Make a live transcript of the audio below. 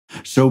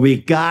So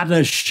we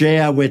gotta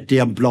share with the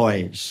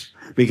employees.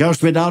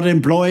 Because without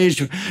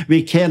employees,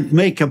 we can't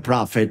make a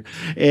profit.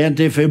 And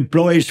if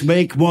employees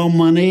make more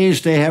money,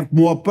 they have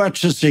more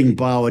purchasing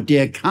power. The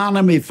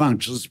economy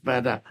functions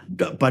better.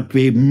 But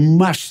we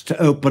must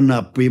open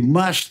up. We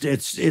must.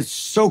 It's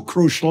so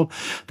crucial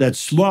that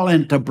small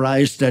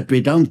enterprise, that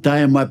we don't tie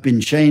them up in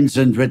chains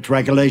and with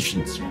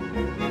regulations.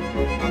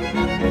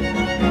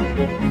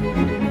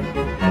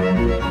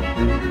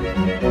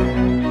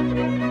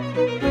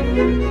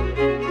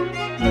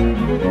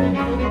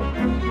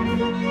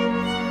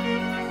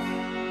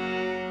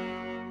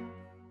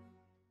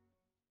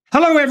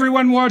 Hello,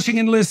 everyone watching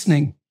and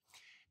listening.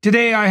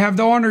 Today, I have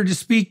the honor to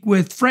speak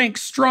with Frank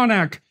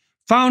Stronach,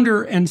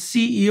 founder and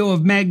CEO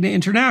of Magna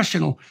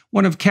International,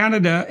 one of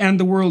Canada and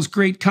the world's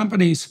great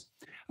companies.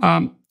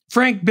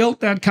 Frank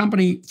built that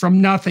company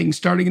from nothing,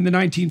 starting in the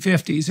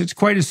 1950s. It's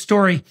quite a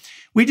story.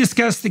 We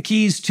discuss the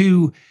keys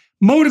to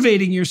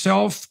motivating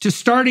yourself, to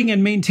starting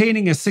and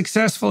maintaining a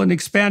successful and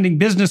expanding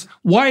business,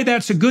 why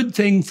that's a good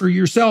thing for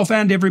yourself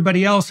and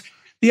everybody else.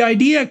 The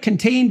idea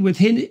contained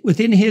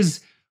within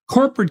his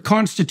corporate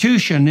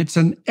constitution. It's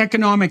an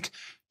economic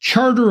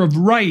charter of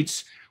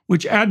rights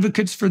which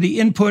advocates for the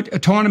input,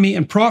 autonomy,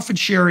 and profit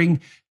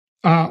sharing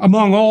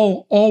among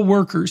all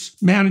workers,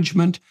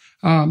 management,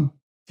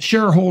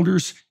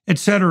 shareholders,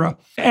 etc.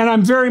 And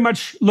I'm very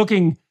much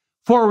looking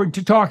forward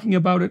to talking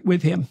about it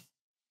with him.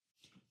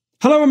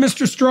 Hello,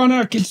 Mr.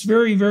 Stronach. It's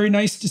very, very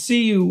nice to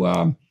see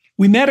you.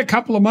 We met a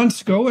couple of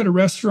months ago at a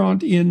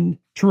restaurant in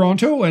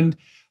Toronto, and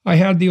I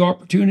had the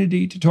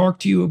opportunity to talk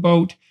to you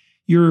about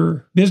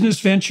your business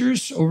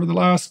ventures over the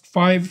last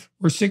 5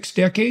 or 6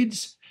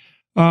 decades,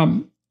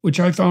 which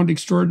I found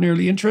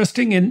extraordinarily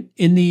interesting. And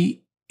in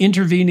the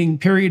intervening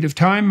period of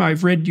time,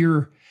 I've read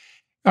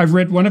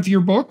one of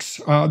your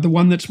books, the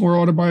one that's more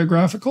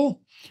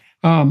autobiographical,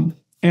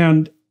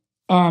 and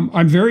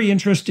I'm very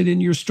interested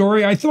in your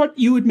story. I thought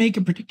you would make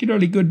a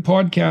particularly good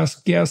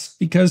podcast guest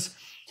because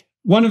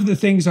one of the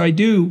things I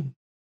do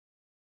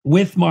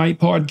with my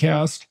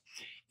podcast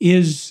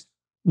is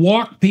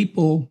walk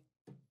people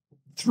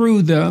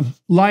through the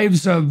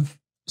lives of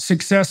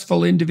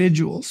successful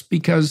individuals,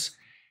 because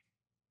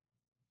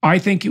I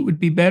think it would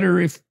be better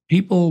if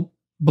people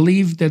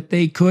believed that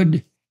they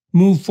could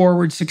move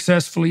forward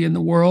successfully in the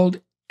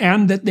world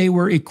and that they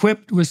were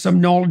equipped with some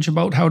knowledge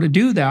about how to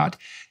do that.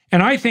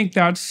 And I think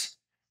that's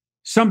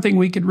something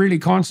we could really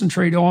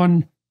concentrate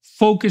on,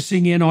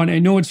 focusing in on. I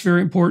know it's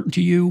very important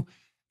to you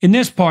in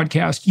this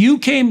podcast. You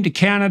came to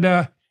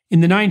Canada in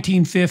the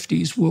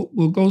 1950s.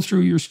 We'll go through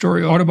your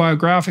story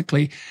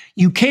autobiographically.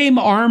 You came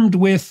armed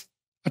with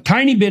a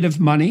tiny bit of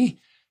money,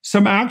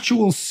 some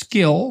actual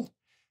skill,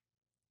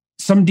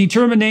 some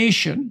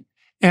determination,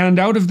 and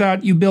out of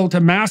that, you built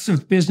a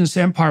massive business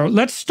empire.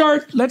 Let's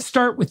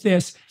start with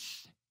this.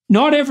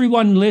 Not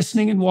everyone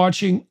listening and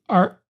watching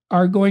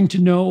are going to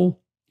know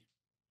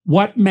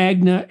what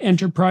Magna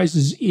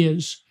Enterprises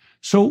is.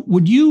 So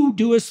would you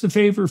do us the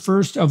favor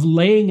first of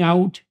laying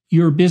out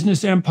your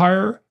business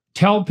empire?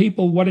 Tell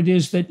people what it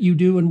is that you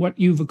do and what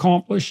you've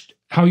accomplished,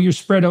 how you're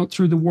spread out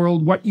through the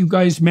world, what you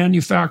guys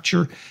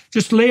manufacture.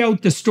 Just lay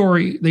out the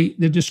story,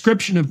 the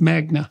description of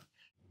Magna.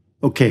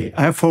 Okay,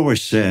 I've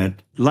always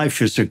said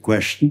life is a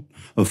question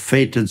of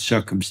fate and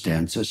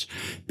circumstances,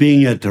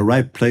 being at the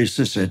right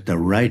places at the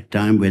right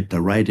time with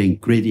the right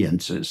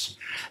ingredients.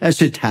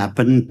 As it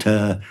happened,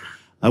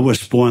 I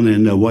was born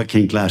in a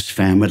working-class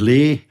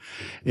family,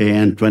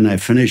 and when I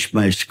finished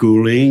my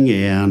schooling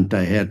and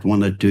I had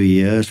 1 or 2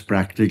 years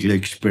practical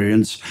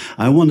experience,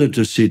 I wanted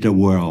to see the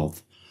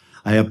world.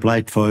 I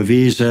applied for a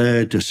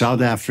visa to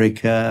South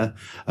Africa,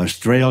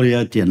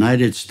 Australia, the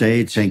United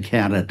States, and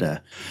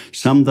Canada.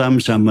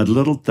 Sometimes I'm a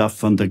little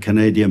tough on the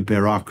Canadian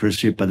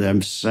bureaucracy, but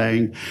I'm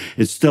saying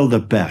it's still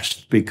the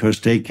best because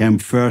they came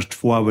first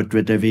forward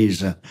with a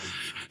visa.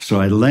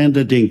 So I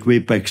landed in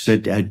Quebec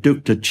City. I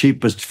took the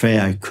cheapest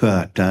fare I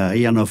could,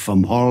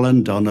 from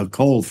Holland on a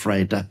coal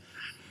freighter.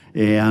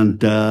 And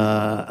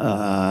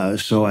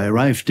so I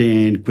arrived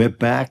in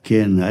Quebec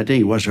in, I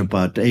think it was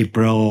about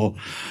April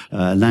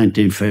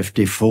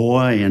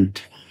 1954. And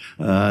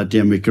the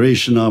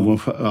immigration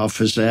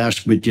officer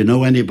asked me, do you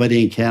know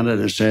anybody in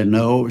Canada? I said,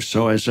 no.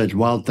 So I said,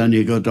 well, then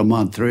you go to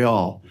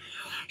Montreal.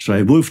 So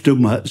I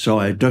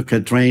took a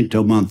train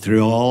to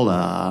Montreal,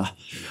 but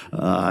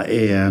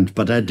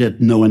I didn't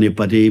know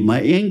anybody.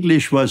 My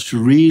English was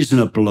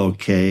reasonable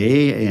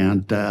okay,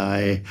 and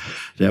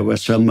there were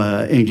some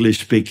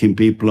English-speaking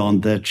people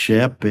on that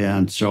ship,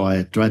 and so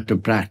I tried to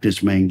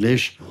practice my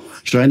English.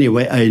 So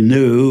anyway, I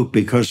knew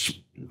because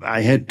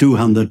I had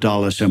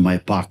 $200 in my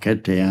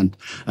pocket, and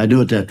I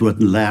knew that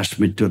wouldn't last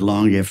me too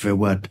long if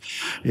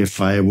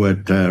I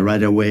would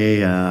right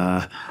away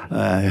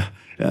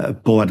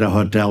board a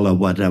hotel or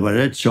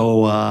whatever.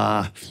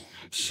 So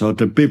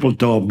the people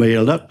told me,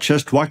 look,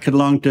 just walk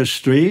along the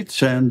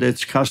streets, and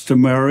it's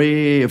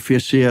customary. If you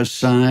see a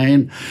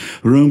sign,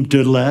 room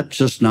to let,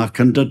 just knock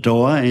on the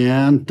door,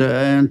 and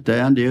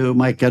then you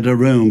might get a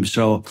room.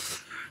 So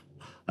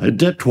I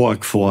did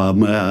work for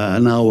him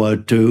an hour or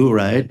two,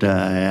 right?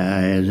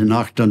 I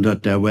knocked on the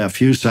door. There were a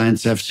few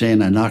signs I've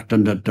seen. I knocked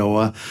on the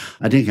door.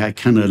 I think I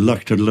kind of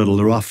looked a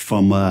little rough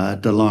from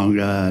the long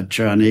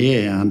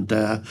journey, and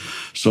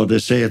so they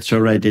say it's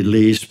already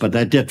leased. But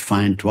I did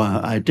find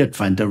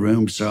the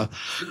room. So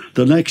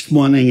the next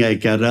morning I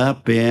got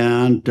up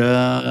and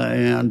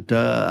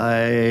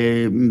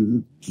I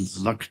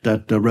looked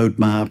at the road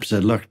maps, I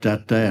looked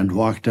at and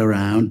walked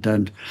around,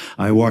 and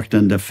I worked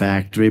in the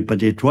factory.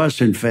 But it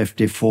was in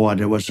 '54.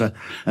 There was a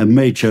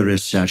major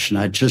recession.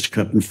 I just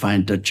couldn't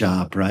find a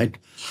job, right?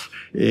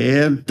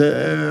 And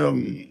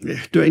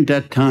during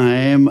that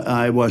time,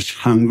 I was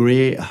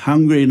hungry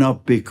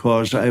not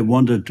because I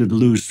wanted to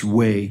lose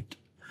weight.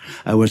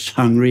 I was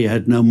hungry. I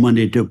had no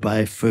money to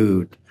buy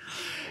food.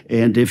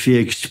 And if you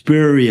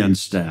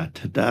experience that,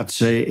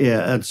 that's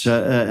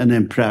an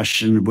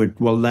impression which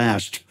will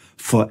last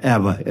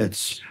forever.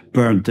 It's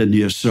burnt in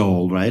your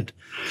soul, right?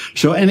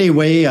 So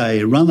anyway,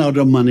 I ran out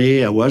of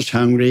money. I was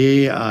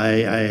hungry.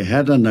 I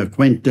had an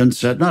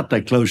acquaintance, not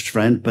a close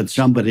friend, but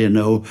somebody I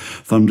know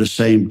from the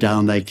same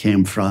town I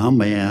came from.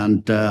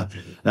 And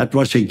that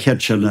was in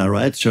Kitchener,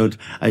 right? So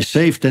I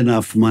saved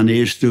enough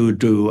money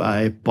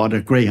I bought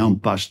a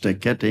Greyhound bus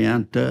ticket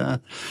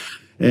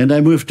and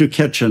I moved to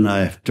Kitchener.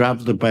 I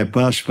traveled by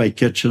bus by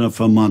Kitchener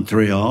from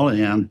Montreal.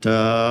 And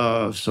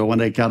so when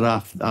I got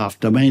off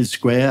the main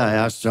square, I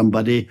asked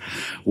somebody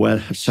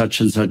where such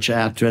and such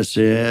address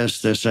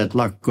is. They said,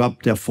 look, go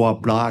up there 4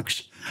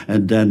 blocks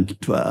and then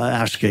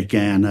ask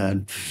again.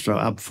 And so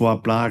up 4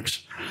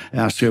 blocks,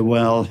 ask you,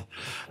 well,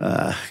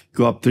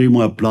 go up 3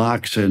 more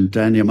blocks and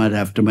then you might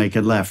have to make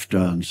a left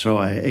turn. So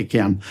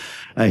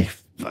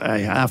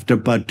after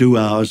about 2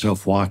 hours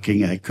of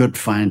walking, I could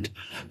find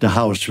the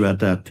house where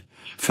that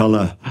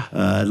fella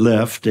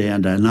lived,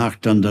 and I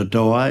knocked on the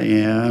door,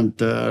 and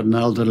an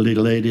elderly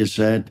lady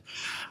said,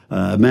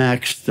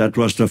 Max, that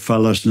was the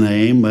fellow's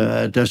name,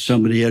 there's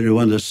somebody here who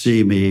wants to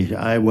see me.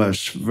 I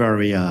was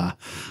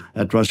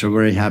it was a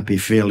very happy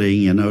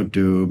feeling,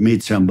 to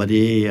meet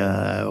somebody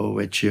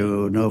which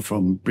you know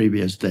from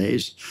previous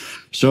days.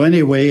 So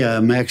anyway,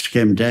 Max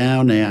came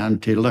down,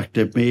 and he looked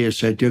at me and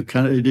said, you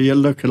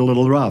look a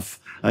little rough.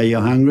 Are you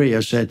hungry?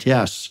 I said,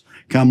 yes,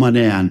 come on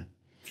in.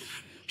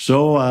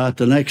 So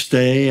the next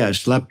day, I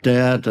slept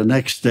there. The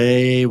next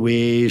day,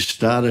 we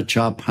started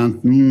job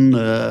hunting.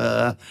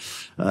 In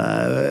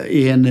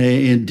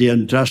the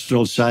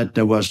industrial side,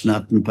 there was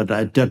nothing, but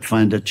I did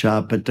find a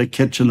job at the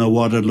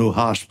Kitchener-Waterloo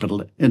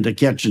Hospital in the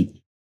kitchen.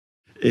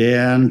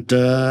 And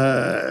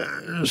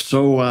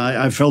so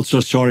I felt so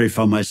sorry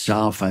for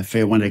myself. I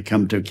feel when I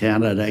come to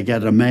Canada, I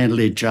get a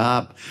manly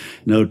job,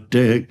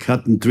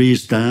 cutting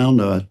trees down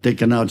or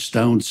digging out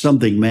stones,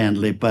 something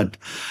manly. But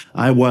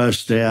I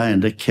was there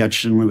in the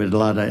kitchen with a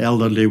lot of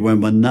elderly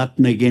women,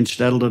 nothing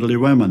against elderly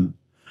women.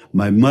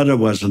 My mother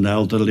was an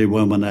elderly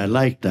woman. I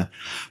liked her.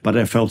 But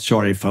I felt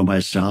sorry for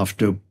myself,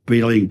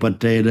 peeling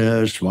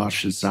potatoes,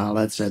 washing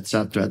salads,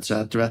 etc.,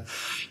 etc.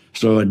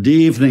 So in the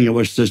evening, I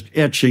was just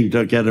itching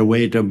to get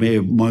away to be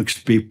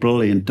amongst people.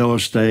 In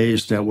those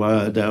days, there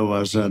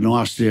was an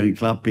Austrian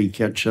club in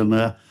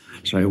Kitchener.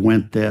 So I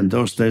went there. In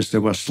those days, there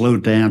was slow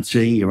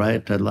dancing,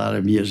 right? A lot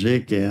of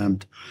music.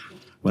 And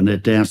when I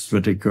danced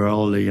with a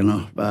girl,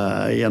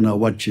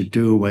 what you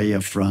do, where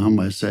you're from.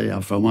 I say,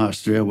 I'm from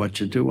Austria. What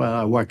you do? Well,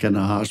 I work in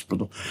a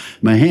hospital.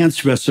 My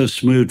hands were so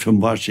smooth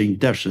from washing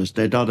dishes.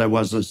 They thought I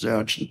was a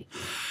surgeon.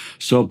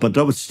 So, but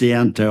towards the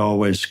end, I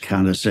always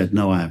kind of said,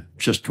 no, I'm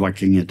just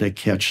working in the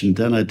kitchen.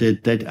 Then I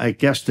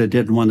guess they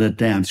didn't want to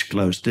dance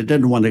close. They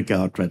didn't want to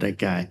go out with a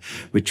guy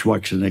which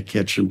works in the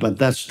kitchen, but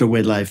that's the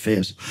way life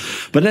is.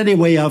 But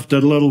anyway, after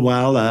a little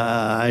while,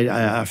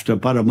 after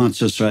about a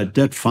month or so, I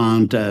did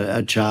find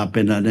a job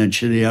in an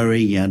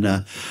engineering and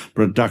a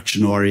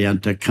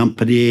production-oriented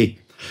company.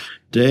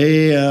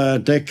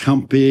 Their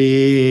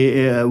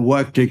company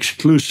worked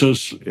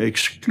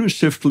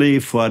exclusively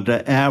for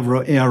the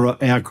aero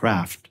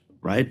aircraft,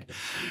 right?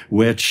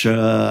 Which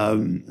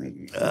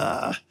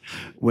Canada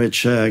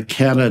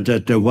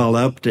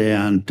developed, but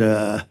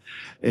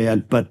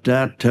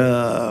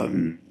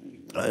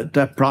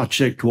that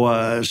project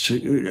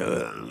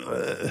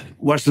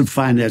wasn't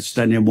financed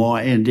anymore,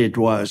 and it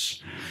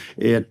was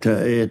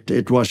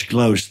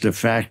closed. The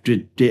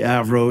factory, the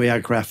aero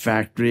aircraft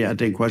factory, I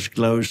think, was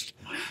closed.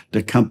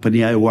 The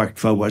company I worked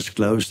for was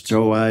closed,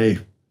 so I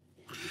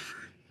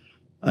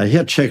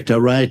hitchhiked a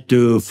ride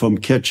from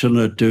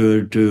Kitchener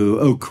to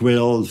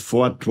Oakville.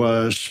 Ford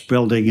was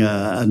building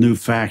a new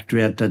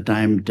factory at the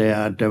time.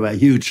 There were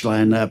huge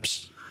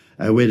lineups.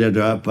 I waited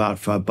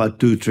for about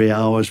 2-3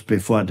 hours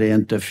before they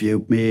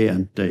interviewed me,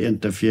 and they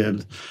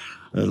interviewed.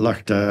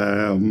 Looked,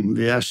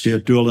 yes,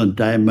 you're tool and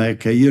die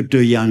maker. You're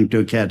too young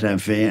to get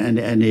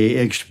any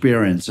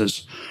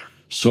experiences.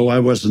 So I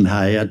wasn't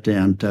hired,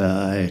 and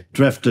I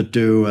drifted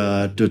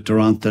to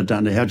Toronto,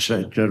 then I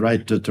hitchhiked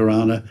right to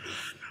Toronto.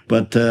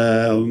 But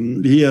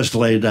years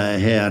later, I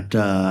had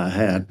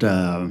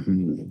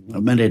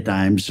many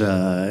times,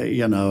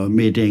 a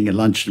meeting, a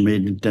lunch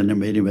meeting, dinner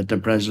meeting with the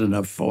president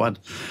of Ford.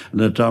 And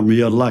they told me,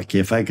 you're lucky.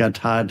 If I got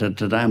hired at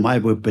the time, I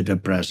would be the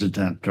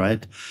president,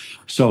 right?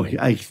 So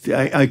I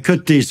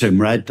could tease him,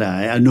 right?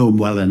 I knew him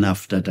well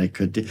enough that I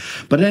could.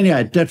 But anyway,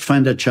 I did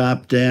find a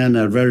job then,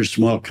 a very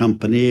small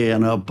company,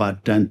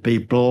 about 10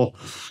 people.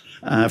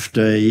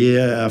 After a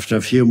year, after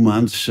a few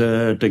months,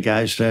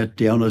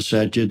 the owner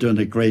said, you're doing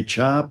a great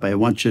job. I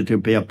want you to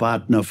be a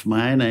partner of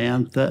mine.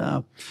 And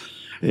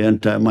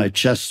my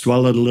chest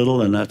swelled a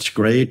little, and that's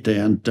great.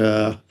 And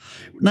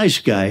nice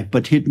guy,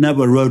 but he'd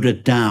never wrote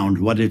it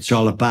down, what it's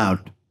all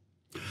about.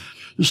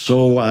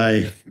 So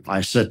I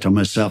said to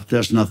myself,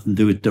 there's nothing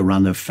to do to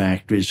run a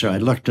factory. So I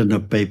looked in the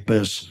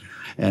papers,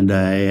 and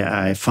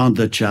I found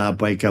a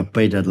job. I got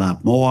paid a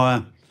lot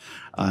more.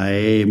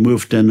 I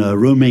moved in a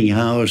rooming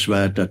house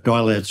where the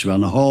toilets were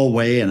in the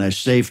hallway, and I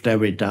saved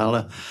every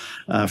dollar.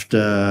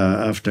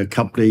 After a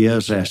couple of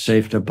years, I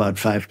saved about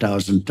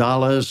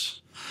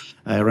 $5,000.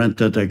 I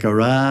rented a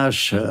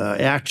garage.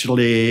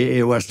 Actually,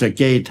 it was the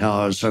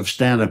gatehouse of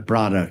Standard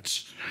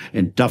Products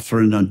in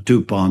Dufferin and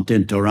DuPont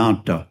in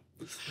Toronto.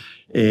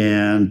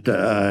 And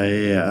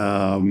the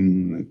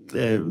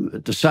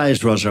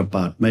size was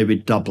about maybe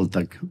double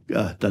the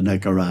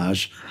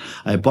garage.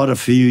 I bought a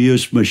few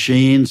used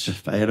machines.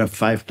 If I had a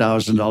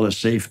 $5,000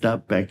 saved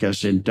up, I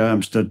guess in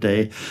terms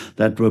today,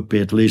 that would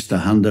be at least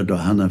 $100,000 or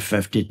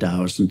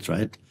 $150,000,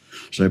 right?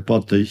 So I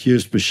bought the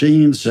used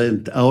machines,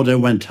 and out I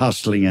went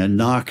hustling. I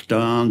knocked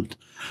on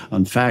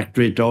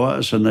factory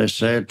doors, and I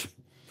said,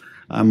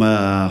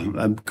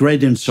 I'm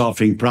great in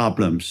solving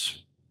problems.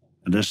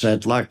 And I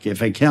said, look,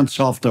 if I can't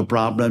solve the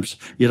problems,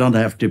 you don't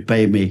have to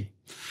pay me.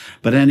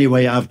 But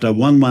anyway, after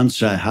 1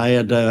 month, I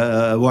hired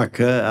a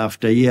worker.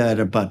 After a year, I had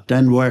about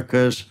 10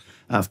 workers.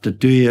 After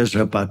 2 years,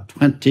 about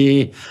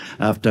 20.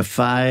 After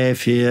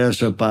 5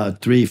 years,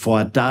 about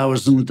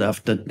 4,000.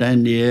 After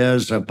 10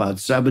 years, about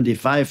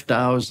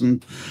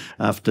 75,000.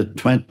 After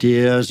 20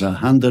 years,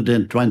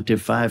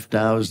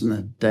 125,000.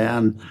 And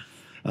then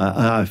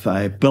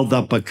I built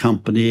up a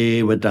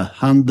company with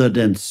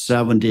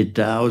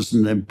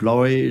 170,000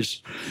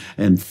 employees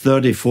in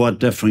 34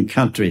 different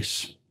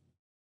countries.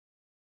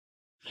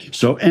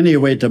 So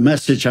anyway, the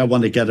message I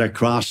want to get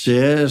across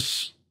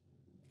is,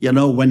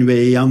 when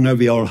we're younger,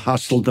 we all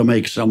hustle to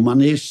make some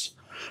monies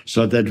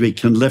so that we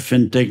can live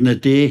in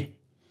dignity.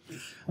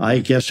 I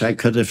guess I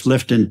could have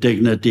lived in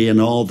dignity in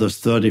all the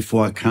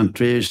 34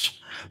 countries,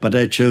 but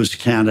I chose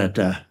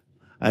Canada.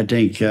 I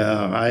think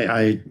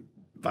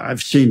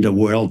I've seen the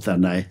world,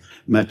 and I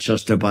met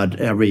just about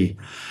every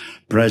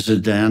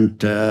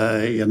president,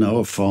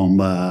 from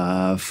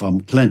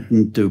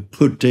Clinton to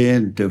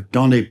Putin to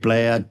Tony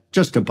Blair,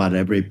 just about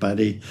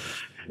everybody.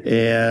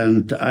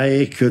 And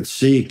I could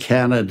see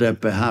Canada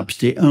perhaps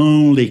the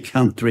only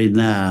country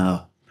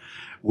now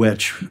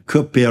which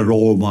could be a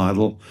role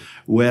model,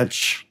 where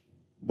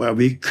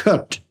we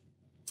could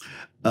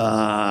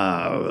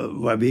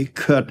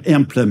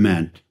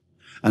implement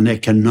an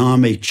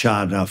economic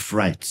charter of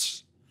rights.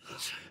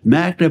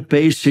 Magna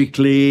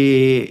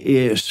basically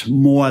is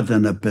more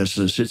than a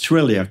business. It's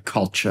really a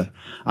culture.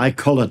 I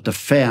call it the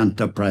fair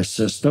enterprise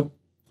system.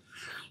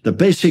 The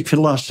basic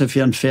philosophy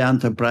on fair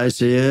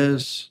enterprise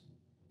is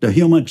the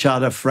human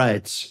charter of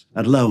rights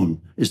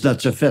alone is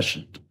not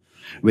sufficient.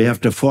 We have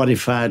to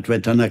fortify it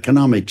with an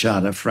economic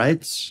charter of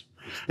rights.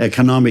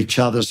 Economic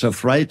charters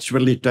of rights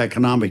will lead to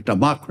economic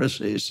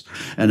democracies,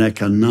 and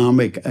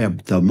economic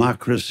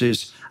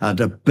democracies are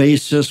the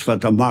basis for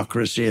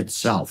democracy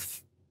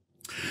itself.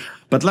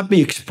 But let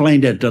me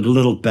explain it a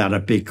little better,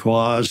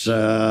 because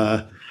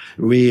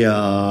we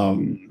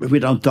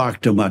don't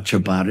talk too much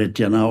about it.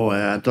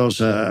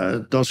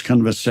 Those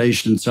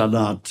conversations are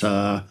not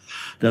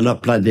they're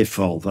not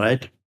plentiful,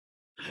 right?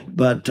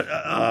 But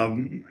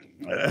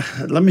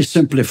let me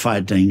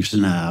simplify things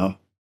now.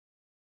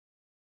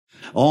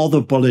 All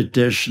the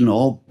politicians,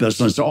 all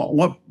business,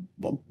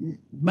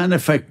 matter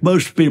of fact,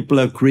 most people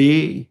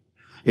agree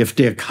if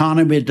the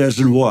economy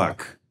doesn't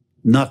work,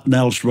 nothing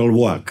else will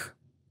work.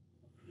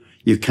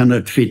 You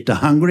cannot feed the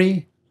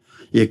hungry.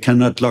 You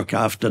cannot look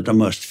after the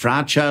most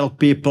fragile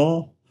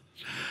people,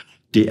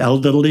 the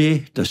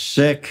elderly, the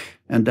sick,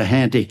 and the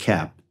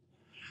handicapped.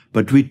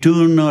 But we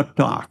do not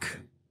talk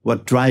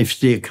what drives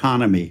the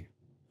economy.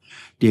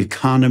 The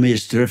economy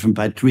is driven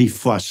by 3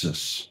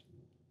 forces: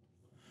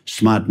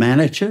 smart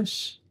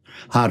managers,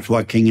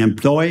 hardworking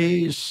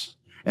employees,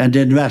 and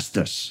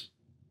investors.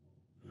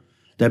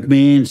 That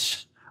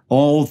means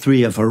all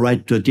 3 have a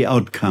right to the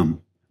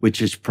outcome,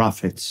 which is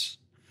profits.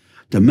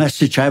 The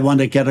message I want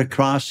to get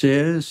across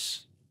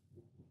is,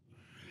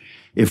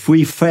 if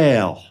we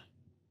fail,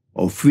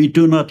 or if we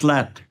do not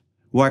let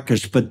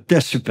workers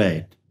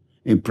participate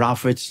in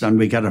profits, then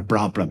we got a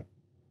problem,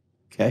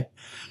 okay?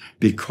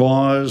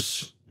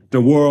 Because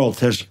the world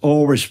has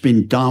always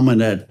been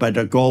dominated by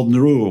the golden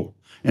rule,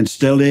 and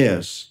still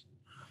is.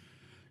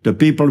 The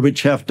people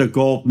which have the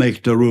gold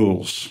make the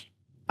rules.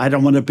 I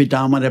don't want to be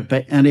dominated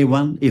by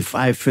anyone. If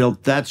I feel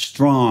that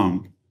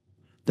strong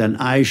then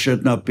I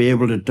should not be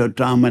able to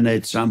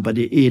dominate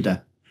somebody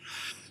either.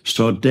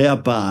 So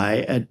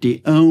thereby,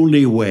 the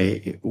only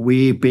way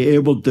we be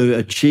able to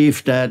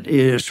achieve that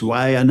is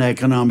via an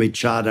economic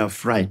charter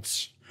of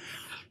rights.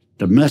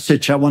 The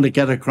message I want to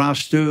get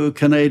across to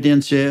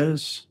Canadians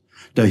is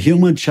the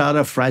human charter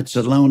of rights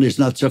alone is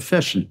not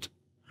sufficient.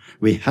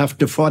 We have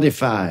to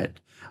fortify it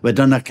with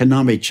an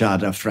economic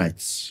charter of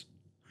rights.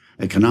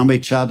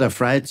 Economic charter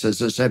of rights,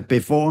 as I said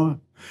before,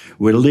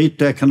 will lead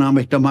to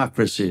economic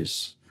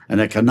democracies. And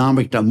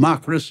economic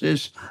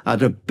democracies are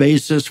the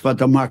basis for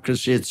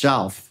democracy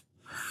itself.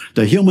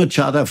 The human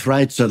charter of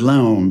rights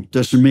alone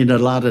doesn't mean a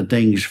lot of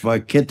things. For a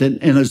kid in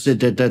inner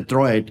city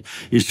Detroit,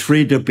 he's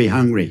free to be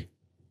hungry.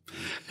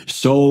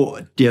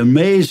 So the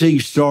amazing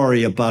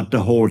story about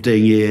the whole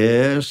thing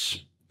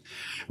is,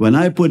 when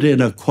I put in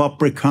a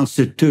corporate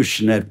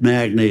constitution at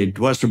Magna, it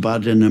was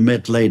about in the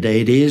mid-late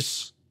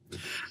 80s,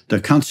 the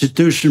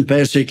Constitution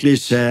basically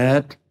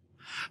said,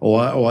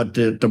 or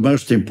the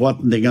most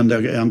important thing on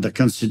the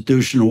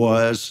Constitution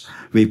was,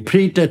 we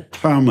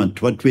predetermined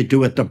what we do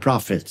with the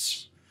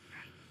profits.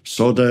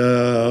 So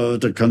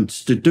the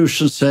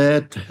Constitution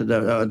said,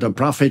 the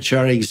profit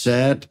sharing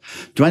said,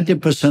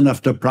 20%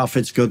 of the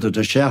profits go to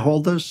the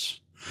shareholders,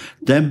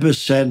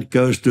 10%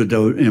 goes to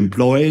the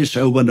employees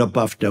over and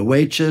above their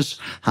wages,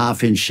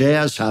 half in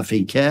shares, half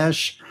in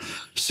cash,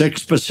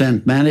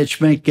 6%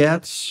 management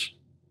gets,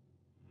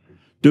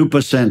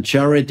 2%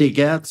 charity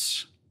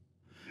gets,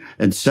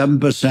 and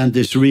 7%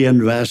 is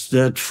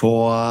reinvested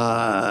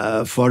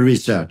for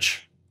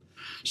research.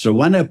 So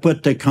when I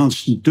put the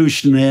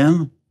Constitution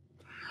in,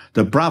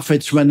 the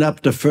profits went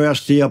up the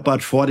first year about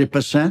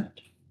 40%,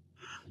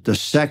 the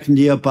second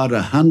year about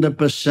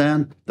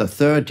 100%, the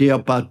third year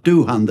about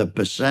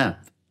 200%.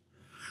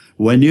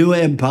 When you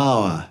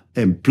empower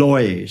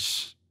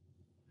employees,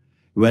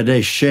 where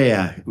they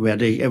share, where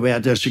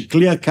there's a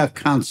clear-cut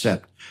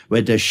concept,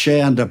 where they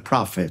share in the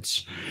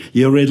profits,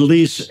 you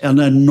release an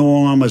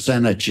enormous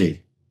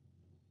energy.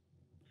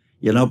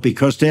 You know,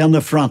 because they're on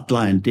the front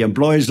line, the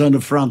employees on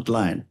the front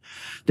line.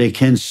 They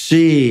can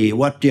see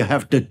what you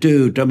have to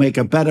do to make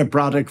a better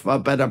product for a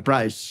better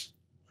price.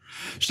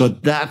 So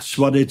that's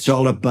what it's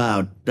all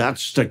about.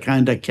 That's the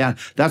kind of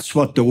that's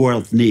what the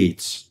world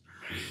needs.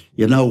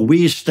 You know,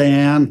 we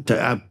stand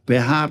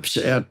perhaps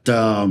at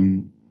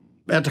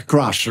a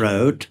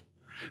crossroad.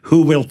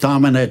 Who will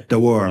dominate the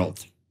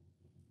world?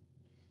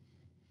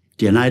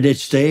 The United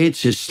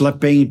States is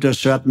slipping to a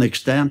certain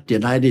extent. The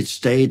United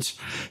States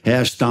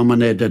has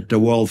dominated the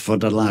world for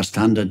the last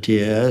 100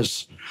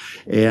 years.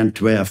 And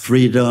where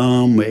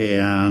freedom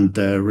and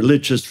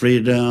religious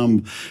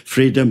freedom,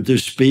 freedom to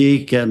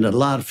speak, and a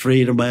lot of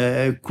freedom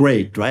are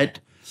great, right?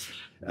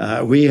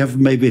 We have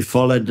maybe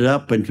followed it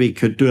up, and we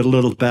could do a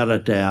little better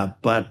there.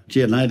 But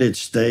the United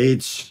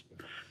States,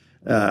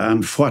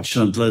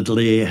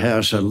 unfortunately,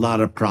 has a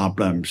lot of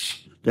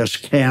problems. There's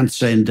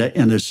cancer in the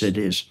inner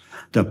cities.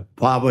 The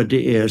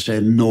poverty is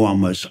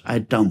enormous. I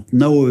don't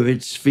know if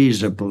it's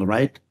feasible,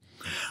 right?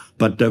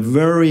 But the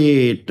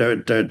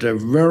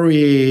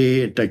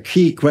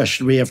key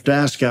question we have to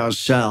ask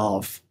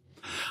ourselves,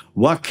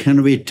 what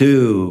can we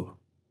do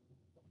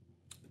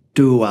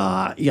to,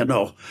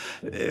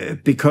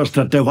 because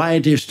the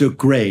divide is too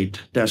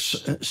great.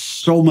 There's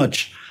so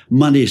much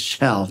money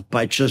held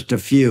by just a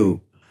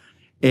few,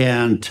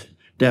 and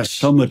there's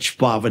so much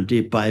poverty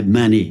by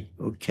many,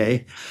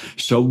 okay?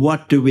 So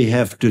what do we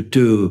have to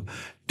do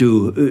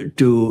to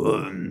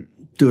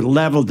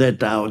level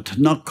that out?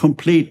 Not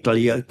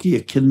completely.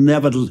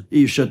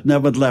 You should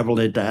never level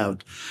it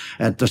out.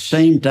 At the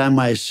same time,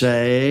 I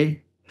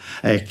say,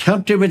 a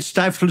country which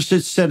stifles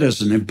its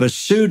citizen in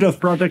pursuit of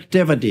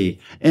productivity,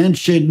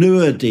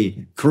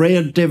 ingenuity,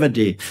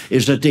 creativity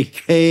is a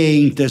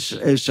decaying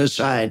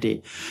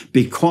society,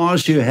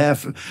 because you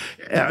have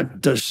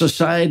the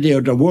society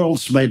or the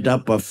world's made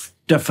up of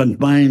different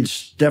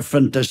minds,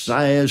 different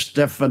desires,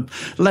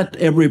 let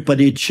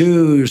everybody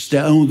choose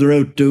their own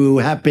road to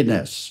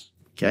happiness.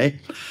 Okay?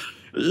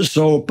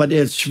 So, but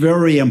it's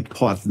very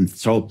important.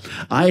 So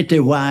I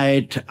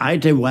divide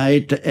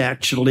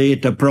actually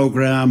the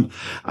program.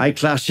 I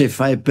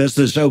classify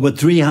business over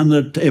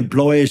 300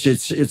 employees.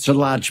 It's a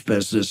large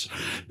business.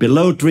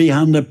 Below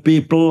 300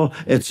 people,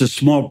 it's a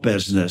small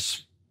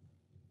business.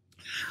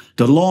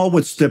 The law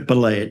would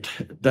stipulate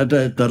that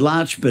the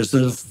large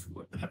business,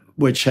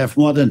 which have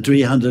more than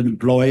 300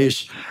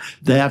 employees,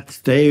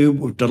 that the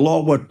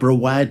law would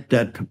provide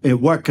that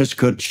workers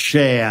could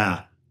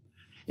share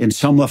in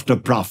some of the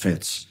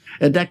profits.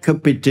 And that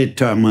could be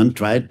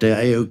determined, right?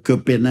 It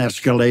could be an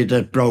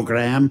escalated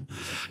program.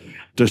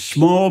 The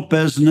small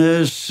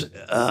business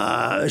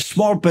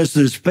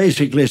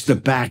basically is the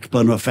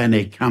backbone of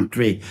any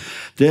country.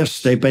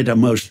 They pay the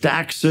most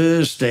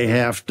taxes, they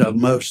have the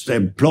most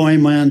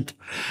employment,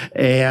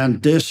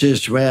 and this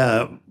is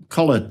where,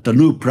 call it, the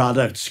new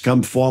products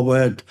come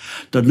forward,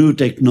 the new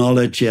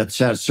technology,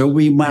 etc. So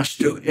we must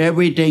do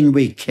everything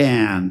we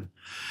can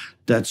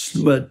That's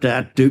what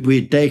that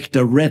we take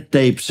the red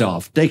tapes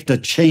off, take the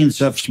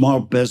chains of small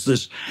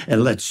business,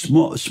 and let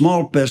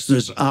small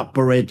business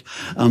operate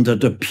under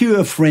the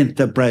pure free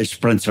enterprise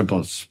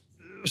principles.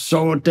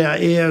 So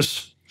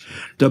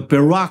the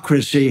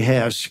bureaucracy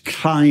has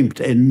climbed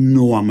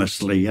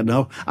enormously.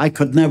 I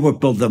could never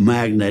build a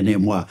Magna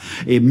anymore.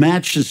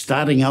 Imagine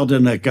starting out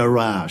in a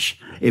garage.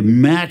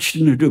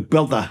 Imagine to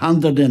build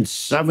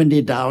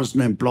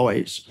 170,000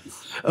 employees,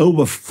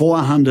 over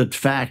 400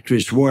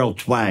 factories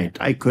worldwide.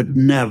 I could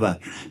never,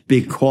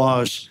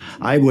 because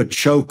I would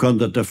choke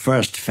under the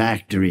first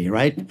factory,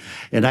 right?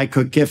 And I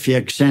could give you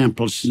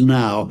examples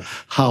now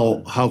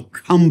how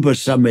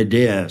cumbersome it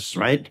is,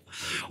 right?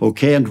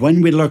 Okay, and when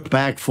we look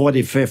back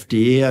 40, 50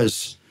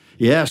 years,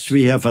 yes,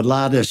 we have a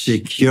lot of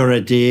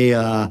security,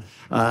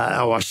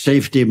 our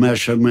safety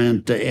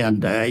measurement,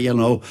 and,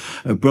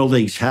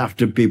 buildings have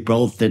to be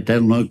built that they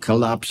don't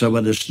collapse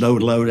over the snow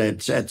load,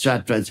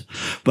 etc.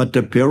 But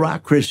the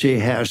bureaucracy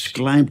has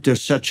climbed to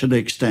such an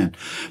extent.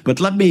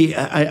 But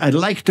I'd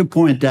like to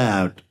point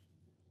out,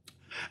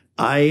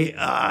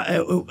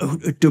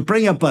 to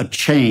bring about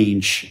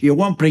change, you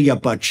won't bring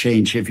about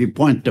change if you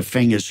point the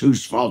fingers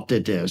whose fault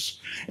it is.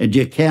 And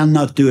you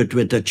cannot do it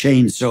with a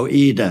chainsaw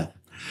either.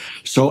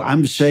 So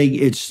I'm saying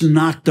it's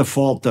not the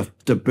fault of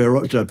the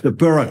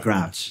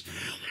bureaucrats.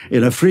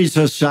 In a free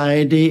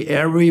society,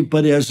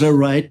 everybody has a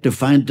right to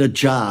find a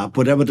job,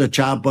 whatever the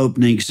job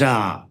openings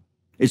are.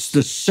 It's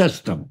the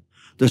system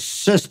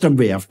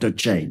we have to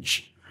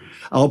change.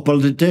 Our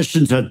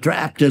politicians are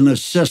trapped in the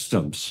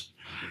systems,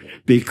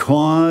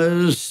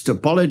 because the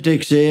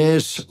politics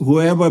is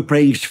whoever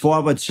brings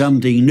forward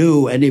something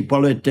new, any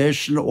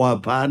politician or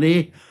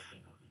party,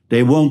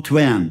 they won't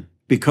win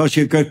because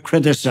you could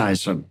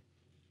criticize them.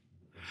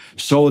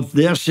 So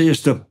this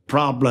is the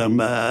problem.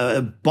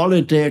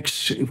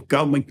 Politics,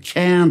 government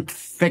can't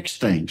fix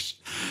things.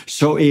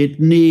 So it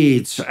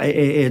needs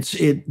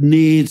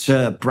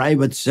a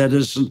private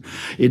citizen.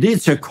 It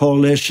needs a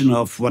coalition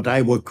of what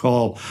I would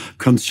call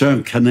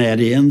concerned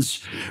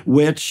Canadians,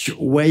 where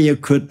you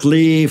could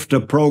leave the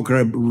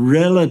program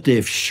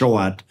relative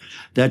short,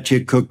 that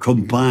you could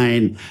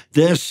combine.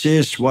 This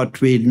is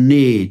what we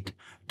need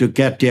to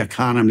get the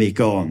economy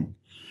going.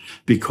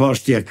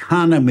 Because the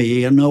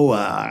economy,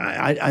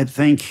 I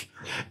think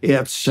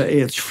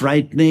it's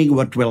frightening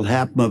what will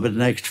happen over the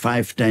next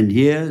 5, 10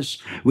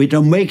 years. We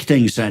don't make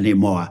things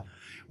anymore.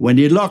 When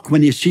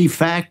you see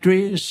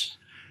factories,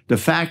 the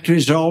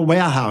factories are all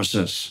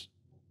warehouses.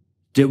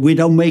 We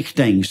don't make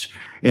things.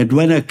 And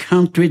when a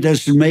country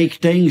doesn't make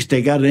things,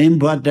 they got to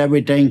import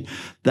everything.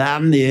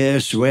 That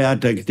is where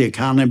the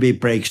economy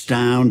breaks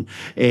down,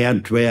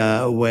 and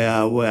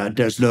where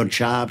there's no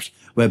jobs,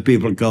 where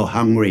people go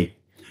hungry.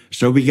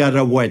 So we got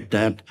to avoid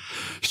that.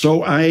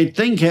 So I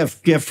think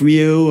I've given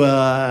you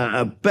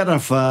a bit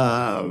of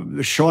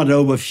a short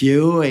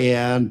overview,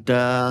 and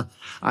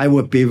I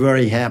would be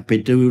very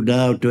happy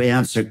to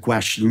answer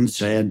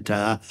questions and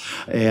how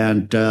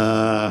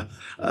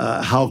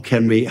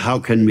can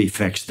we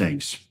fix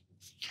things.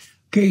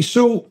 Okay,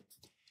 so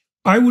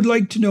I would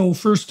like to know,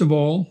 first of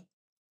all,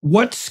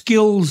 what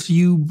skills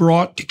you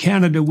brought to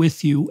Canada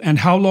with you and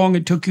how long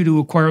it took you to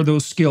acquire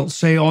those skills,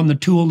 say on the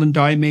tool and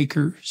die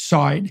maker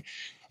side.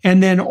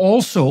 And then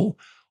also,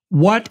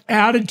 what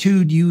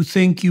attitude you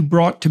think you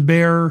brought to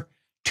bear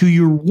to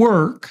your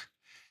work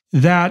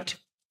that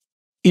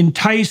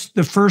enticed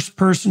the first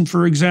person,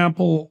 for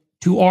example,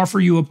 to offer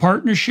you a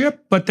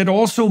partnership, but that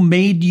also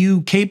made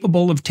you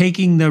capable of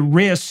taking the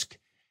risk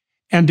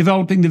and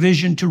developing the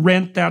vision to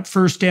rent that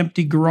first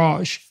empty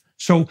garage.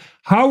 So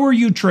how were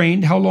you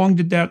trained? How long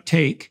did that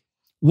take?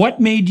 What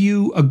made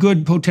you a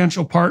good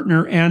potential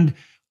partner? And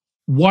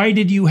why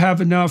did you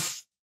have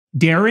enough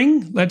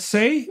daring, let's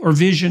say, or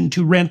vision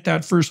to rent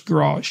that first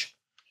garage?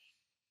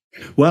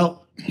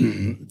 Well,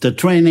 the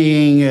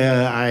training,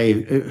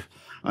 I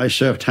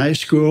served high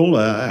school.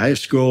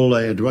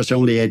 It was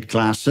only 8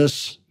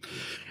 classes.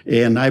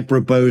 And I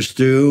proposed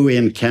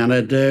in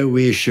Canada,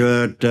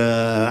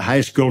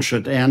 high school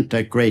should end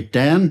at grade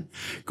 10,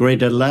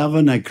 grade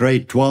 11, and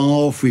grade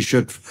 12.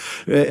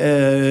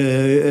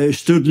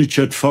 Students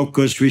should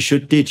focus, we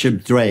should teach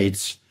them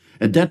trades.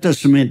 And that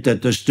doesn't mean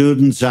that the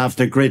students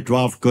after grade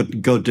 12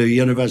 couldn't go to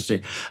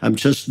university. I'm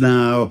just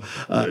now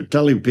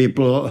telling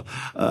people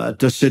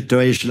the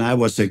situation I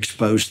was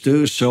exposed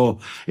to. So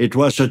it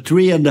was a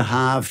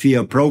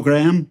 3.5-year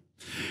program.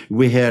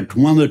 We had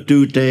 1 or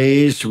 2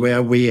 days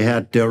where we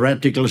had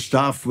theoretical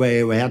stuff,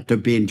 where we had to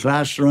be in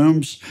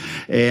classrooms,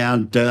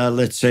 and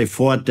let's say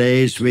 4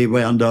 days we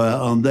were in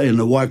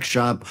the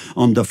workshop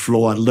on the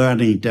floor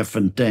learning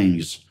different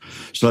things.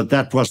 So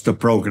that was the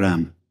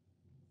program.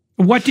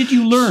 What did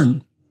you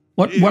learn?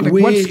 What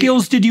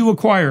skills did you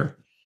acquire?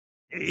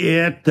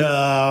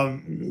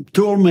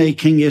 Tool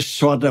making is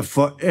sort of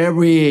for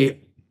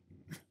every.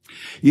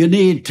 You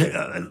need,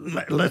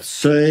 let's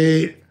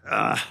say.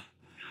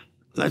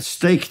 Let's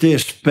take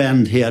this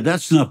pen here.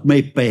 That's not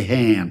made by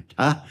hand.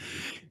 Huh?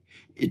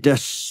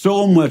 there's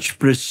so much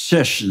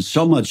precision,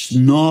 so much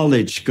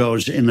knowledge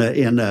goes in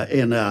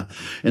a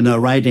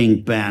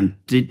writing pen.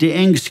 The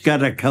ink's got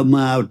to come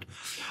out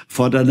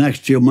for the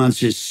next few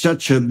months. It's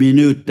such a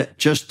minute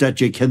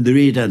that you can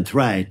read and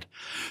write.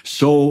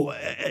 So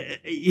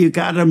you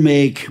got to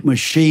make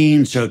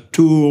machines or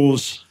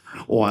tools,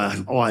 or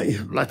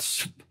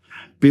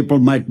people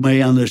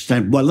may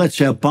understand. Well, let's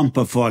say a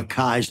bumper for a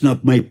car is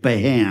not made by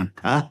hand,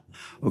 huh?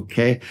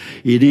 Okay,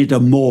 you need a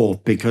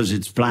mold because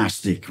it's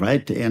plastic,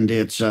 right? And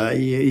it's so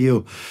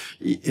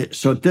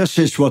this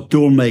is what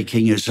tool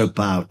making is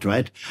about,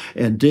 right?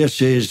 And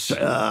this is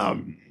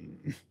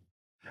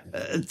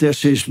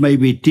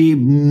maybe the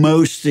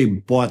most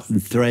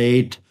important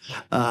trade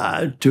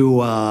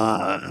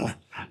to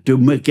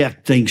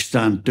get things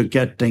done, to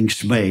get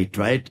things made,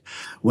 right?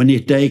 When you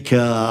take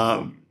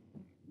a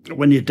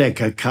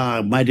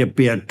car, might it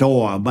be a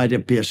door, might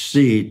it be a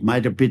seat,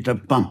 might it be the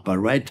bumper,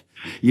 right?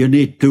 You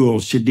need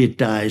tools, you need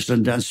dies,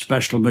 and then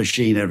special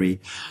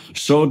machinery.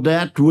 So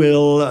that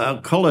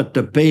will, call it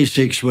the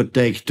basics, would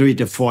take 3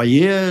 to 4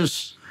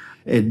 years.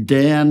 And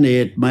then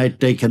it might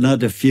take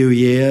another few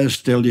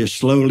years till you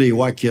slowly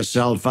work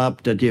yourself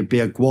up that you be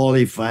a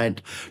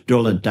qualified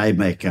tool and die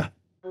maker.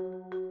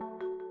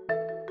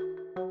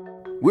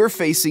 We're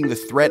facing the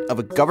threat of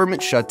a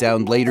government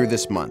shutdown later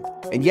this month.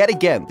 And yet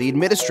again, the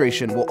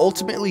administration will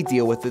ultimately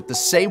deal with it the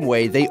same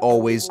way they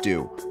always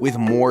do, with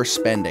more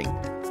spending.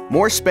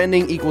 More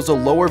spending equals a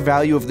lower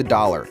value of the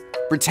dollar.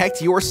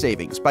 Protect your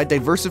savings by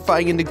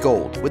diversifying into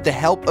gold with the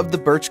help of the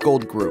Birch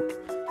Gold Group.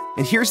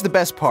 And here's the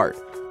best part.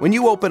 When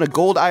you open a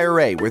gold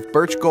IRA with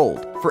Birch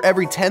Gold, for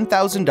every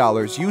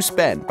 $10,000 you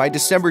spend by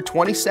December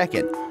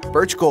 22nd,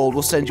 Birch Gold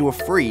will send you a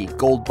free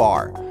gold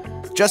bar.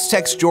 Just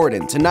text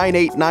Jordan to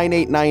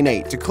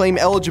 989898 to claim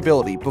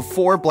eligibility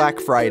before Black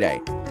Friday.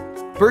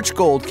 Birch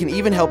Gold can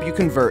even help you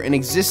convert an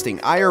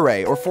existing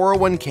IRA or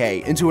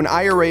 401k into an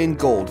IRA in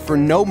gold for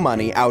no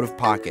money out of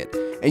pocket,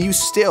 and you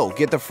still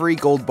get the free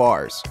gold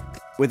bars.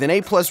 With an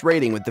A+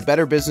 rating with the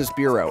Better Business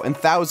Bureau and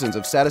thousands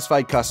of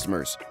satisfied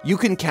customers, you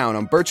can count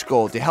on Birch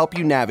Gold to help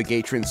you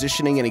navigate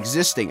transitioning an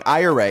existing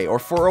IRA or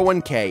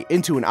 401k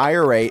into an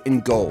IRA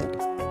in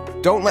gold.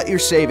 Don't let your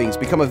savings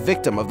become a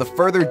victim of the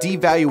further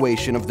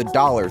devaluation of the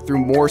dollar through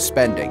more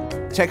spending.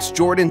 Text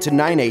Jordan to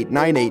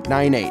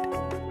 989898.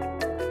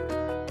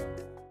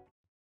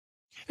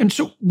 And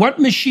so what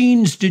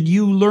machines did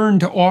you learn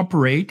to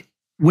operate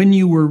when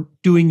you were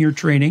doing your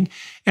training?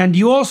 And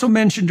you also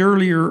mentioned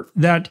earlier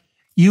that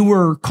you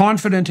were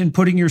confident in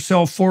putting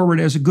yourself forward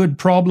as a good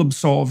problem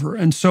solver.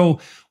 And so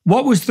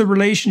what was the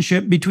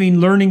relationship between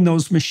learning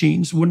those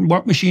machines?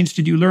 What machines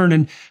did you learn,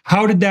 and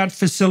how did that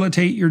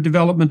facilitate your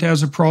development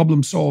as a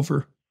problem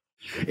solver?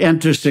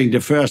 Interesting.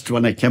 The first,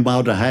 when I came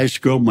out of high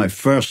school, my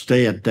first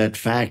day at that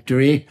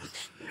factory,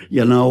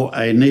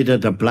 I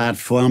needed a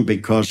platform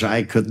because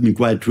I couldn't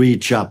quite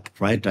reach up,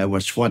 right? I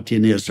was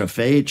 14 years of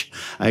age.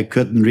 I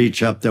couldn't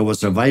reach up. There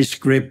was a vice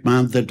grip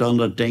mounted on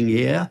the thing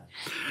here.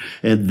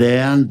 And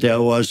then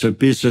there was a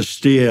piece of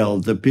steel.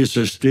 The piece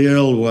of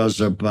steel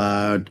was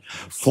about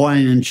 4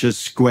 inches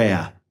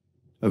square.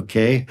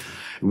 Okay,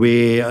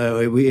 we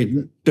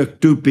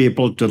took 2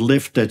 people to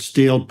lift that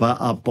steel bar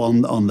up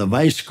on the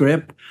vice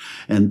grip,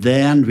 and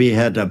then we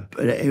had a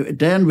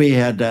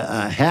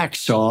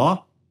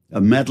hacksaw, a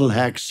metal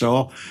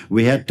hacksaw.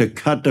 We had to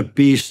cut the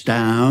piece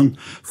down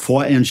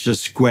 4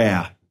 inches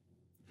square,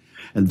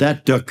 and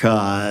that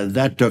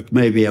took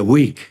maybe a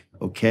week.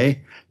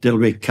 Okay, till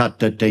we cut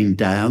the thing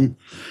down.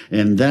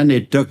 And then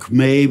it took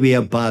maybe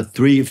about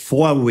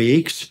 3-4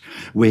 weeks.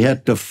 We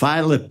had to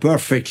file it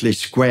perfectly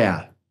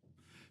square.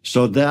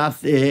 So that,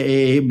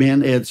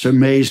 it's an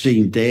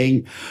amazing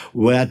thing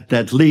what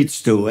that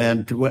leads to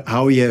and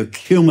how you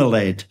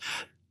accumulate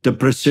the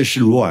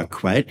precision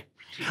work, right?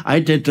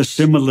 I did a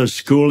similar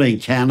school in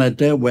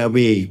Canada where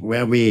we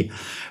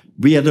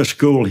had a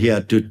school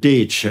here to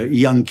teach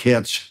young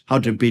kids how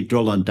to be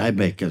tool and die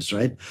makers,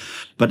 right?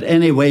 But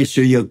anyway,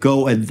 so you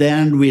go, and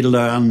then we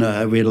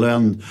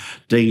learn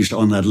things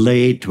on a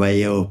lathe where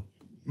you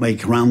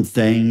make round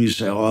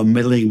things, or a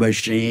milling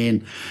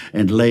machine,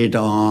 and later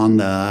on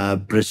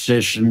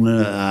precision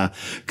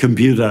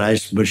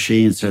computerized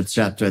machines,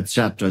 etc.,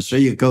 etc. So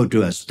you go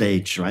to a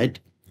stage, right?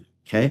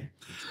 Okay.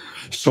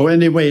 So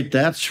anyway,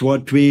 that's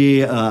what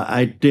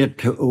I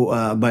did.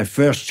 My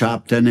first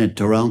job then in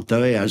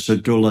Toronto as a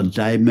tool and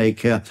die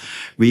maker.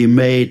 We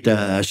made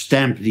a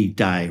stamping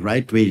die,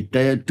 right? We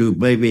did to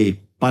maybe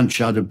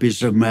punch out a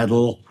piece of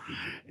metal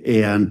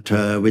and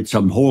with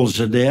some holes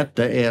in it.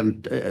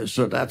 And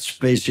so that's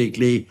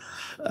basically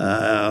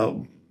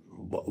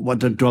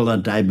what a tool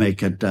and die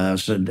maker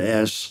does. And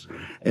as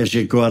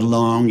you go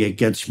along, it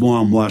gets more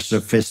and more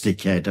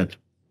sophisticated.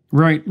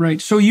 Right.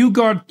 So you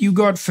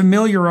got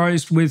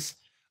familiarized with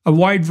a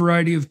wide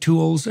variety of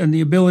tools and the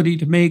ability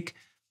to make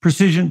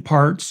precision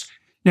parts.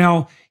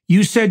 Now,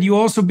 you said you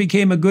also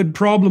became a good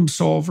problem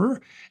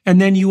solver, and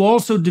then you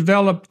also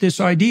developed this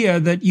idea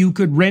that you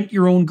could rent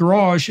your own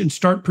garage and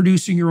start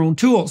producing your own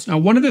tools. Now,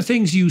 one of the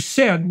things you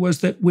said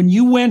was that when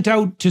you went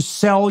out to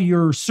sell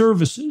your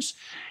services,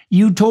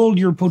 you told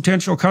your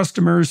potential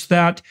customers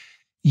that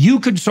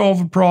you could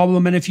solve a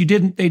problem, and if you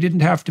didn't, they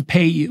didn't have to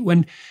pay you.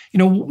 And,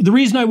 the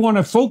reason I want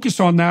to focus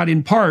on that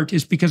in part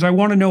is because I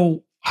want to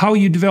know how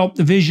you developed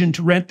the vision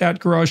to rent that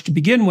garage to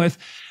begin with,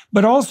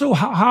 but also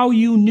how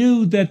you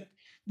knew that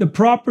the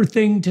proper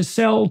thing to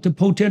sell to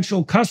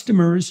potential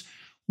customers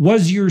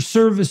was your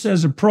service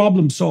as a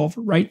problem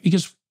solver, right?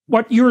 Because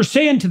what you're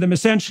saying to them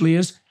essentially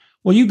is,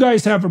 well, you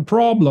guys have a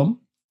problem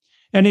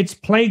and it's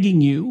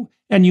plaguing you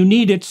and you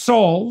need it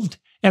solved.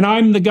 And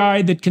I'm the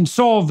guy that can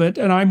solve it,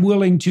 and I'm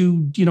willing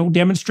to,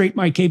 demonstrate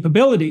my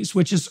capabilities,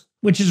 which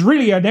is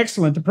really an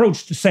excellent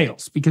approach to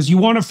sales, because you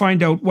want to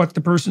find out what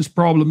the person's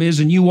problem is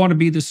and you want to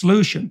be the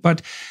solution.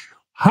 But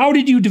how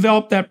did you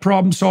develop that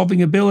problem-solving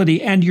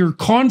ability and your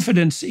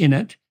confidence in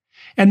it?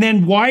 And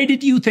then why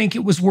did you think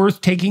it was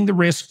worth taking the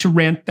risk to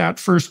rent that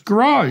first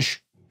garage?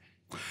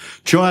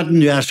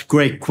 Jordan, you ask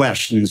great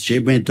questions.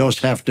 Those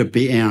have to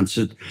be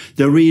answered.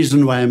 The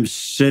reason why I'm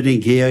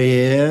sitting here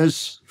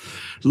is,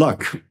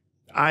 look,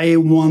 I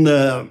want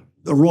to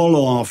roll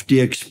off the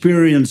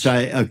experience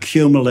I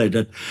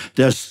accumulated.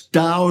 There's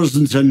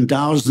thousands and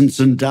thousands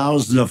and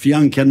thousands of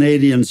young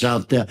Canadians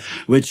out there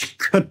which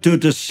could do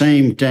the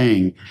same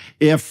thing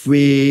if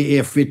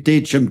we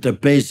teach them the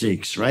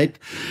basics, right?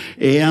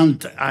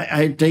 And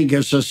I think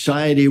a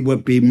society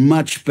would be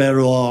much better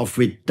off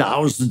with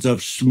thousands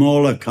of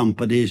smaller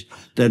companies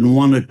than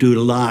one or two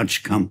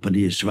large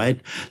companies,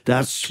 right?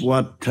 That's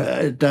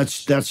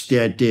the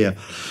idea.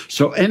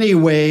 So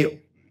anyway,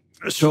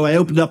 so I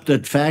opened up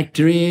that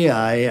factory.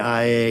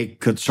 I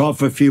could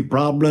solve a few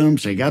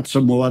problems. I got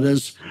some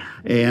orders.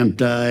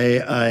 And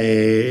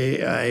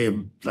I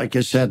like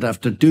I said,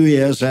 after 2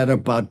 years, I had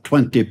about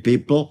 20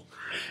 people.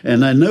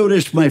 And I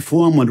noticed my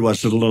foreman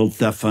was a little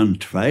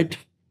different, right?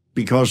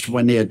 Because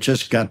when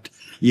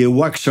you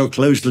work so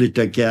closely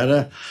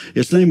together,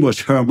 his name was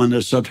Herman.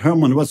 I said,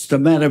 Herman, what's the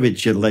matter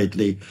with you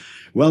lately?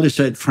 Well, he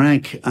said,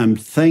 Frank, I'm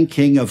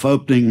thinking of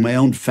opening my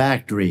own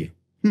factory.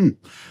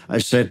 I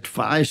said,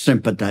 I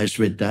sympathize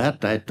with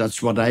that.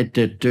 That's what I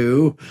did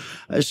too.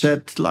 I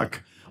said,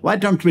 look, why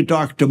don't we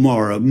talk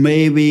tomorrow?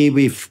 Maybe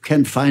we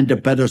can find a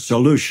better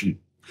solution.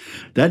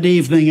 That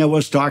evening I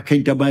was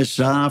talking to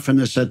myself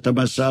and I said to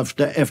myself,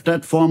 if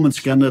that foreman's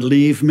going to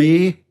leave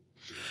me,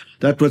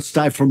 that would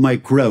stifle my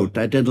growth.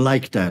 I didn't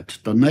like that.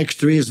 The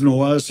next reason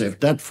was, if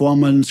that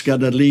foreman's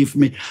going to leave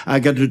me, I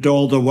got to do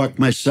all the work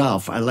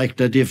myself. I liked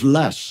it even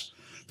less.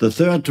 The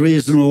third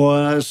reason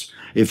was,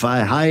 if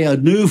I hire a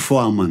new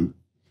foreman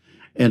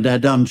and I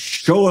don't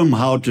show him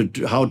how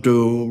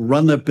to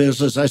run a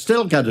business, I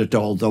still got to do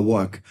all the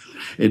work.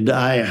 And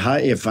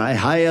if I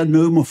hire a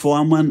new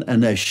foreman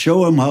and I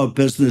show him how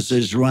business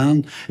is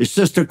run, it's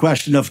just a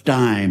question of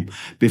time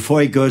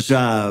before he goes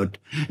out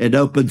and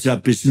opens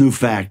up his new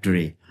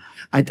factory.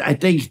 I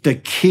think the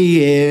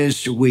key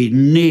is we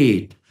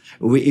need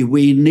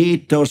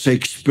those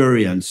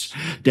experience.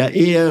 There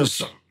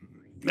is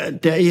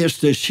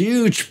this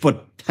huge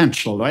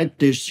potential, right?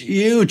 This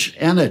huge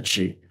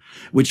energy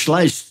which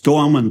lies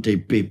dormant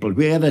in people.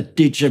 We have to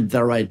teach them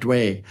the right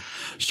way.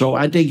 So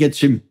I think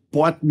it's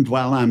important,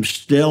 while I'm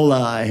still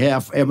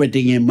have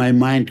everything in my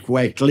mind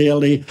quite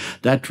clearly,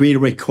 that we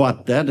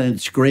record that. And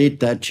it's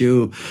great that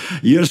your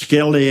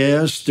skill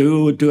is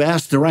to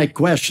ask the right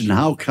question: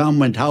 how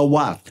come and how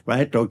what,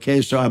 right?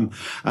 Okay, so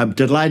I'm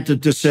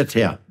delighted to sit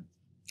here.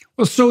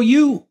 Well, so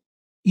you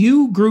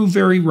grew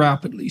very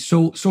rapidly.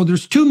 So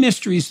there's two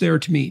mysteries there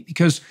to me,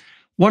 because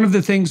one of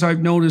the things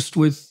I've noticed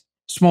with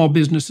small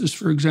businesses,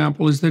 for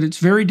example, is that it's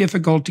very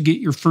difficult to get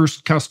your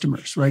first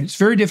customers, right? It's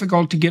very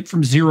difficult to get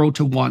from 0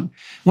 to 1.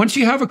 Once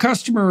you have a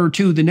customer or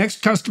two, the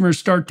next customers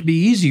start to be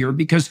easier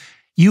because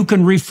you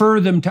can refer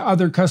them to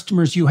other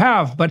customers you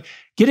have. But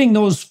getting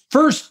those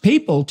first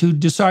people to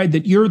decide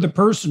that you're the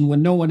person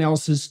when no one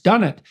else has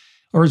done it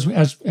or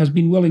has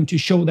been willing to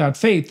show that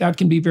faith, that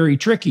can be very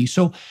tricky.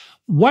 So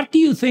what do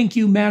you think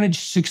you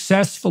managed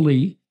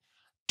successfully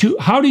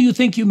how do you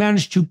think you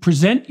managed to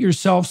present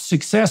yourself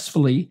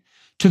successfully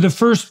to the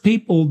first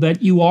people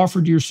that you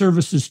offered your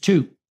services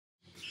to?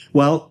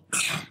 Well,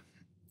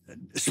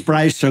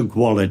 price and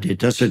quality,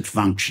 does it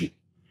function,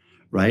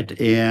 right?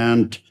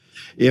 And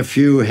if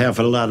you have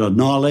a lot of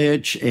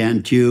knowledge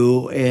and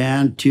you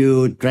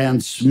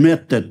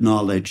transmit that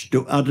knowledge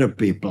to other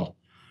people,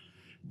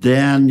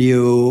 then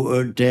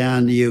you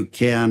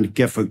can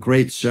give a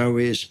great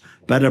service,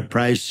 better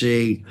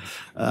pricing,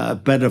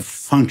 better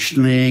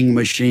functioning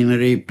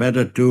machinery,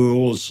 better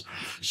tools.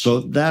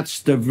 So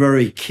that's the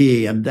very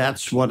key, and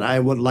that's what I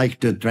would like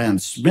to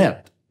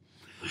transmit.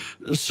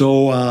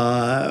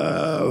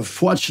 So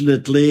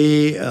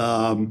fortunately,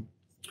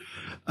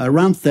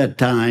 around that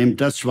time,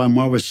 that's why I'm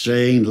always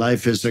saying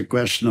life is a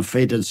question of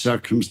fate and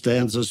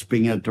circumstances,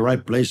 being at the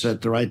right place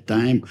at the right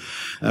time.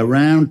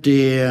 Around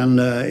in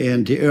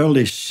the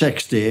early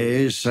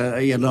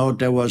 60s,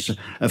 there was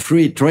a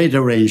free trade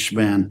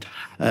arrangement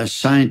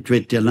signed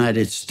with the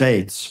United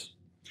States.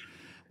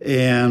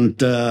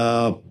 And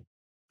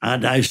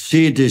I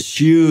see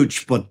this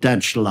huge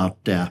potential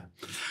out there.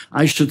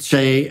 I should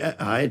say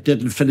I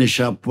didn't finish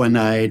up when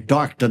I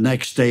talked the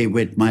next day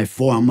with my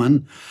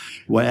foreman,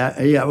 where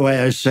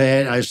I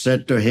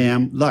said to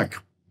him,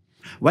 look,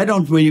 why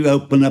don't we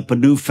open up a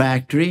new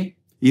factory?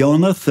 You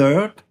own a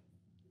third.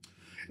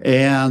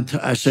 And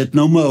I said,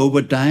 no more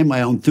overtime.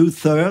 I own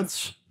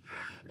 2/3.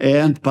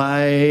 And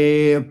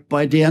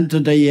by the end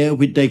of the year,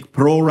 we take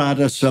pro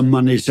rata some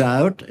monies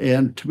out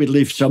and we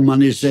leave some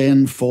monies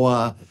in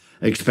for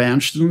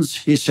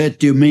expansions. He said,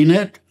 do you mean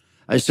it?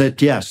 I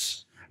said,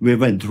 yes. We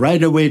went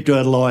right away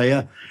to a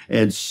lawyer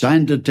and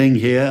signed the thing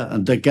here.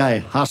 And the guy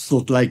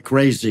hustled like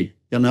crazy.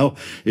 You know,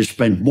 he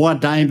spent more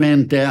time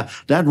in there.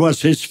 That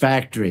was his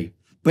factory.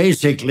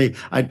 Basically,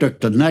 I took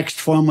the next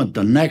foreman,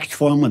 the next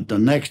foreman, the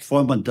next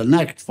foreman, the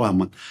next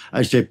foreman.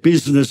 I said,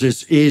 business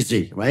is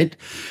easy, right?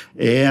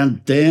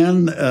 And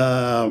then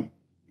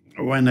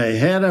when I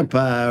had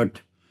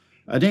about,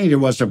 I think it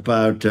was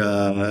about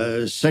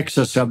 6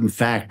 or 7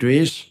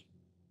 factories,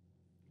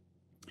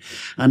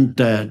 and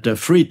the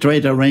free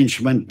trade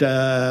arrangement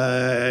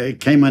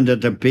came under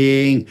the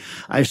being,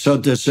 I saw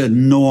this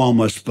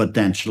enormous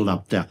potential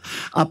up there.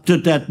 Up to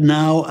that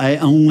now, I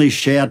only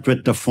shared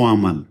with the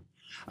foreman.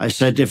 I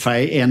said,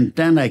 and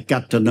then I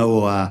got to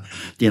know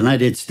the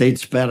United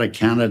States better,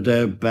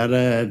 Canada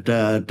better,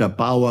 the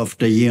power of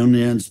the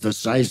unions, the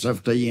size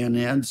of the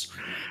unions.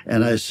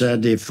 And I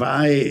said,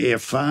 I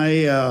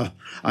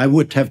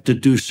would have to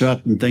do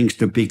certain things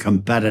to be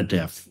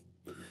competitive.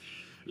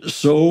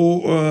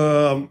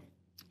 So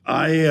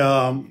I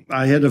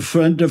had a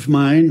friend of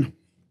mine,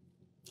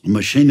 a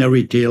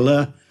machinery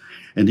dealer,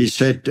 and he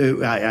said,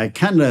 I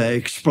kind of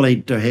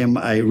explained to him,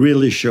 I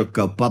really should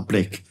go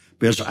public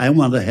because I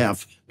want to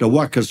have the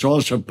workers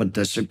also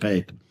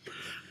participate.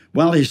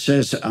 Well, he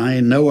says, I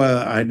know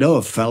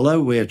a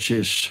fellow, which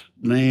his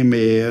name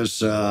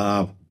is,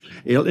 I'll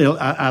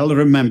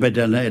remember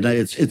the name,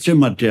 it's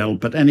immaterial,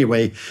 but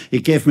anyway, he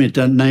gave me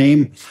the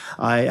name.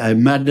 I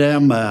met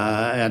him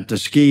at the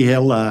ski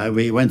hill.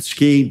 We went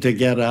skiing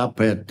together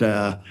up at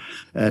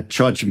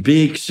George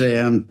Beeks,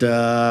 and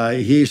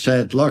he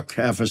said, look,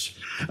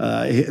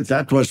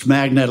 that was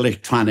Magna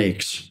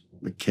Electronics,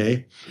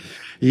 okay?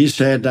 He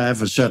said, I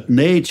have a certain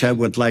age, I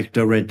would like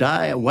to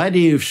retire. Why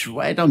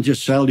don't you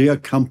sell your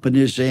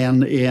companies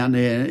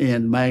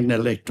in Magna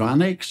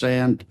Electronics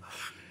and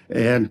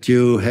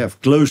you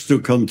have close to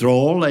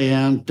control,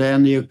 and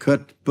then you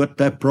could put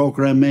that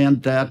program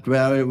in that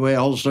where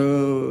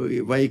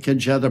you can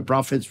share the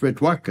profits with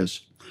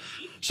workers.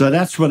 So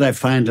that's what I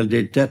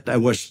finally did. I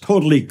was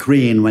totally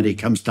green when it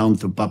comes down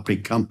to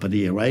public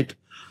company, right?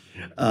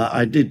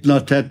 I did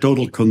not have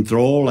total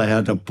control. I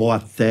had a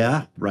board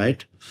there,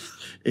 right?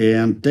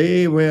 And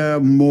they were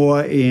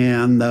more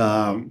in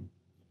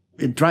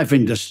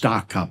driving the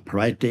stock up,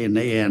 right?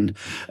 And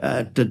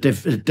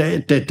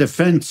the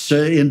defense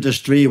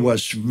industry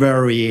was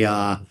very,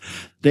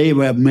 they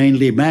were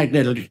mainly, Magna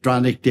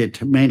Electronics did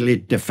mainly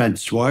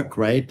defense work,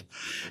 right?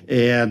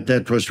 And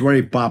that was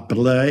very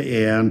popular.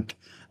 And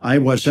I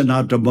was in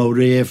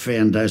automotive,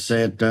 and I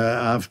said,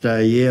 after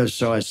a year or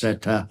so, I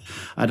said,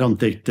 I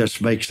don't think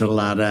this makes a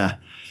lot of,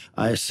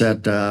 I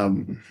said, I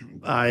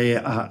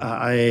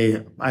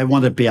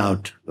want to be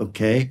out,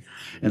 okay?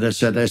 And I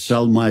said, I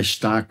sell my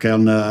stock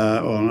on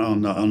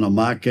the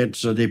market.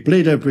 So they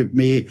pleaded with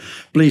me,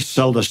 please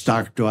sell the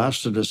stock to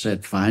us. And I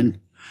said,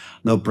 fine,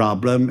 no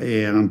problem.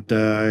 And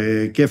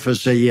give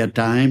us a year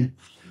time.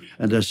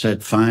 And I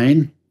said,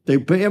 fine. They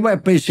were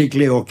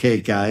basically okay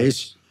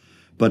guys.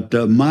 But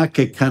the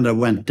market kind of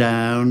went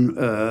down.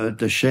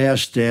 The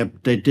shares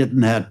dipped. They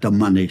didn't have the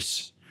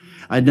monies.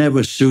 I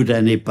never sued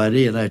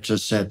anybody, and I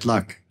just said,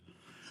 look,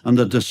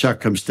 under the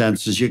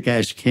circumstances, you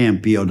guys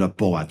can't be on the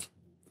board.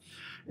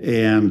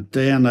 And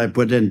then I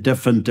put in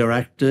different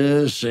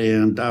directors,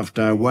 and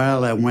after a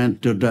while, I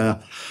went to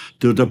the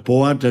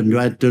board and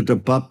went to the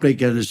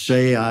public and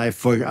say, I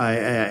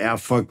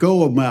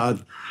forgo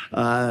about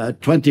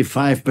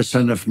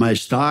 25% of my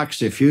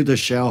stocks if you, the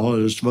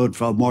shareholders, vote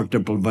for a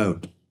multiple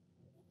vote.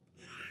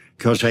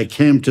 Because I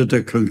came to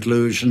the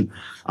conclusion,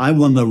 I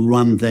want to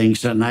run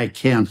things, and I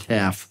can't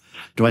have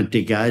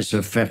 20 guys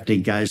or 50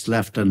 guys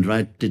left and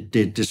right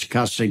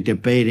discussing,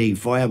 debating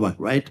forever,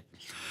 right?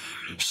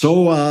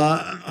 So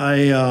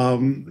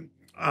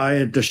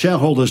the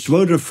shareholders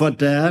voted for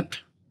that.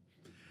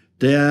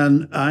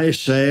 Then I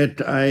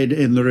said,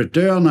 in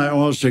return, I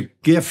also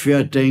give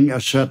your thing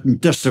a certain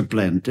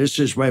discipline. This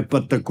is why I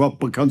put the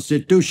corporate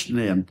constitution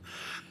in,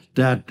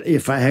 that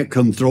if I had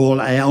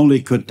control, I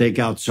only could take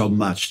out so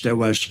much. There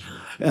was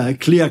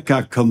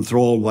clear-cut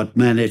control what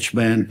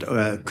management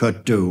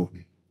could do.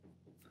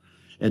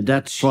 And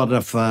that sort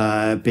of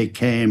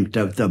became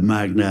the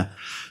Magna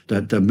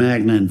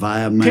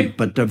environment. Okay.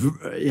 But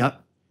yeah.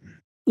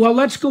 Well,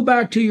 let's go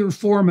back to your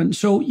foreman.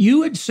 So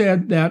you had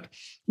said that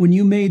when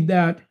you made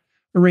that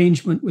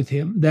arrangement with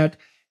him, that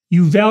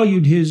you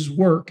valued his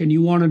work and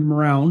you wanted him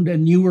around,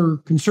 and you were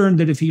concerned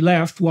that if he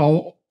left,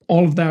 well,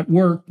 all of that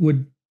work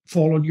would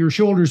fall on your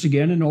shoulders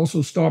again and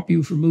also stop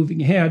you from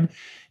moving ahead.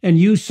 And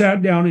you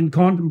sat down and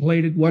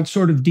contemplated what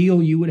sort of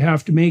deal you would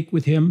have to make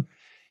with him.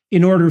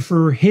 in order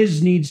for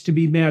his needs to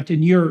be met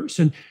and yours.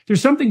 And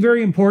there's something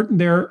very important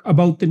there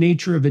about the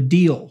nature of a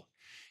deal.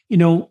 You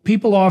know,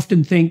 people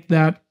often think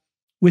that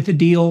with a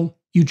deal,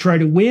 you try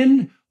to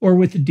win, or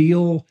with a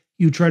deal,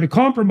 you try to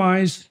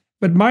compromise.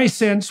 But my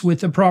sense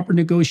with a proper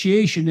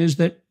negotiation is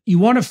that you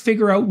want to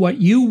figure out what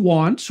you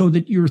want so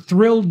that you're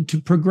thrilled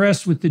to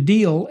progress with the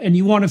deal. And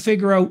you want to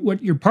figure out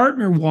what your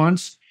partner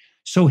wants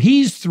so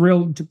he's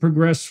thrilled to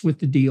progress with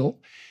the deal.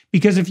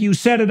 Because if you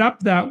set it up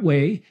that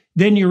way,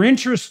 then your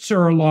interests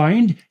are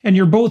aligned and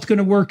you're both going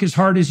to work as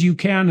hard as you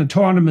can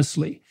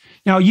autonomously.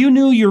 Now, you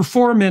knew your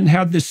foreman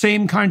had the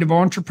same kind of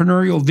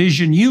entrepreneurial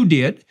vision you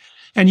did,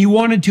 and you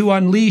wanted to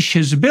unleash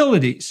his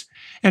abilities.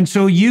 And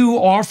so you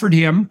offered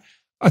him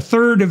a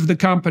third of the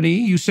company.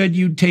 You said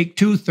you'd take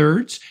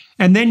 2/3.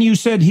 And then you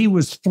said he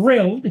was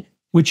thrilled,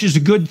 which is a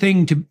good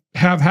thing to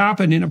have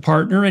happen in a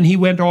partner. And he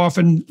went off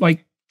and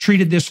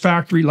treated this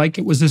factory like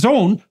it was his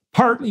own,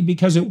 partly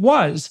because it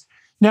was.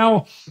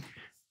 Now,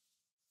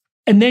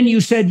 and then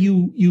you said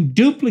you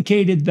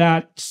duplicated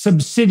that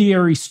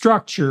subsidiary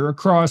structure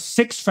across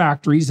 6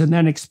 factories and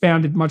then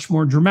expanded much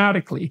more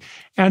dramatically.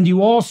 And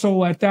you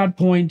also, at that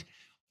point,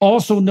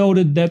 also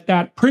noted that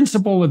that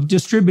principle of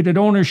distributed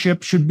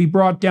ownership should be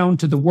brought down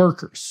to the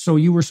workers. So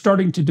you were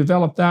starting to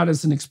develop that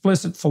as an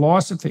explicit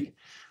philosophy.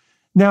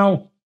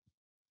 Now,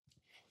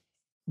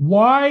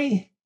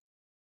 why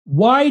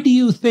do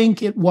you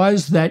think it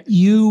was that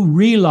you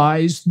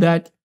realized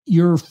that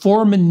your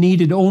foreman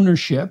needed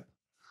ownership?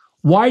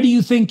 Why do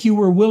you think you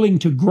were willing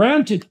to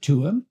grant it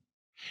to him?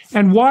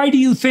 And why do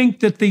you think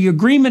that the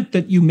agreement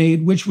that you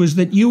made, which was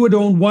that you would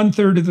own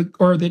 1/3 of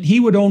that he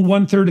would own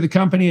 1/3 of the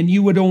company and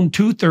you would own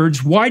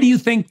 2/3, why do you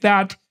think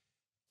that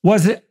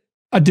was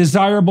a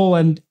desirable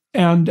and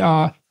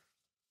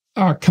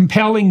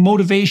compelling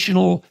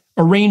motivational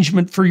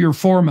arrangement for your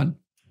foreman?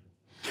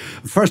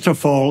 First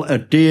of all, a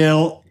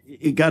deal,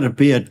 it got to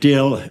be a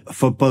deal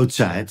for both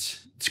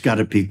sides. It's got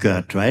to be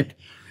good, right?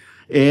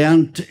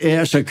 And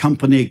as a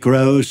company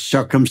grows,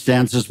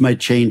 circumstances might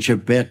change a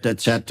bit,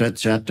 et cetera, et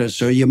cetera.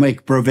 So you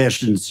make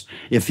provisions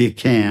if you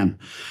can.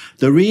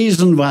 The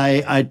reason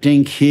why I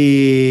think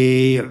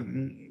he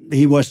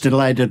was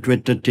delighted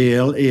with the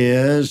deal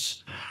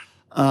is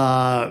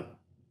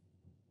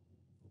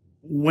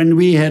when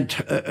we had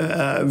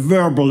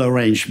verbal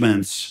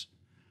arrangements,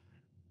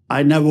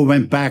 I never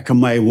went back on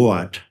my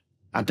word.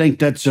 I think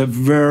that's a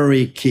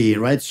very key,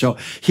 right? So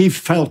he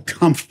felt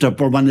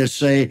comfortable when they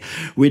say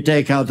we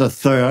take out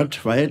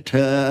 1/3, right?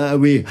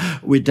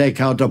 We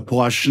take out a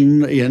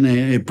portion in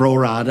a pro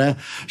rata.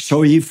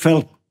 So he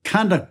felt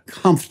kind of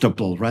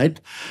comfortable,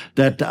 right?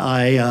 That's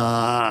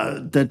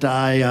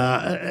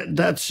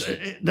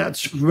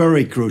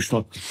very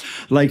crucial.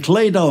 Like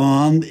later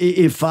on,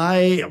 if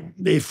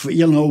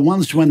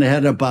once when they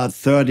had about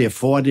 30 or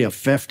 40 or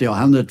 50 or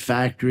 100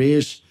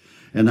 factories,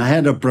 and I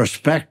had a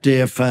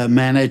prospective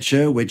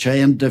manager, which I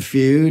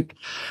interviewed.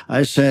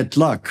 I said,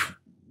 look,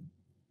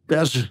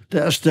 there's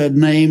the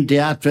name, the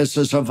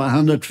addresses of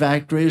 100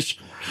 factories.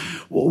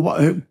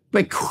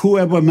 Pick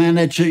whoever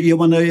manager you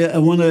want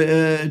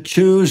to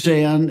choose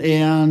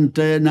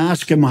and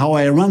ask him how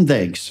I run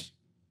things.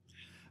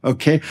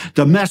 Okay?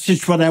 The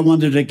message what I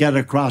wanted to get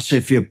across,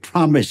 if you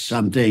promise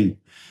something,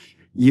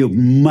 you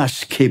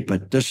must keep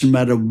it. Doesn't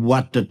matter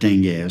what the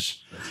thing is.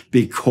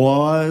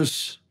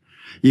 Because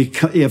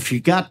if you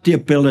got the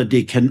ability,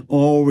 you can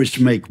always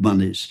make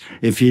monies.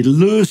 If you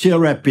lose your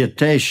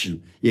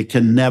reputation, you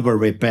can never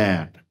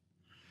repair it.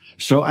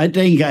 So I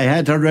think I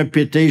had a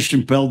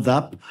reputation built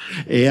up.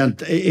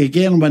 And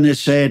again, when I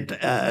said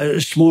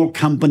small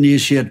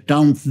companies, you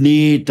don't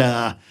need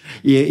a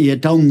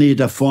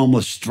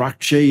formal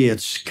structure.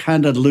 It's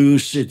kind of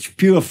loose. It's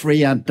pure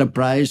free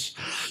enterprise.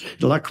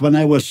 Like when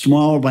I was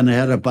small, when I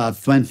had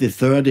about 20,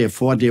 30, or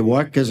 40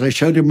 workers, I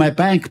showed him my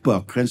bank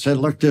book and said,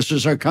 look, this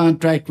is our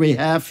contract we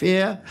have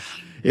here.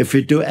 If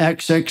you do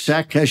X, I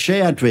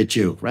share it with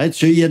you, right?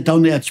 So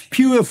it's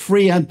pure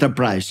free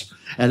enterprise.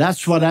 And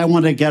that's what I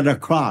want to get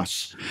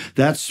across.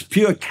 That's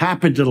pure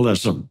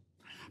capitalism.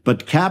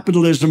 But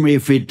capitalism,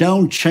 if we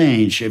don't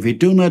change, if we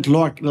do not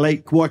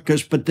let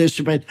workers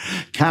participate,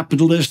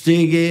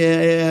 capitalistic,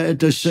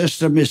 the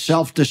system is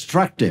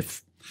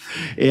self-destructive.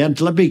 And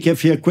let me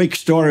give you a quick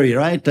story,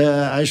 right?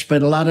 I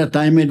spent a lot of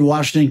time in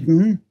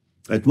Washington.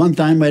 At one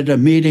time, I had a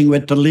meeting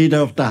with the leader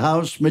of the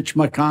House, Mitch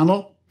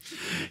McConnell.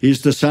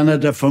 He's the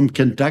senator from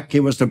Kentucky. He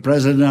was the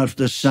president of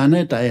the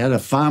Senate. I had a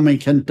farm in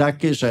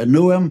Kentucky, so I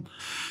knew him.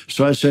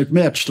 So I said,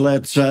 Mitch,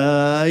 let's,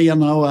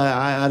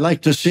 I'd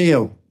like to see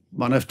you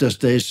one of these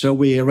days. So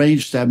we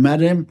arranged, I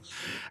met him,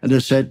 and I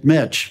said,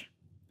 Mitch,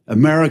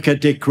 America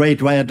did great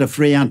via the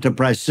free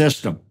enterprise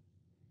system.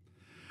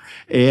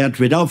 And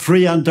without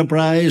free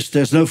enterprise,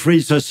 there's no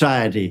free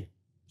society.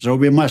 So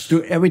we must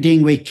do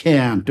everything we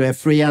can to have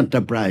free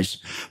enterprise.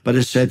 But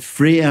I said,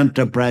 free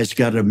enterprise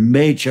got a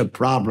major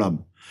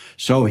problem.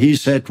 So he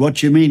said, what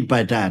do you mean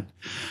by that?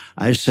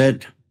 I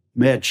said,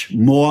 Mitch,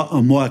 more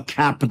and more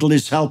capital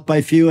is held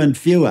by fewer and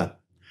fewer.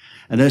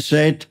 And I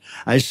said,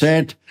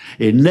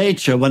 in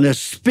nature, when a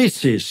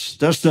species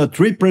does not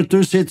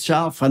reproduce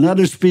itself,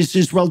 another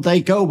species will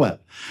take over.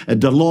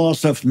 And the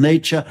laws of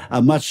nature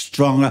are much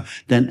stronger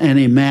than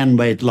any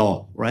man-made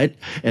law, right?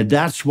 And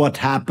that's what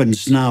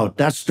happens now.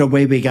 That's the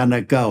way we're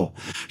gonna go.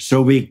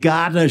 So we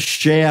gotta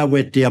share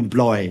with the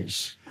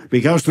employees.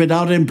 Because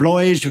without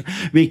employees,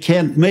 we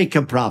can't make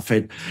a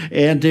profit.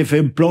 And if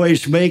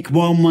employees make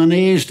more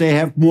money, they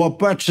have more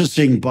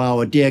purchasing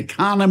power. The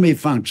economy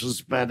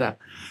functions better.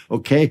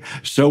 Okay?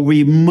 So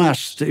we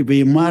must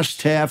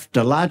have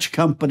the large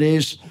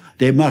companies.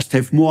 They must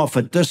have more of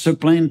a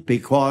discipline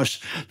because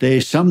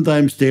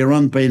sometimes they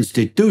run by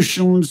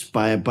institutions,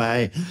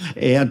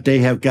 and they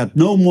have got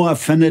no more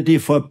affinity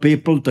for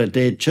people, that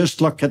they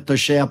just look at the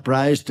share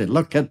price, they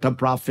look at the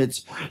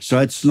profits, so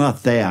it's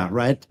not there,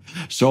 right?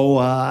 So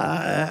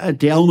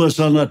the owners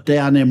are not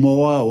there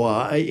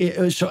anymore.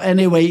 So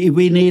anyway,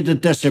 we need a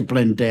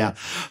discipline there,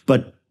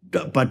 but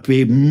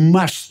we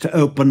must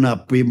open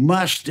up. We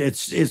must.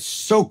 It's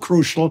so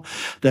crucial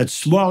that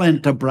small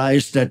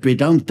enterprise, that we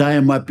don't tie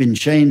them up in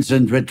chains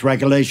and with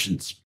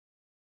regulations.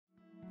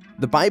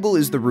 The Bible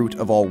is the root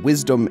of all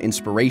wisdom,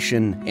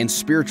 inspiration, and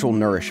spiritual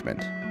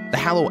nourishment. The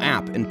Hallow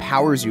app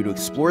empowers you to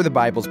explore the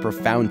Bible's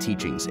profound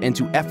teachings and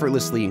to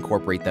effortlessly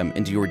incorporate them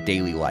into your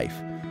daily life.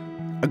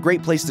 A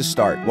great place to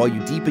start while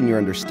you deepen your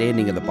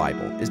understanding of the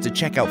Bible is to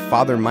check out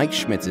Father Mike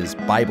Schmitz's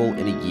Bible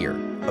in a Year,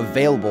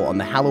 available on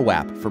the Hallow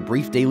app for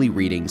brief daily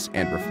readings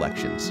and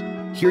reflections.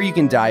 Here you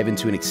can dive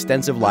into an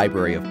extensive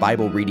library of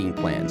Bible reading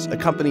plans,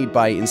 accompanied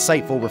by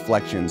insightful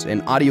reflections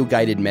and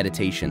audio-guided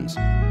meditations.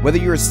 Whether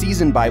you're a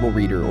seasoned Bible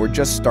reader or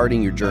just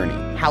starting your journey,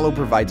 Hallow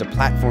provides a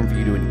platform for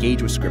you to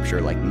engage with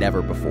Scripture like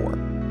never before.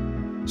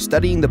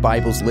 Studying the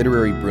Bible's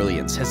literary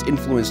brilliance has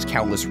influenced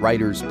countless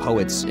writers,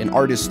 poets, and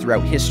artists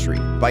throughout history.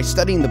 By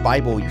studying the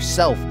Bible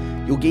yourself,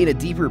 you'll gain a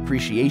deeper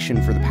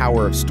appreciation for the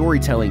power of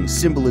storytelling,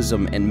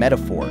 symbolism, and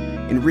metaphor,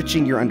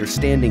 enriching your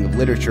understanding of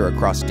literature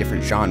across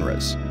different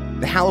genres.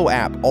 The Hallow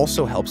app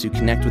also helps you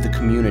connect with a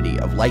community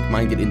of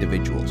like-minded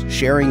individuals,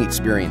 sharing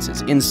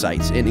experiences,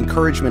 insights, and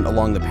encouragement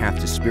along the path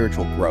to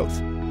spiritual growth.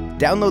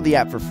 Download the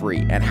app for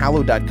free at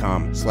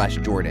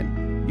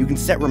hallow.com/Jordan. You can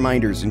set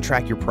reminders and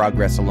track your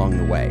progress along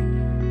the way.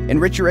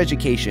 Enrich your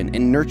education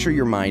and nurture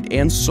your mind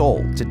and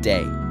soul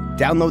today.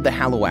 Download the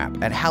Hallow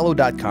app at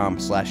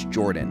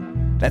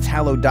hallow.com/Jordan. That's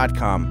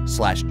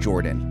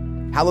hallow.com/Jordan.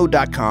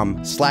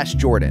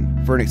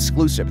 hallow.com/Jordan for an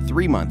exclusive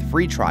 3-month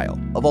free trial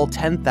of all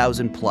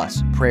 10,000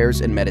 plus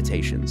prayers and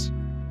meditations.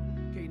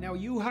 Okay, now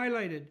you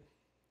highlighted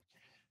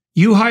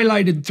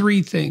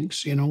 3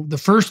 things. The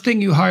first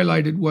thing you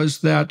highlighted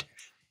was that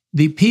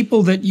the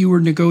people that you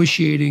were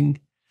negotiating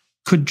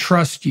could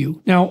trust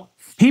you. Now,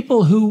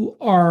 people who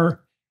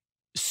are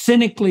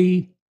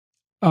cynically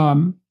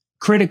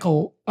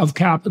critical of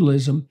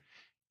capitalism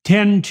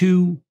tend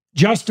to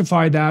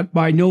justify that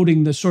by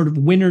noting the sort of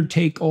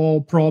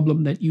winner-take-all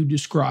problem that you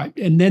described.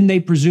 And then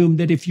they presume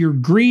that if you're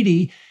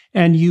greedy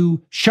and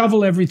you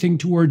shovel everything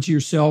towards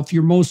yourself,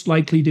 you're most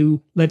likely to,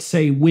 let's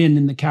say, win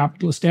in the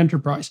capitalist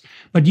enterprise.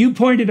 But you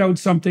pointed out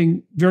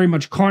something very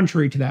much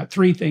contrary to that.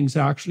 3 things,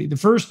 actually. The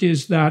first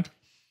is that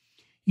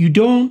you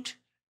don't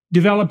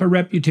develop a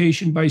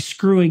reputation by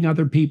screwing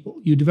other people.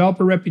 You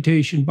develop a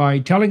reputation by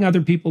telling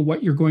other people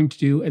what you're going to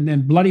do and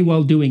then bloody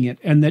well doing it.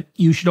 And that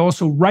you should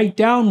also write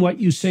down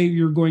what you say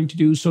you're going to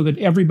do so that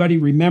everybody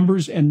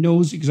remembers and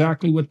knows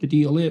exactly what the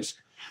deal is.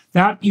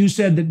 That you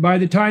said that by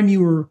the time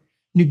you were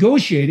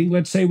negotiating,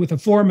 let's say with a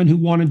foreman who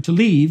wanted to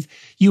leave,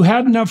 you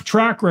had enough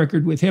track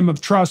record with him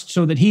of trust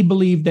so that he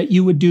believed that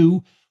you would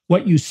do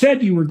what you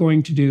said you were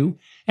going to do,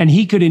 and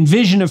he could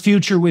envision a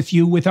future with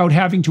you without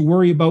having to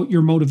worry about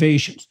your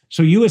motivations.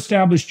 So you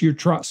established your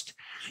trust.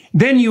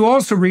 Then you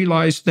also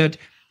realized that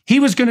he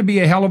was going to be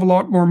a hell of a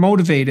lot more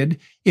motivated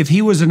if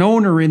he was an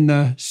owner in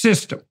the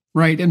system,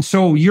 right? And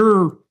so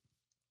your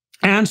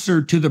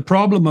answer to the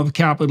problem of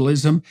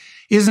capitalism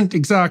isn't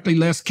exactly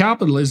less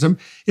capitalism.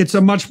 It's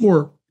a much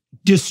more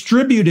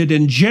distributed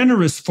and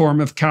generous form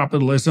of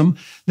capitalism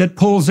that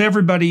pulls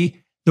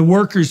everybody, the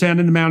workers and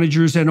the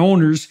managers and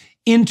owners,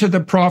 into the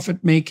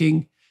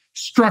profit-making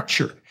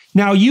structure.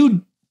 Now,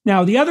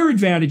 the other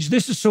advantage,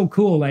 this is so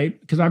cool,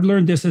 because I've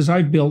learned this as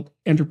I've built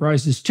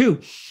enterprises too.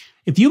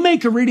 If you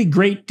make a really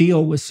great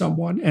deal with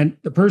someone and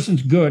the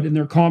person's good and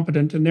they're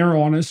competent and they're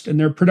honest and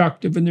they're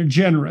productive and they're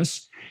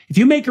generous, if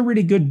you make a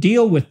really good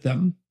deal with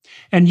them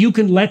and you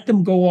can let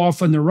them go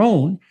off on their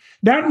own,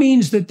 that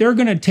means that they're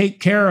going to take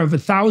care of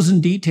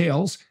 1,000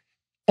 details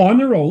on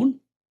their own,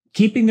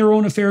 keeping their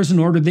own affairs in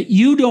order that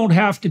you don't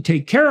have to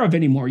take care of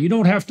anymore. You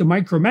don't have to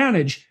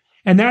micromanage.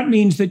 And that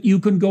means that you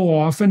can go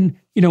off and,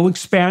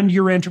 expand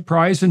your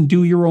enterprise and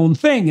do your own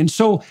thing. And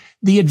so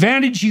the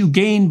advantage you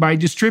gain by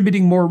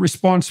distributing more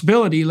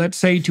responsibility, let's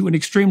say to an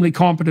extremely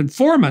competent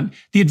foreman,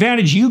 the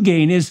advantage you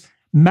gain is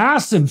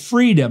massive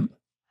freedom.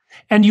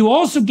 And you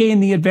also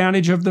gain the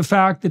advantage of the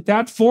fact that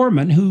that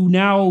foreman who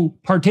now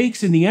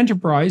partakes in the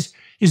enterprise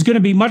is going to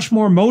be much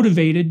more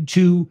motivated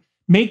to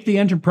make the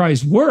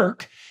enterprise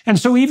work And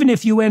so even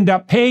if you end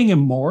up paying him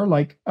more,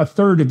 like a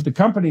third of the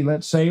company,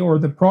 let's say, or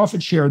the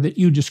profit share that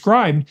you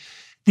described,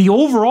 the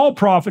overall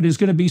profit is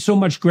going to be so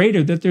much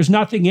greater that there's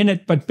nothing in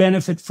it but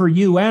benefit for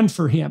you and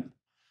for him.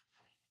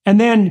 And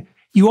then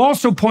you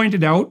also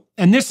pointed out,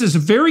 and this is a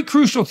very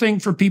crucial thing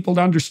for people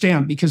to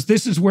understand, because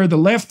this is where the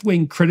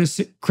left-wing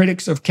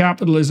critics of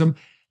capitalism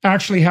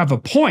actually have a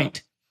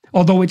point,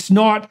 although it's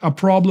not a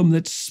problem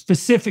that's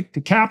specific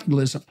to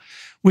capitalism,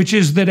 which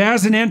is that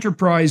as an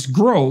enterprise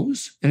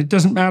grows, and it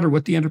doesn't matter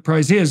what the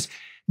enterprise is,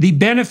 the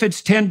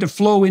benefits tend to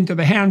flow into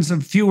the hands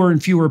of fewer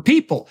and fewer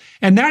people.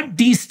 And that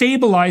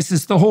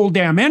destabilizes the whole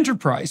damn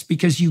enterprise,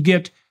 because you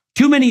get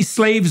too many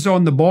slaves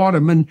on the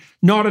bottom and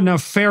not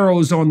enough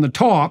pharaohs on the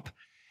top.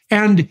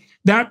 And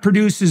that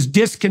produces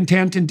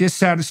discontent and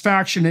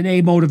dissatisfaction and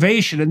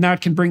amotivation, and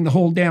that can bring the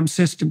whole damn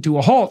system to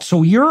a halt.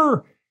 So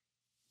your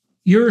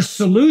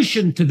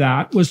solution to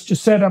that was to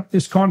set up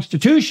this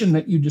constitution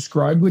that you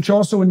described, which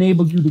also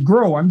enabled you to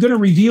grow. I'm going to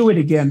review it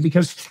again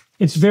because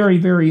it's very,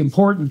 very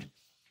important.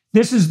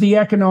 This is the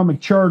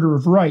Economic Charter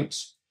of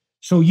Rights.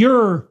 So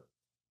your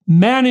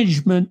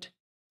management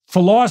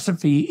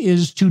philosophy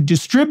is to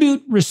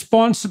distribute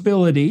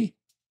responsibility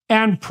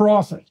and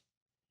profit,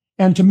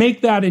 and to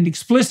make that an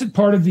explicit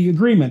part of the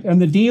agreement.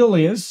 And the deal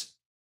is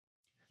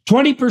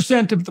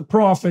 20% of the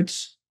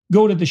profits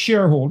go to the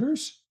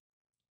shareholders,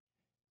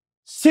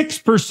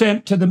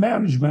 6% to the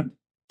management,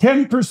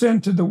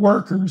 10% to the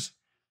workers,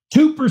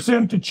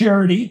 2% to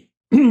charity,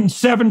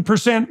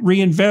 7%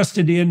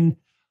 reinvested in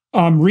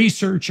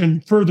research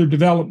and further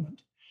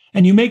development.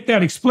 And you make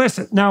that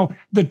explicit. Now,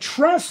 the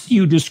trust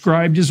you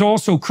described is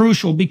also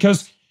crucial,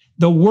 because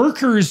the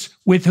workers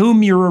with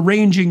whom you're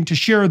arranging to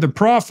share the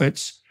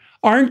profits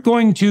aren't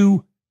going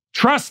to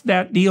trust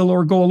that deal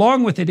or go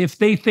along with it if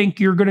they think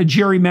you're going to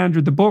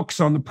gerrymander the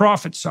books on the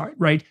profit side,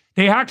 right?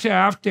 They have to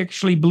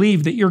actually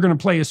believe that you're going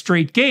to play a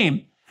straight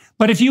game.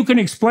 But if you can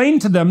explain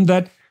to them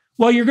that,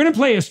 well, you're going to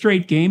play a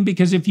straight game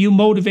because if you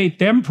motivate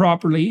them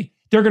properly,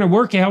 they're going to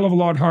work a hell of a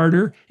lot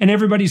harder, and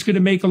everybody's going to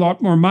make a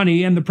lot more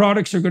money, and the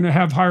products are going to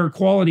have higher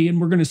quality, and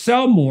we're going to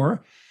sell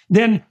more,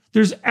 then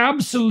there's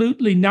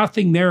absolutely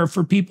nothing there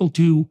for people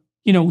to,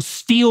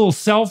 steal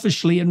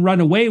selfishly and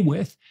run away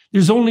with.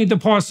 There's only the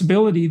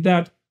possibility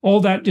that all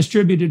that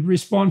distributed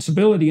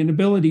responsibility and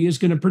ability is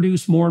going to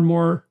produce more and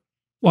more,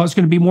 it's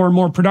going to be more and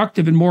more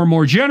productive and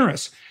more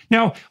generous.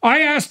 Now, I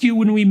asked you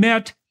when we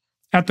met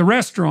at the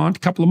restaurant a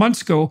couple of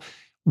months ago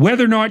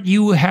whether or not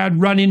you had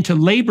run into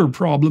labor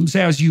problems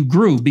as you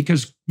grew,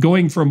 because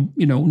going from,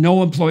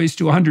 no employees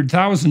to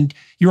 100,000,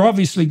 you're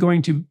obviously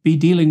going to be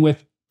dealing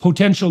with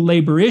potential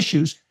labor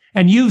issues.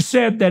 And you've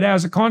said that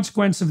as a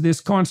consequence of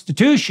this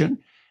constitution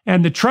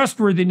and the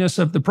trustworthiness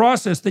of the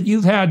process that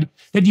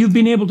you've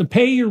been able to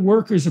pay your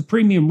workers a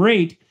premium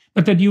rate,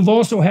 but that you've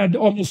also had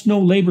almost no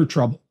labor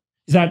trouble.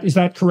 Is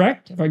that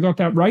correct? Have I got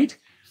that right?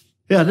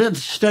 Yeah,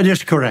 that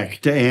is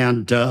correct.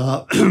 And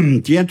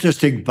the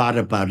interesting part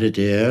about it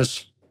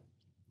is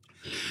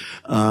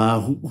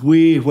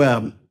we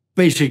were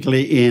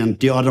basically in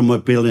the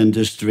automobile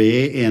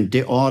industry, and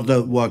the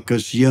Auto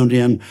Workers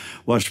Union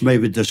was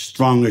maybe the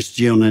strongest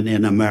union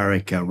in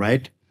America,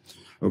 right?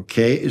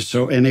 Okay,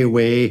 so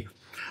anyway,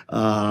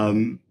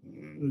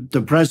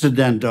 the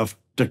president of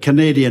the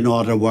Canadian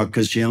Auto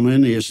Workers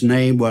Union, his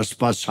name was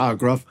Buzz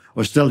Hargrove,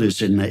 or still is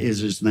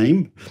his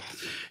name.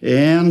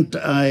 And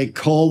I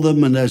called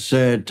him and I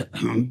said,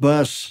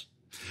 Buzz,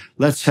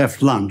 let's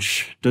have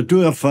lunch. The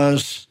two of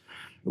us,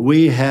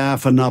 we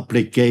have an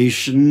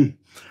obligation.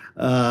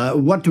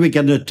 What are we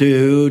going to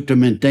do to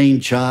maintain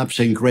jobs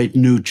and create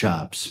new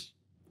jobs?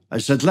 I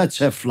said, let's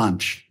have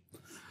lunch.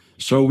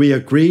 So we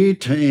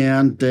agreed,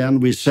 and then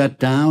we sat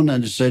down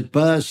and I said,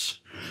 Buzz,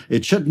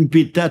 it shouldn't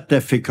be that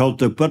difficult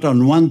to put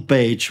on one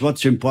page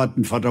what's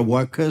important for the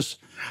workers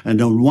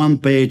and on one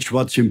page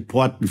what's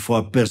important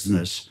for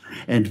business.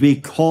 And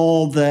we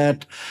call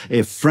that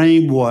a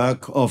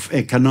framework of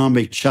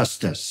economic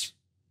justice.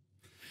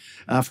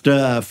 After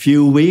a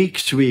few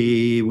weeks,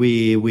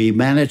 we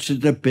managed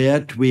it a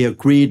bit. We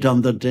agreed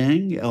on the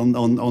thing,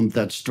 on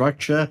that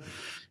structure.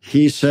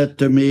 He said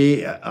to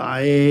me,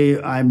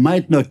 I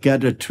might not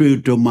get it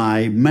through to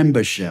my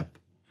membership.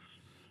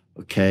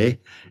 Okay.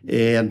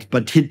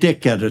 But he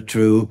did get it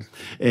through.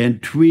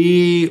 And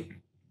we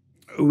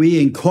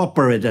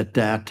incorporated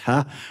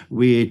that.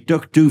 We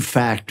took 2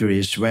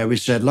 factories where we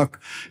said,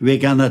 look, we're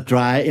going to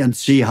try and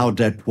see how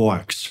that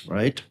works,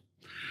 right?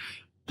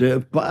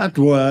 The part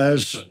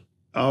was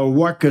our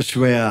workers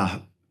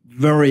were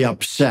very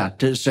upset.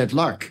 They said,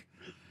 look,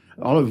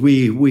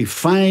 we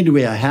find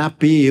we are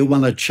happy. You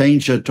want to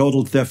change a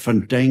total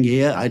different thing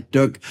here. I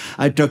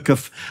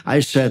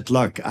said,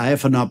 look, I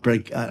have an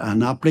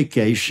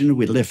obligation.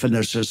 We live in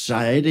a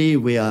society.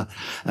 We are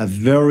a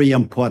very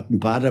important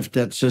part of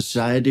that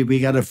society. We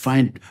got to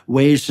find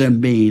ways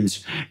and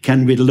means.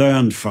 Can we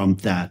learn from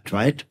that,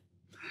 right?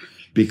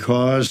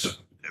 Because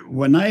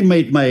when I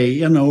made my,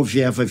 if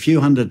you have a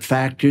few hundred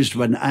factories,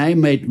 when I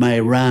made my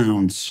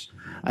rounds,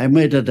 I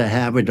made it a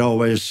habit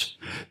always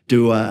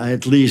do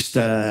at least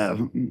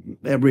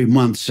every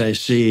month I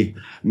see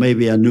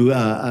maybe a new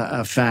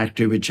a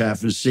factory which I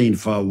haven't seen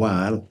for a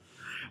while.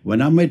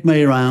 When I made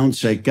my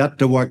rounds, I got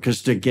the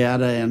workers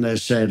together and I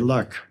said,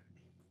 look,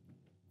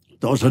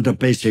 those are the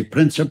basic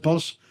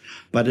principles.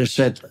 But I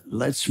said,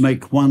 let's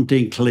make one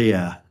thing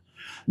clear.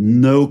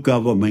 No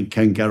government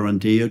can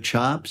guarantee your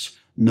jobs.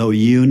 No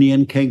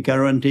union can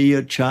guarantee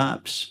your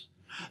jobs.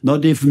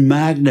 Not even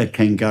Magna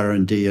can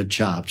guarantee your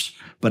jobs.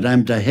 But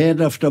I'm the head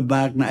of the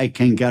Magna. I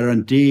can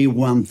guarantee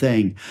one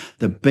thing,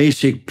 the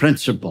basic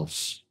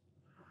principles.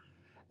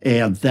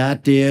 And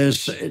that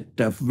is,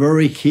 the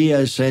very key,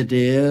 I said,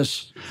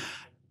 is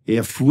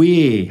if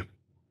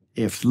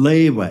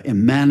labor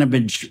and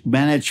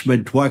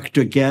management work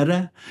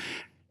together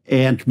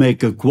and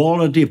make a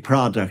quality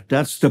product,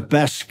 that's the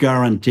best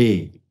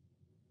guarantee.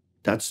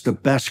 That's the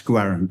best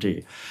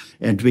guarantee.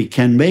 And we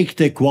can make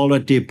the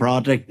quality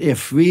product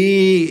if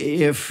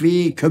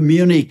we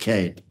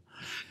communicate.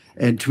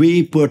 And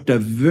we put a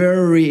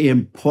very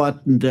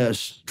important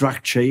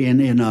structure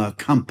in our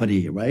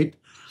company, right?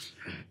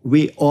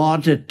 We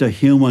audit the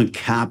human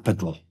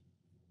capital.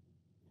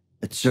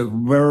 It's a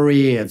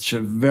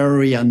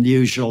very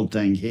unusual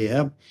thing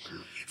here.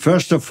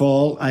 First of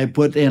all, I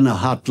put in a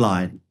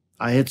hotline.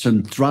 I had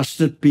some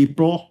trusted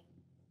people,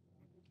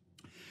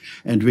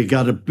 and we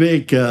got a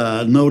big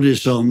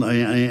notice on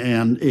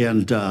in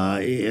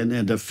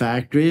the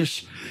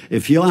factories.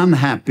 If you're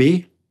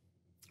unhappy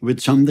with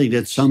something,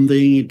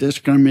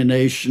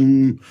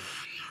 discrimination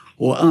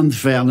or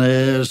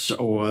unfairness,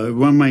 or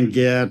women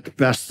get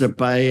bested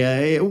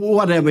by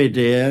whatever it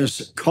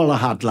is, call a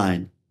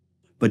hotline.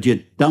 But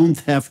you don't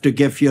have to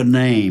give your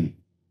name.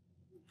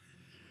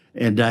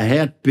 And I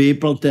had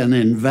people then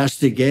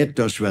investigate.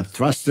 Those were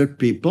trusted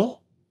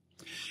people.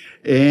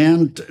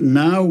 And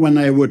now when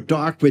I would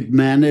talk with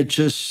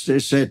managers, they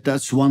said,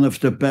 that's one of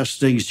the best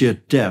things you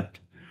did.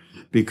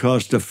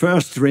 Because the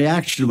first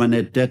reaction when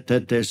I did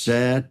that,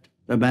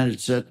 the manager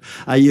said,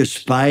 are you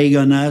spying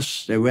on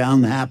us? They were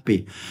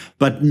unhappy.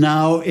 But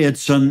now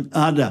it's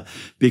another,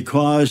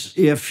 because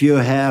if you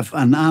have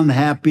an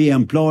unhappy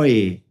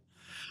employee,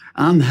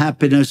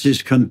 unhappiness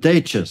is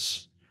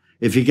contagious.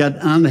 If you get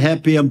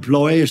unhappy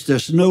employees,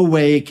 there's no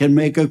way you can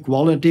make a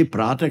quality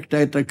product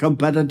at a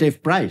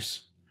competitive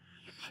price.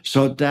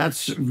 So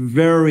that's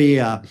very,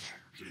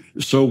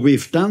 so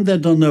we've done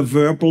that on a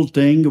verbal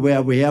thing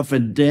where we have,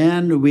 and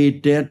then we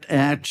did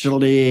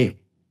actually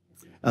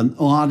an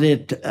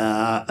audit,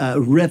 a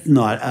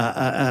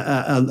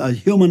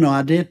human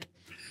audit,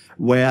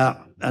 where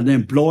an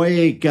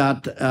employee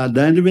got an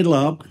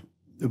envelope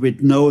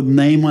with no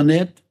name on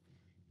it,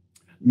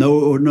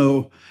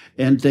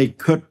 and they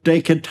could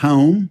take it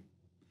home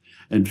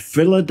and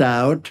fill it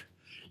out,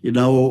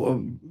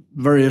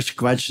 various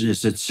questions.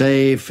 Is it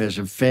safe? Is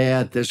it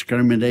fair?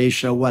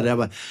 Discrimination, or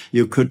whatever.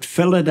 You could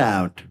fill it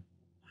out.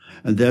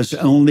 And there's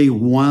only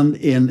one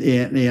in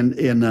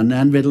an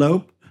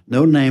envelope,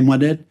 no name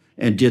on it,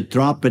 and you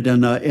drop it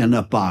in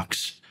a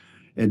box.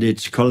 And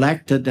it's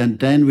collected, and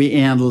then we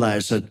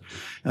analyze it.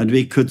 And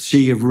we could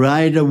see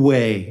right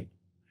away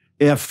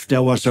if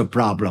there was a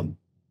problem.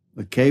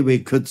 Okay, we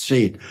could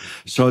see it.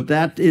 So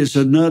that is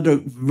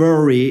another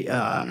very,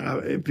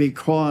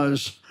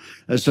 because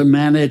as a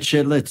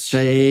manager, let's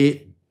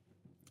say,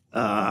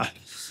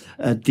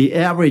 the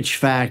average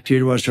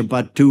factory was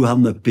about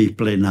 200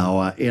 people in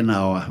our,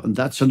 and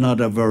that's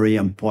another very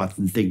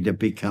important thing to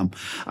become.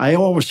 I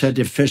always had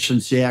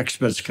efficiency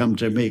experts come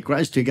to me,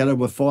 Christ, together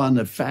with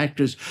 400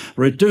 factories,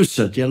 reduce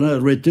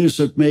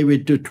it maybe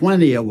to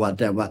 20 or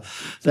whatever.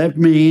 That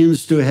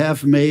means to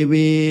have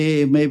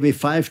maybe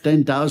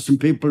 5,000, 10,000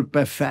 people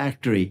per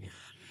factory.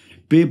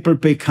 People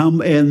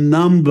become a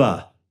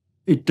number.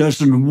 It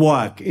doesn't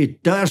work.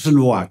 It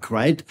doesn't work,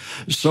 right?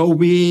 So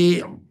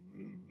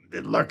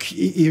look,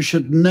 you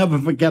should never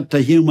forget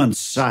the human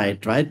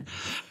side, right?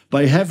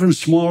 By having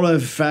smaller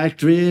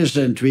factories,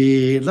 and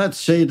let's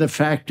say the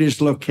factory is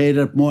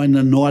located more in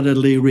the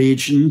northerly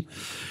region,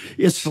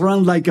 it's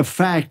run like a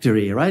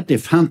factory, right?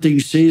 If hunting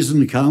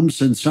season comes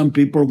and some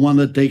people want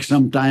to take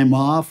some time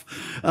off,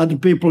 other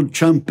people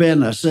jump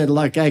in. I said,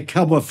 like, I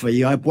cover for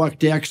you. I work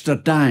the extra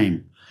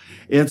time.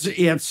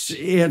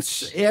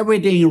 It's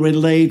everything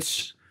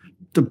relates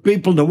to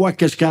people. The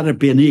work has got to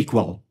be an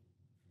equal.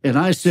 And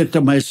I said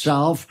to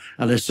myself,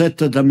 and I said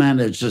to the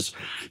managers,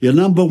 your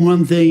number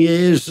one thing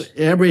is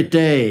every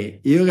day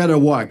you got to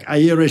work. Are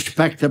you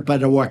respected by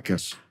the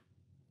workers?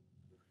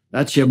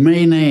 That's your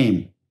main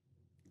aim.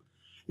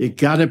 You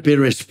got to be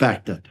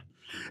respected.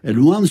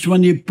 And once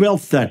when you build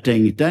that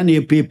thing, then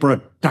you be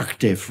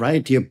productive,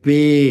 right?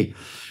 The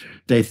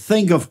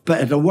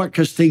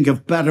workers think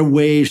of better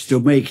ways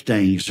to make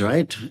things,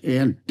 right?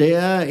 And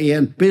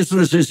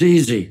business is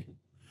easy.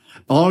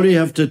 All you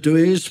have to do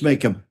is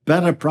make a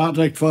better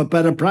product for a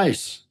better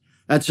price.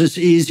 That's as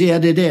easy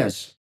as it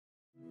is.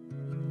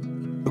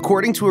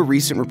 According to a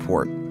recent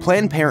report,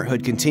 Planned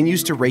Parenthood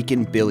continues to rake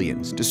in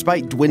billions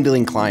despite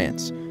dwindling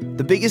clients.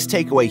 The biggest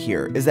takeaway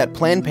here is that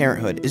Planned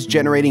Parenthood is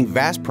generating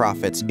vast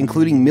profits,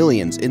 including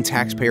millions in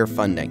taxpayer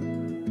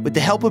funding. With the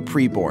help of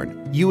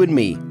Preborn, you and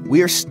me,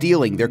 we are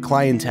stealing their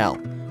clientele,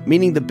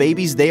 meaning the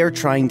babies they are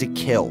trying to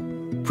kill.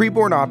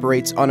 Preborn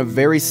operates on a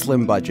very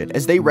slim budget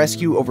as they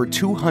rescue over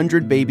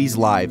 200 babies'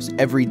 lives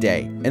every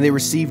day, and they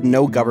receive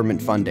no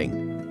government funding.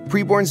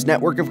 Preborn's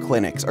network of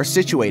clinics are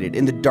situated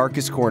in the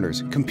darkest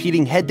corners,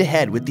 competing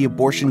head-to-head with the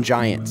abortion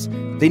giants.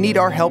 They need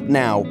our help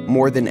now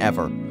more than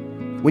ever.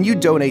 When you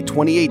donate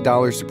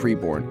 $28 to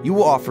Preborn, you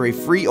will offer a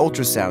free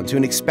ultrasound to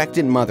an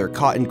expectant mother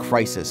caught in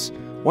crisis.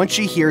 Once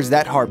she hears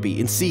that heartbeat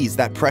and sees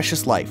that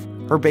precious life,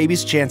 her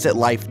baby's chance at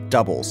life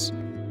doubles.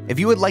 If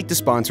you would like to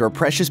sponsor a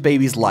precious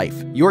baby's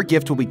life, your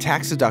gift will be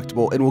tax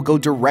deductible and will go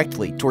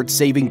directly towards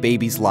saving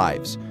babies'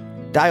 lives.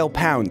 Dial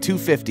pound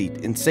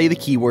 250 and say the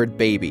keyword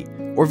baby,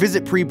 or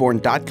visit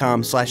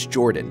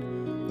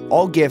preborn.com/Jordan.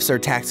 All gifts are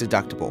tax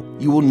deductible.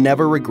 You will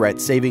never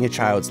regret saving a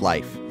child's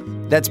life.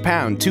 That's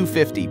pound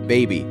 250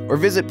 baby, or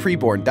visit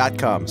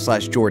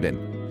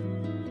preborn.com/Jordan.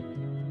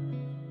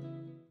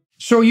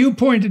 So you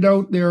pointed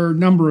out there are a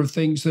number of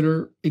things that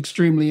are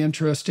extremely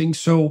interesting.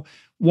 So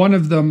one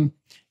of them,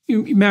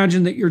 you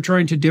imagine that you're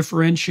trying to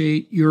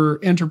differentiate your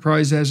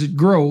enterprise as it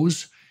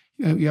grows.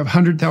 You have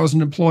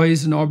 100,000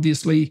 employees, and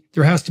obviously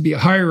there has to be a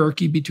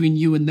hierarchy between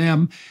you and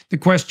them. The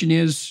question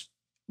is,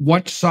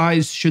 what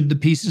size should the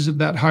pieces of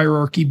that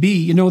hierarchy be?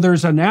 You know,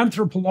 there's an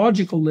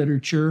anthropological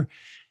literature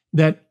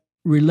that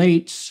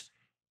relates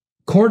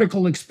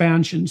cortical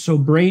expansion, so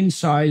brain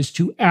size,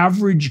 to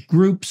average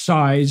group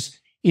size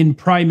in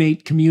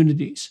primate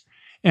communities.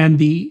 And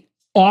the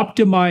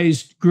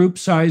optimized group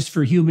size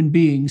for human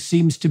beings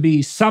seems to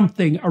be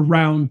something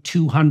around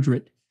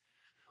 200.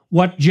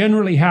 What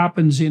generally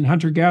happens in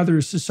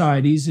hunter-gatherer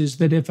societies is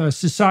that if a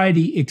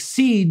society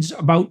exceeds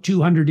about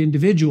 200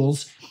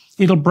 individuals,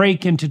 it'll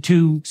break into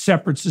two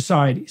separate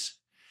societies.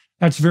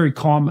 That's very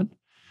common.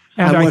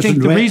 And I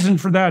think the reason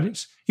for that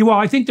is, well,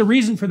 I think the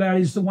reason for that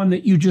is the one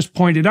that you just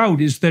pointed out,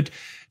 is that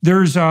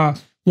there's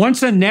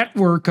once a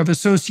network of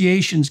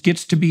associations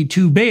gets to be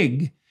too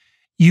big,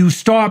 you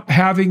stop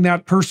having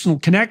that personal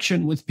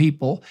connection with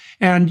people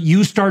and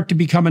you start to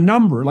become a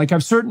number. Like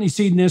I've certainly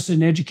seen this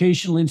in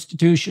educational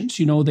institutions.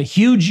 You know, the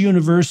huge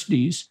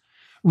universities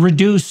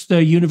reduce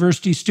the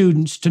university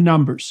students to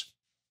numbers.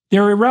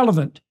 They're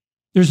irrelevant.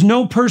 There's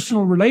no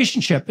personal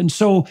relationship. And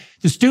so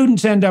the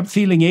students end up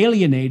feeling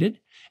alienated,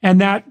 and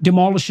that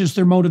demolishes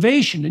their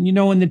motivation. And, you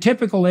know, in the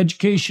typical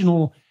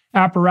educational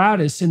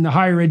apparatus in the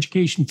higher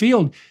education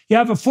field, you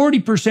have a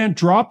 40%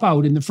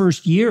 dropout in the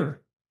first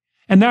year.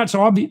 And that's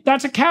obvious.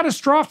 That's a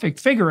catastrophic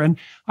figure. And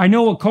I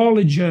know a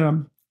college,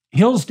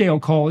 Hillsdale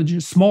College,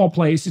 a small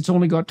place, it's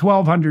only got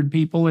 1,200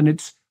 people and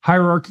it's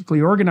hierarchically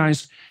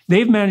organized.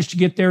 They've managed to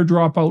get their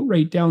dropout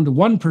rate down to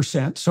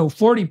 1%. So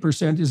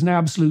 40% is an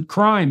absolute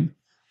crime.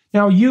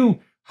 Now,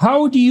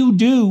 how do you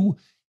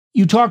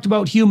talked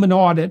about human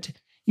audit.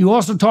 You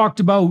also talked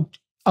about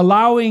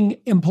allowing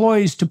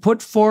employees to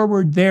put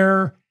forward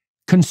their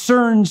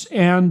concerns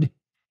and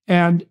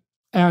to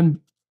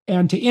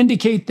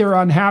indicate their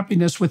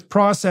unhappiness with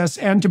process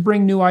and to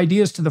bring new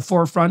ideas to the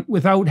forefront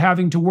without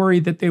having to worry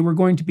that they were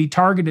going to be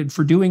targeted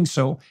for doing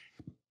so.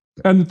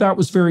 And that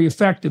was very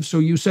effective. So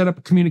you set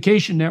up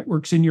communication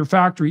networks in your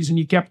factories and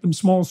you kept them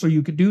small so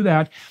you could do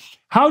that.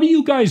 How do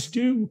you guys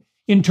do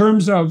in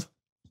terms of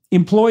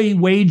employee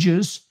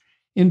wages,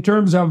 in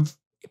terms of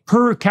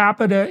per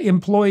capita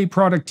employee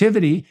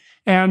productivity,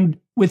 and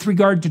with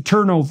regard to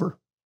turnover?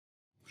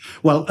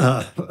 Well,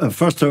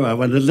 first of all, I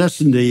want to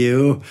listen to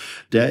you.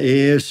 There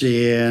is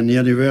in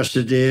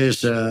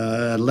universities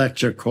a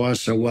lecture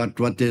course of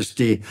what is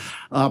the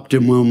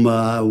optimum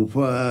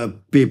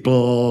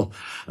people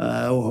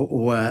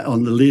who are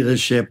on the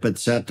leadership,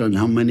 etc., and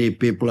how many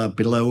people are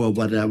below or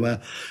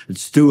whatever.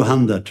 It's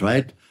 200,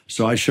 right?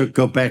 So I should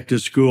go back to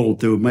school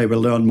to maybe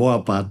learn more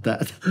about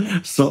that.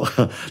 So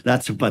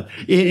that's, but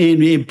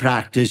in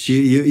practice,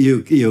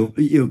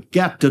 you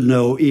get to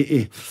know.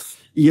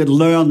 You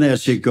learn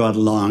as you go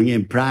along.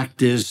 In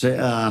practice,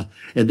 and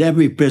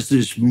every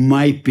business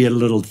might be a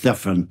little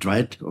different,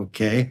 right?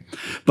 Okay,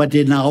 but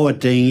in our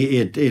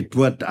thing,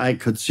 what I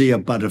could see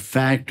about a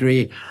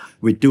factory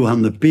with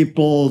 200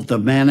 people, the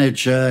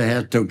manager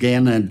had to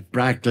again and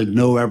practically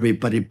know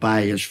everybody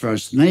by his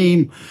first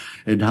name,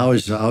 and how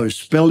is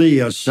Billy,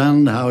 your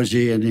son? How is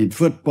he in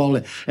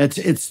football?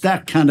 It's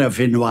that kind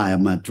of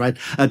environment, right?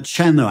 A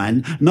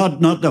genuine,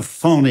 not a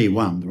phony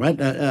one, right?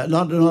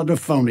 Not a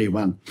phony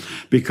one,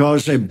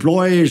 because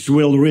employees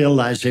will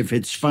realize if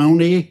it's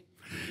phony,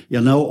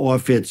 you know, or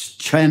if it's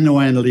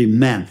genuinely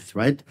meant,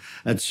 right?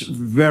 That's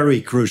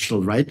very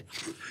crucial, right?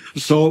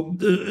 So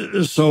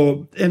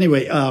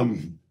anyway,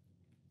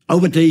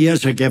 over the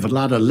years, I gave a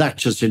lot of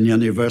lectures in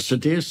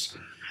universities,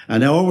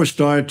 and I always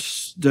start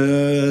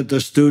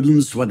the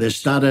students when they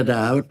started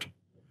out,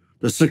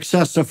 the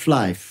success of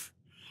life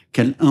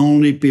can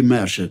only be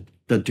measured,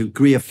 the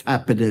degree of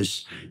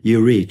happiness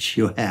you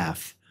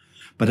have.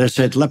 But I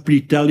said, let me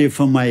tell you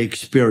from my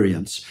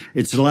experience,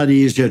 it's a lot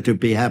easier to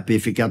be happy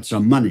if you got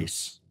some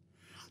monies.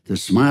 The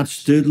smart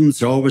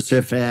students always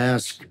have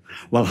asked,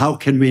 well, how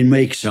can we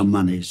make some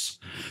monies?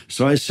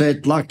 So I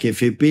said, look,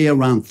 if you be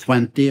around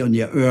 20, in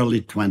your early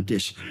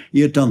 20s,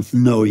 you don't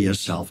know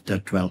yourself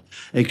that well.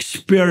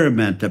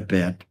 Experiment a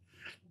bit.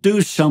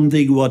 Do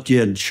something what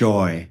you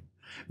enjoy.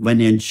 When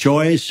you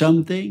enjoy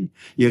something,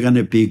 you're going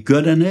to be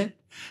good in it.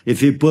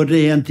 If you put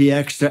in the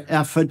extra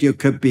effort, you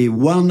could be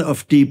one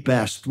of the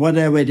best,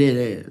 whatever it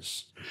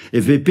is.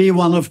 If you be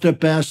one of the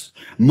best,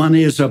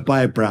 money is a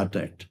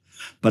byproduct.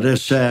 But I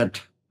said,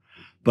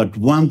 but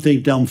one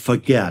thing don't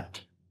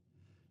forget.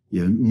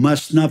 You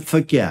must not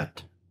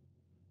forget.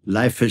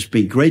 Life has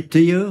been great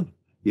to you.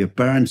 Your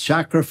parents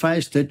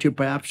sacrificed that you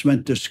perhaps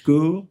went to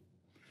school.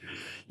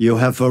 You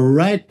have a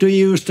right to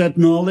use that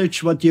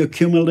knowledge, what you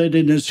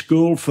accumulated in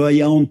school, for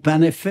your own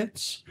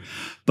benefits.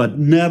 But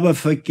never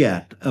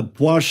forget, a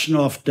portion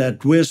of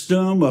that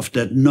wisdom, of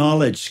that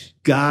knowledge,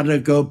 gotta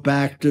go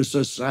back to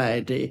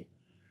society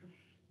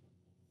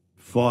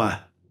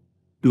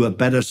to a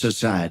better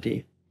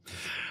society.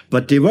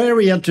 But the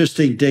very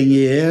interesting thing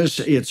is,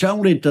 it's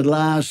only the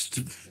last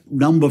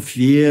number of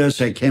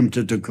years I came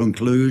to the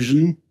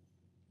conclusion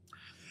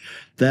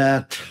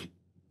that,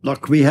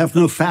 look, we have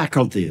no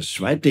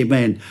faculties, right? I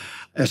mean,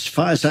 as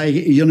far as I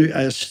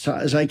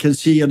can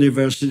see,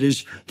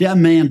 universities, their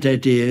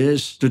mandate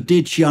is to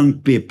teach young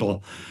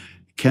people,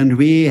 can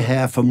we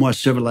have a more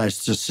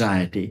civilized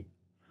society?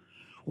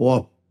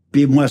 Or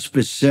be more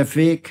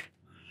specific,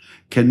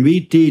 can we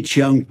teach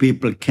young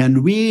people,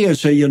 can we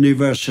as a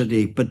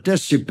university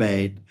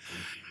participate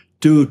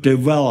to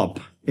develop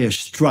a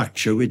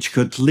structure which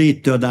could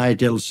lead to an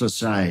ideal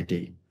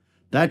society?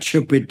 That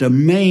should be the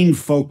main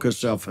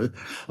focus of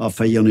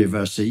a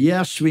university.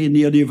 Yes, we in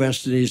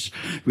universities,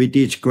 we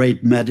teach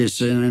great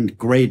medicine and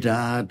great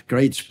art,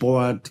 great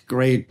sport,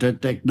 great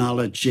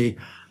technology,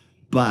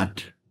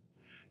 but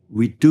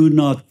we do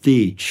not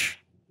teach,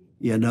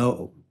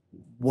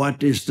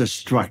 what is the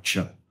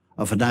structure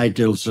of an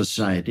ideal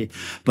society.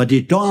 But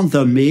it dawned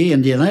on me,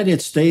 in the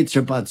United States,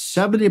 about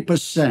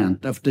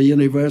 70% of the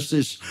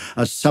universities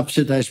are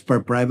subsidized by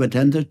private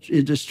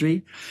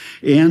industry.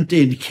 And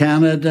in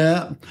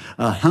Canada,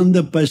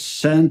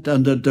 100%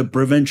 under the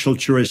provincial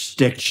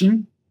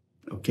jurisdiction,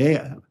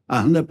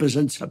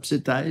 100%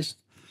 subsidized.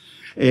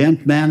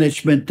 And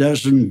management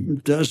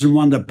doesn't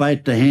want to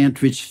bite the hand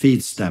which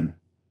feeds them.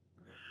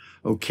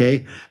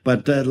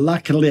 But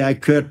luckily I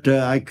could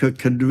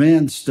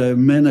convince the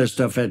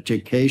Minister of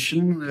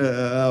Education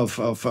of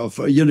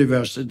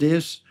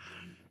universities,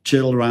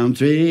 Jill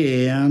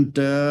Roundtree, and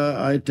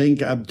I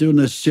think I'm doing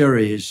a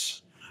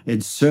series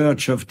in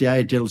search of the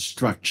ideal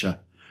structure,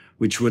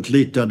 which would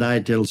lead to an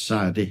ideal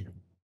society.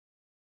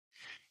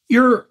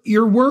 Your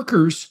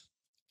workers,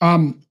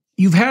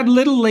 you've had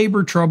little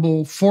labor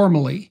trouble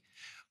formally.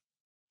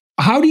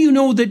 How do you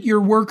know that your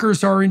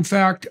workers are in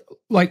fact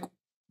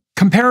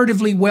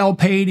comparatively well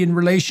paid in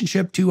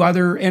relationship to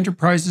other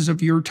enterprises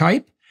of your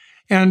type?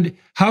 And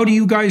how do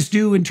you guys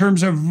do in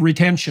terms of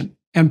retention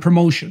and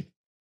promotion?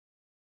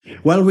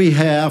 Well, we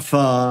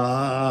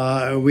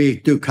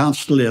do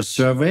constantly a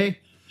survey.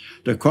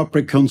 The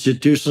corporate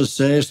constitution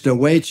says the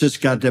wages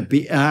got to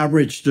be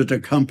average to the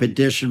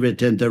competition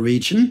within the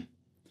region.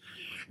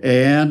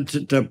 And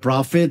the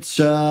profits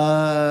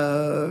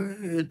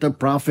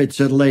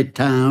at Lake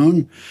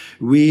Town,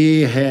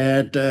 we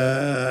had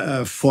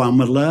a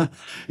formula.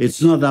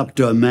 It's not up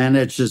to a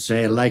manager to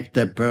say, I like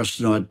that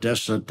person or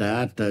this or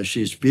that,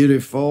 she's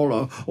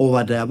beautiful or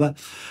whatever.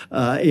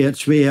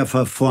 We have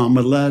a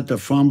formula. The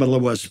formula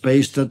was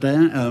based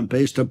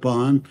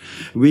upon,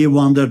 we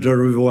wanted to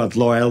reward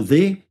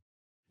loyalty.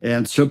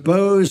 And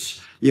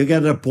suppose you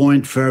get a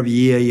point for every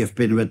year you've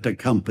been with the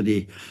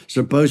company.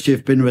 Suppose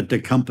you've been with the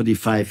company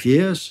 5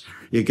 years,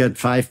 you get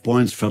 5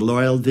 points for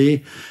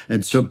loyalty.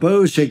 And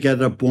suppose you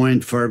get a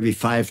point for every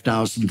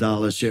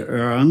 $5,000 you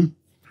earn.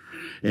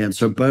 And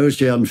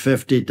suppose you earn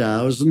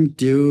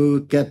 $50,000,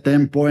 you get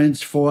 10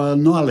 points for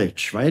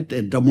knowledge, right?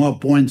 And the more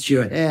points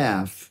you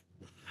have,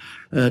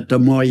 the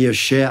more you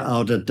share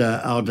out at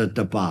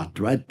the pot,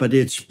 right? But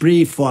it's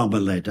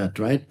pre-formulated,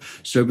 right?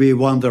 So we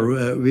want to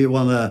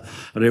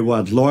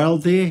reward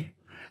loyalty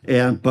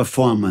and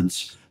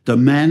performance. The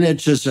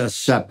managers are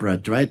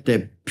separate, right?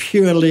 They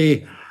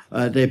purely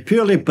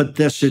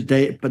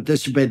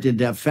participate in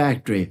their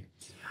factory.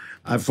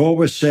 I've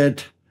always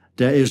said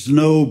there is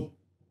no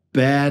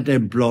bad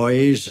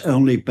employees,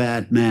 only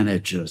bad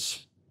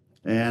managers,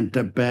 and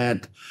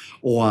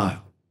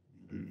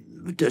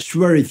there's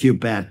very few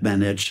bad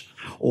managers.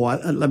 Or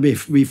let me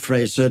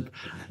rephrase it.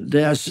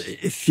 There's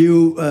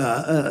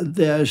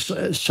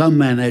some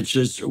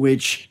managers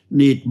which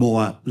need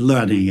more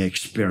learning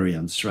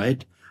experience,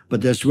 right?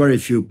 But there's very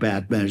few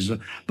bad managers.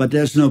 But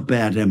there's no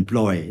bad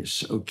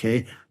employees,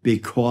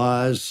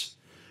 because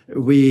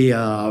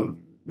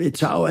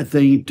it's our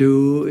thing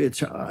to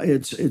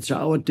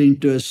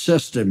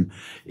assist them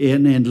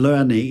in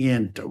learning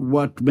and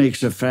what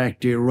makes a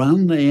factory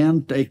run.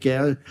 And I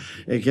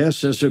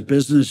guess as a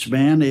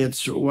businessman,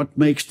 it's what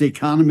makes the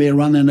economy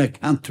run in a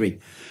country.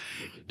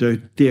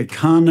 the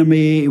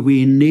economy,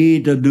 we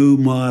need a new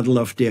model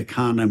of the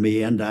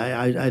economy. And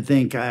I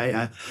think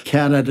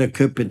Canada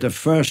could be the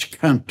first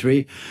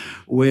country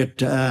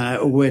with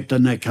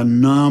an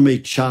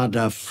economic charter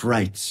of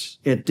rights.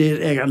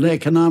 An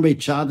economic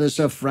charter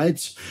of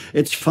rights,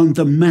 it's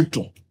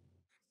fundamental.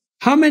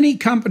 How many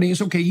companies,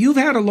 okay, you've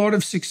had a lot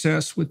of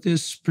success with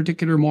this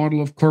particular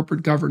model of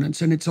corporate governance,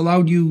 and it's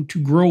allowed you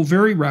to grow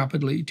very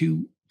rapidly,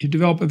 to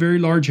develop a very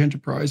large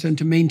enterprise and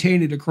to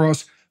maintain it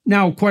across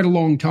now quite a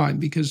long time,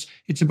 because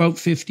it's about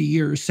 50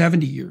 years,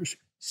 70 years,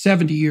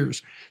 70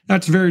 years.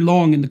 That's very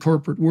long in the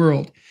corporate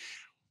world.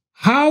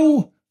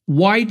 How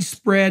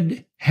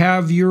widespread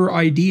have your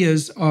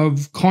ideas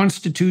of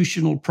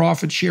constitutional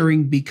profit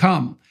sharing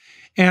become?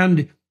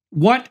 And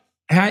what,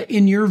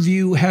 in your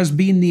view, has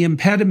been the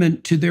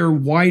impediment to their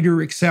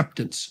wider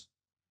acceptance?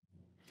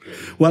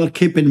 Well,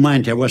 keep in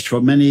mind, I was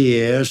for many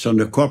years on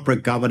the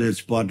corporate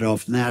governance board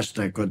of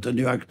NASDAQ, or the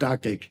New York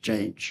Stock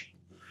Exchange.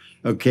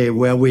 Okay,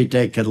 where we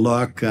take a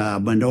look,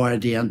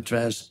 minority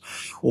interest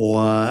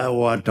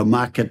or the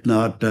market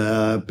not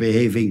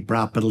behaving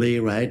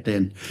properly, right?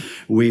 And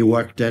we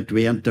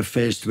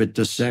interfaced with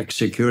the SEC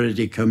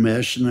Security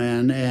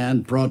Commission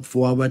and brought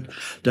forward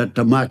that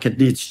the market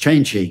needs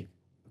changing.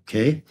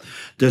 Okay,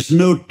 there's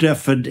no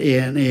different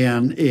in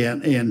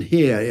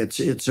here.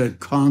 It's a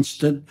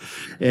constant,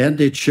 and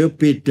it should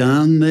be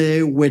done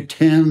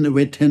within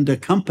the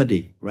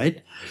company,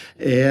 right?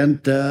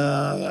 And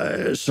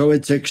so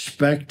it's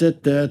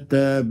expected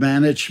that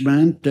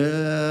management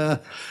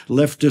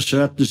live to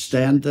certain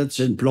standards.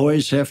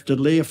 Employees have to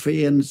live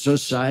in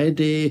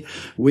society.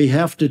 We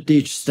have to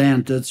teach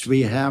standards.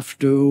 We have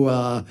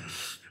to.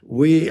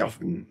 We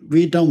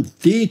don't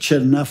teach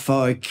enough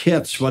our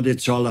kids what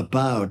it's all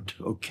about,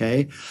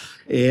 okay?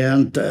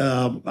 And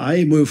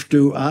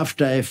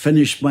after I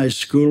finished my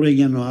schooling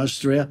in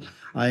Austria,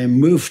 I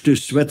moved to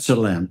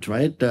Switzerland,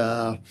 right?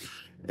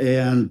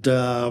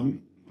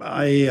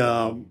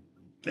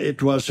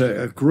 It was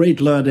a great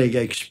learning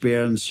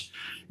experience.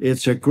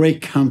 It's a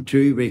great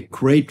country with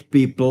great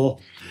people.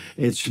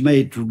 It's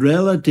made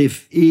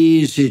relative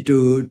easy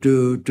to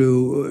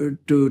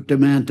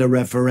demand a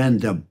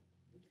referendum.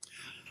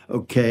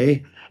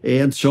 Okay,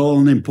 and so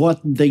on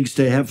important things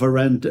they have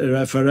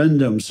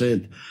referendums.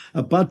 In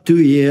about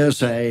 2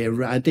 years,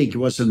 I think it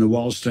was in the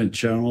Wall Street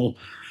Journal,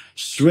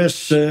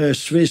 Swiss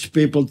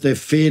people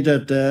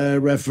defeated the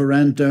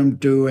referendum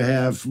to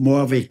have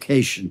more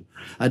vacation.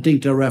 I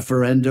think the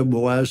referendum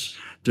was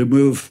to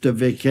move the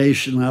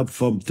vacation up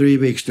from 3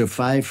 weeks to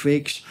 5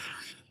 weeks.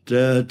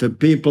 The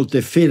people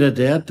defeated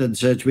it and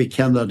said we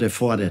cannot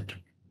afford it.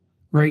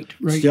 Right.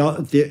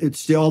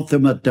 It's the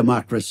ultimate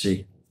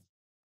democracy.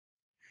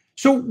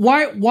 So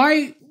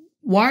why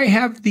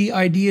have the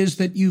ideas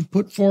that you've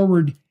put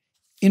forward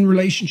in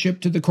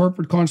relationship to the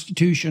corporate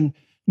constitution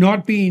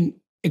not being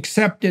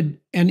accepted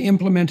and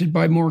implemented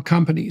by more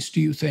companies, do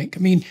you think?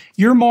 I mean,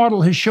 your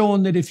model has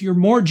shown that if you're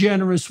more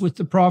generous with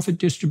the profit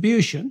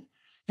distribution,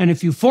 and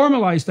if you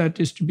formalize that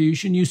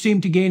distribution, you seem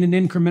to gain an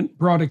increment in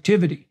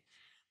productivity.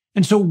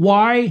 And so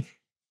why,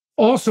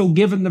 also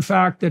given the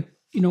fact that,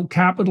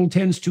 capital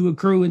tends to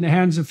accrue in the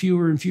hands of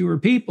fewer and fewer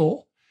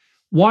people,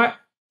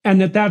 and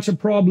that's a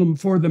problem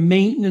for the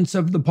maintenance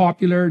of the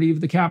popularity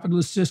of the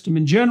capitalist system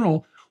in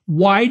general,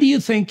 why do you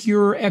think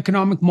your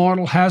economic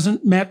model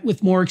hasn't met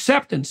with more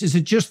acceptance? Is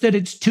it just that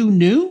it's too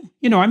new?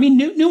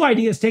 New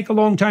ideas take a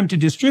long time to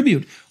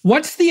distribute.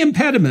 What's the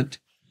impediment?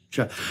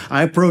 Sure.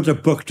 I wrote a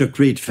book, The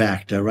Greed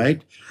Factor,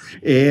 right?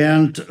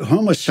 And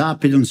Homo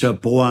sapiens are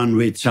born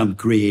with some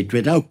greed.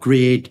 Without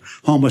greed,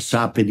 Homo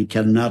sapiens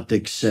cannot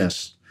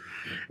exist.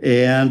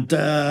 And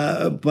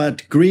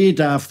but greed,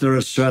 after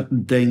a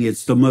certain thing,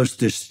 it's the most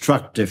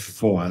destructive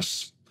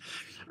force.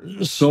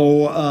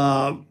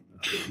 So,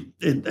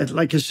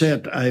 like I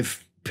said,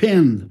 I've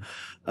been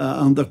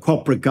on the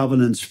corporate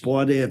governance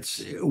board.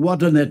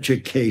 What an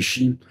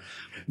education.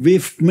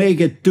 We've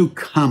made it too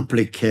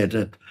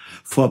complicated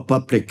for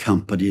public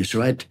companies,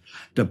 right?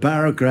 The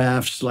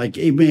paragraphs,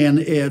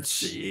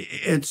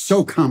 it's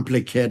so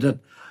complicated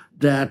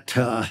that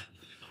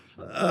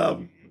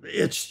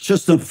it's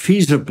just not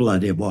feasible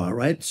anymore,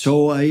 right?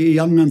 So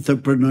young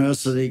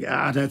entrepreneurs think,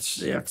 and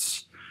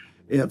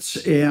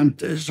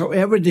so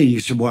everything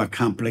is more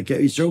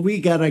complicated. So we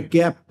got to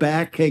get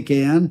back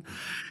again.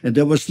 And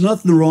there was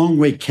nothing wrong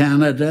with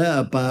Canada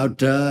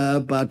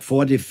about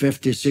 40,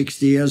 50,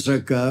 60 years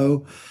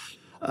ago.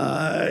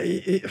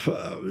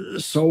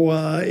 So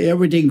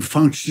everything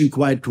functioned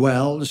quite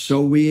well.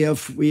 So we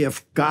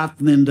have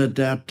gotten into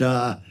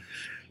that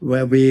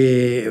where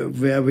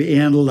we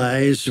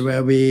analyze,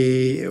 where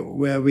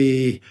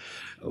we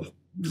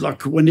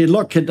look. When you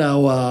look at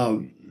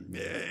our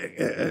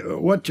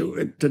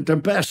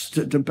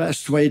the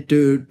best way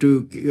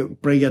to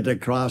bring it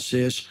across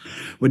is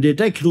when you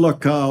take a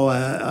look at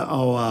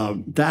our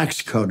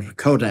DAX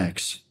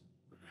codex.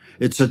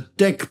 It's a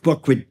thick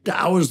book with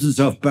thousands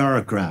of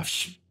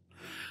paragraphs.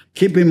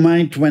 Keep in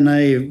mind, when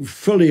I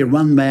fully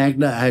run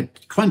Magna, I had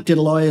 20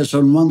 lawyers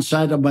on one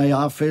side of my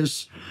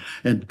office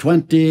and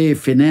 20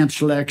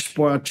 financial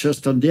experts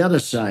just on the other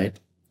side.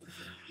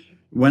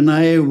 When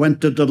I went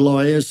to the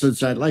lawyers and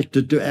said, I'd like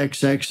to do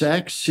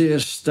XXX,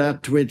 is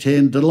that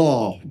within the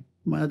law?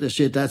 Well, they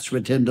said, that's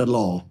within the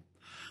law.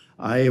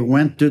 I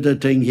went to the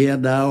thing here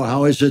now,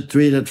 how is it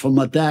treated from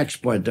a tax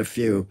point of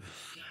view?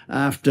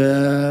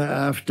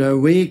 After a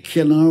week,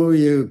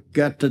 you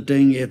got the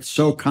thing, it's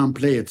so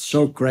complete, it's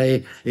so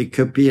gray, it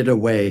could be either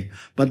way.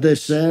 But they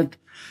said,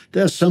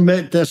 there's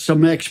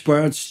some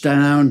experts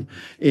down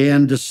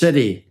in the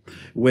city,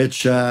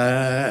 which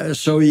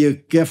so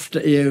you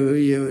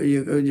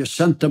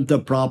send them the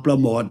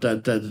problem or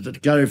the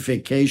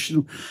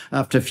clarification.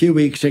 After a few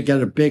weeks, they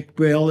get a big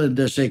bill, and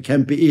they say it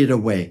can be either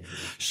way.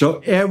 So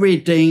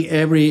everything,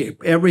 every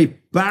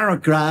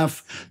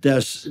paragraph,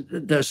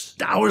 there's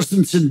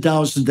thousands and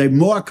thousands. They're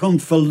more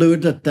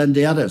convoluted than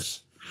the others.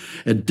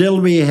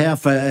 Until we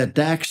have a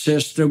tax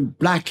system,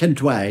 black and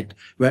white,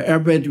 where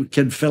everybody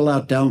can fill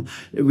out down,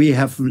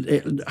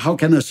 how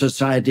can a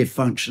society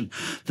function?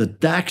 The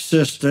tax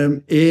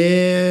system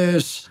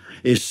is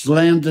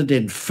slanted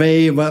in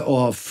favor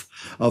of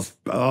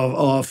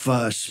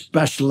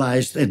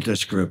specialized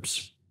interest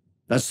groups.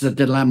 That's the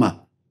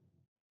dilemma.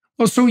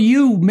 Well, so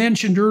you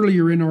mentioned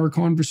earlier in our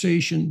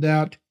conversation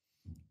that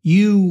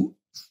you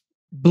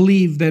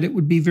believe that it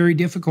would be very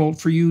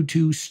difficult for you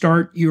to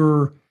start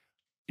your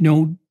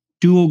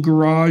dual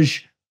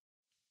garage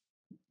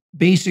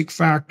basic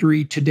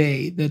factory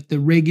today, that the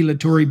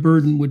regulatory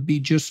burden would be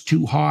just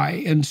too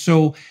high. And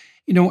so,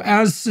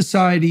 as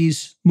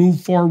societies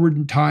move forward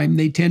in time,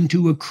 they tend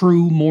to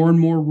accrue more and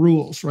more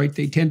rules, right?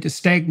 They tend to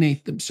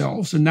stagnate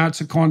themselves, and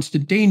that's a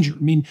constant danger. I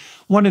mean,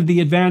 one of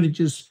the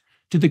advantages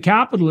to the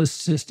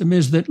capitalist system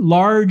is that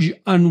large,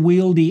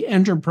 unwieldy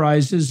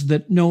enterprises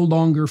that no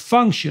longer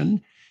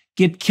function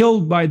get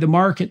killed by the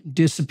market and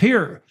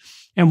disappear.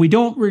 And we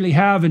don't really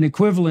have an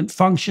equivalent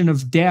function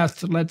of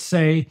death, let's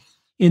say,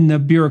 in the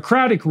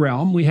bureaucratic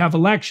realm. We have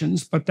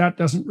elections, but that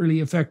doesn't really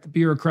affect the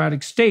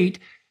bureaucratic state.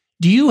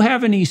 Do you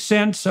have any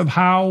sense of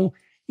how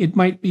it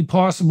might be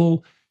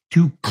possible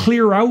to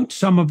clear out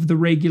some of the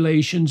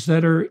regulations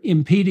that are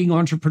impeding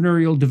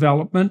entrepreneurial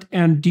development?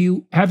 And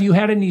have you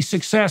had any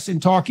success in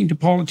talking to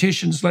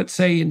politicians, let's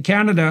say in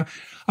Canada,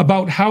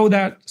 about how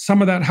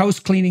some of that house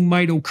cleaning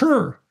might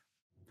occur?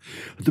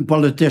 The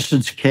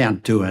politicians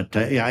can't do it.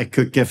 I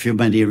could give you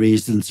many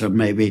reasons, or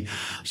maybe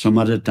some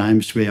other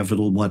times we have a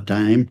little more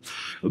time.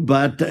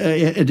 But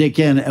and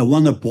again, I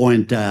want to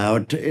point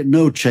out,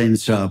 no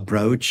chainsaw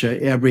approach.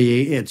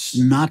 It's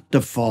not the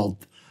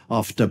fault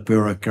of the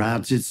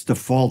bureaucrats. It's the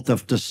fault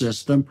of the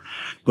system.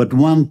 But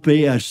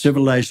a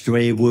civilized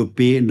way would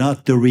be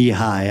not to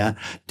rehire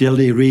till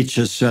he reaches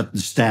a certain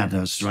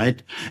status,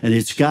 right? And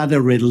it's got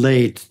to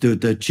relate to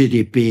the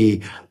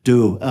GDP,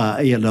 to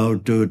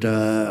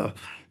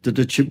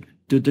the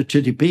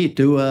GDP,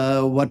 to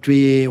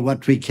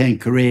what we can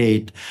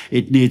create.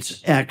 It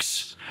needs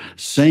X.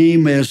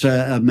 Same as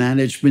a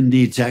management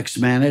needs X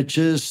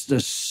managers. The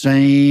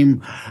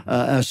same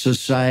a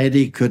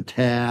society could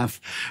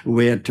have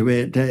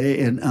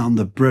on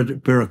the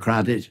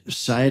bureaucratic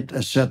side,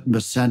 a certain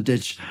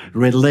percentage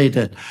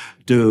related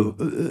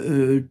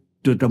to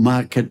the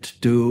market,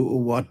 to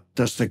what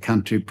does the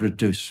country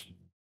produce.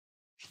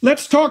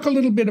 Let's talk a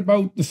little bit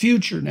about the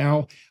future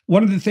now.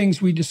 One of the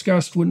things we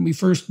discussed when we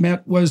first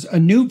met was a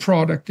new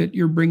product that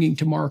you're bringing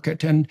to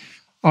market. And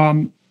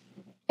on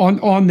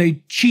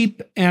the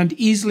cheap and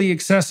easily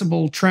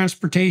accessible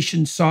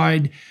transportation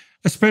side,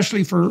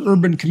 especially for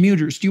urban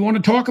commuters, do you want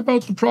to talk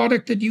about the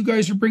product that you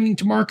guys are bringing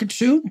to market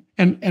soon,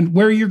 and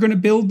where you're going to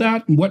build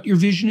that and what your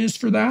vision is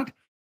for that?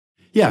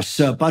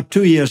 Yes, about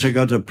 2 years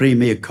ago, the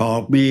premier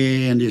called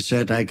me and he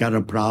said, I got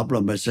a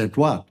problem. I said,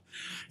 what?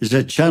 He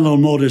said, General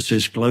Motors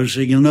is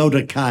closing.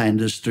 The car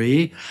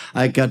industry.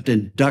 I got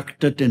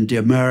inducted in the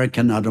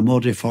American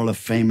Automotive Hall of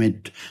Fame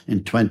in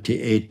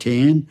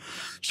 2018.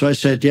 So I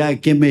said, yeah,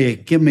 give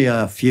me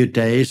a few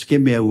days,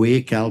 give me a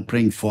week, I'll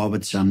bring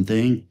forward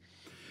something.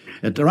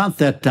 At around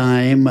that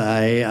time,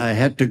 I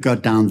had to go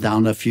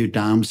down a few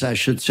times. I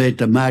should say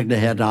the Magna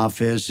head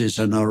office is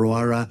in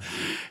Aurora,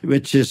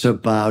 which is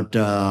about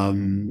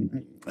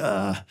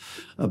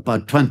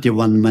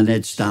 21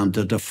 minutes down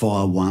to the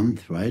 401,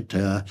 right?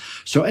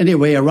 So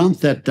anyway,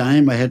 around that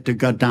time, I had to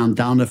go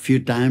down a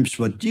few times.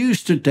 What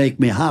used to take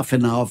me half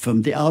an hour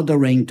from the outer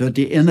ring to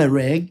the inner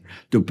ring,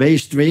 to Bay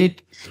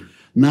Street,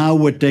 now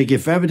would take,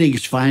 if everything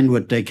is fine,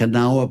 would take an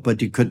hour,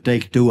 but it could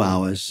take 2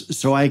 hours.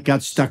 So I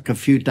got stuck a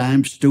few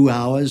times, 2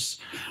 hours,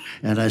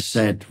 and I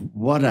said,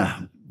 what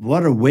a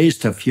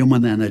waste of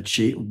human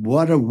energy,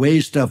 what a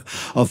waste of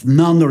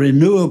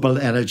non-renewable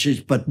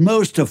energies, but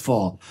most of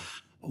all,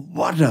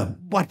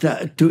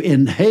 to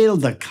inhale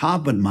the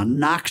carbon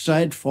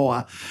monoxide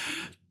for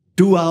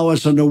 2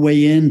 hours on the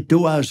way in,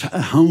 2 hours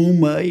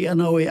home.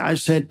 I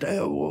said,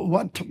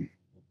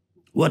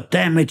 what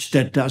damage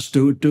that does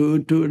to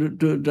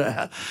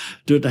the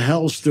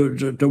health,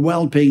 to the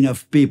well-being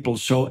of people.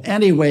 So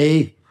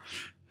anyway,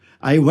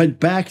 I went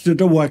back to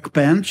the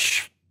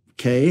workbench,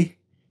 okay,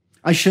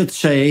 I should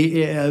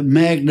say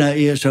Magna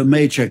is a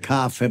major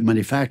car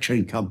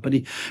manufacturing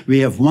company. We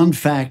have one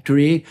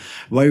factory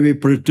where we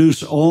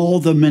produce all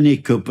the Mini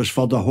Coopers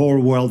for the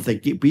whole world. They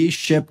be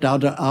shipped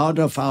out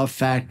of our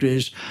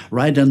factories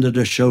right into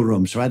the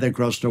showrooms right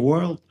across the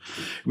world.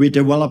 We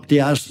developed the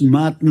Aston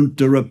Martin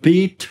to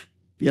repeat,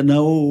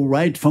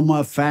 right from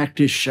our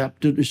factory,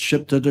 shipped to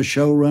the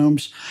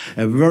showrooms.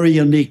 A very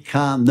unique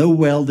car, no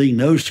welding,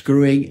 no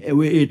screwing.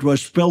 It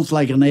was built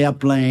like an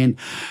airplane.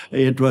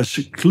 It was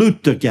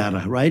glued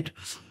together, right?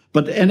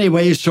 But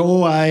anyway,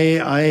 so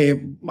I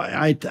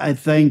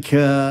think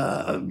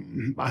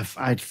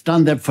I've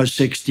done that for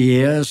 60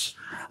 years.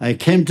 I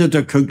came to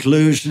the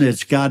conclusion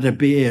it's got to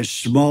be a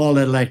small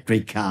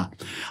electric car.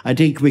 I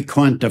think we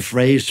coined the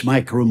phrase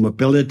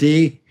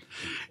micromobility.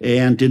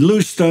 And in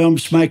loose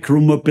terms,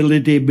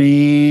 micromobility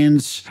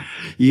means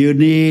you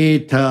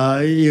need,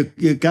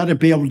 you got to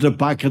be able to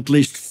park at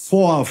least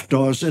 4 of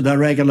those in a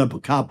regular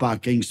car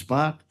parking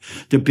spot.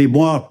 To be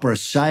more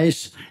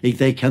precise,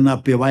 they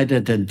cannot be wider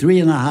than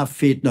 3.5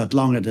 feet, not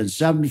longer than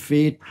 7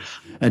 feet.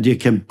 And you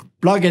can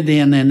plug it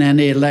in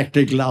any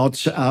electrical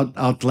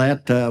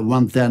outlet,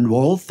 110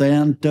 volt,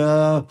 and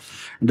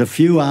in a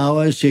few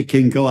hours you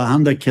can go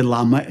 100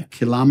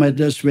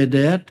 kilometers with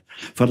it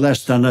for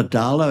less than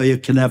 $1, or you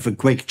can have a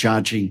quick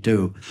charging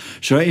too.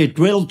 So it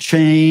will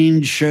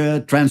change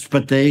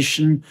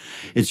transportation.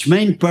 Its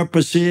main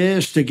purpose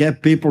is to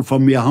get people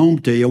from your home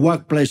to your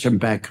workplace and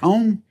back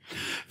home.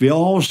 We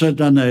also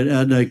done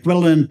an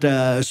equivalent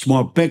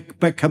small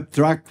pickup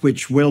truck,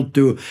 which will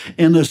do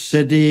inner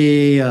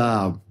city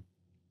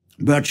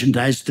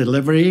merchandise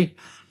delivery.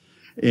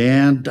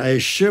 And I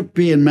should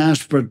be in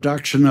mass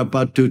production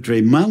about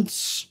 2-3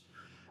 months.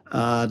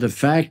 The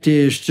fact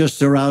is,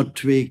 just around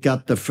we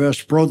got the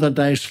first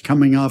prototypes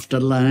coming off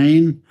the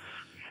line,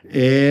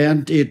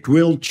 and it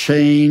will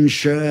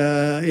change.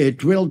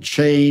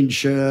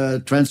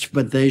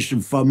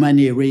 Transportation for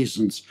many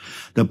reasons.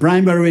 The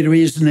primary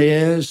reason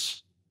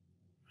is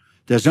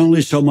there's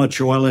only so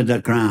much oil in the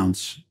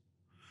grounds.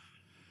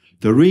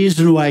 The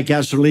reason why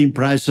gasoline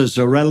prices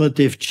are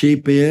relatively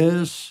cheap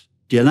is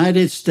the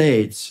United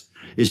States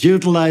is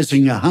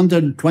utilizing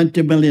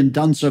 120 million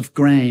tons of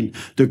grain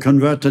to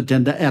convert it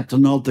into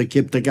ethanol to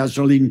keep the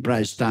gasoline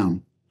price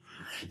down.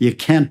 You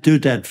can't do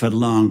that for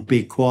long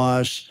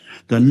because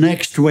the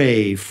next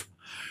wave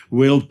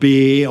will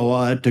be,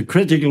 or the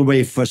critical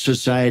wave for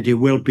society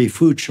will be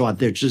food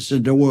shortages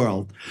in the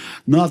world.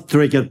 Not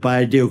triggered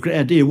by the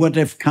Ukraine. It would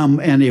have come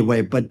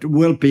anyway, but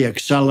will be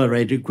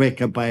accelerated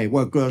quicker by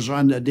what goes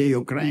on in the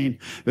Ukraine,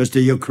 because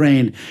the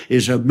Ukraine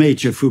is a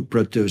major food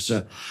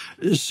producer.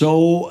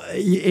 So,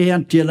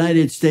 and the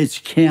United States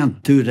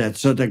can't do that.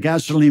 So the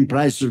gasoline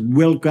prices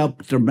will go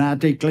up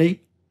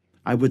dramatically.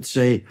 I would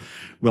say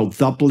will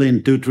double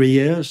in 2-3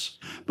 years.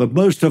 But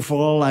most of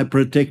all, I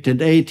predict in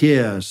 8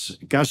 years,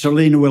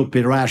 gasoline will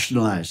be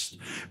rationalized,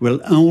 will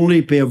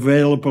only be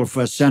available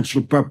for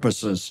essential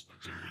purposes.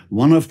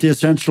 One of the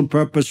essential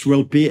purposes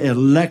will be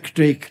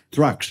electric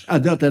trucks,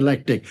 not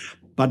electric,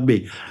 pardon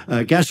me,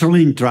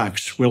 gasoline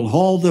trucks will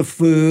haul the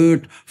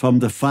food from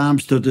the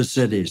farms to the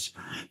cities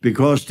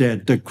because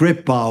the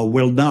grid power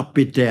will not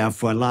be there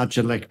for large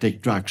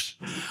electric trucks.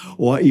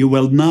 Or you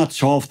will not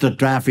solve the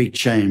traffic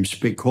jams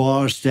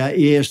because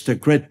the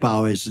grid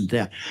power isn't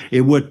there.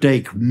 It would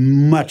take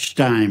much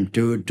time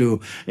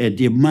and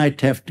you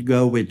might have to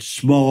go with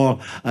small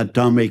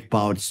atomic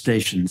powered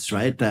stations,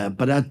 right?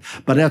 But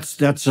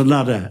that's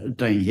another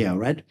thing here,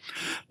 right?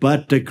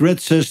 But the grid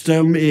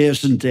system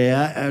isn't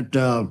there.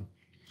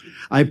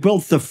 I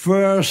built the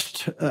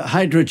first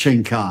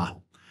hydrogen car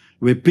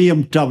with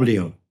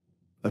BMW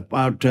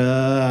about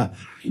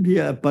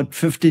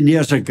 15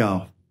 years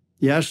ago.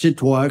 Yes,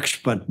 it works,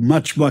 but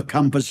much more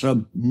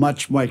cumbersome,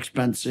 much more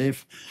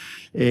expensive.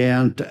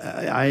 And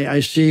I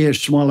see a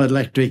small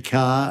electric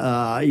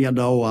car,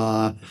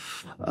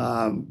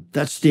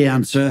 that's the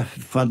answer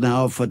for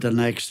now, for the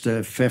next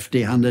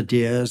 50, 100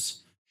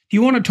 years. Do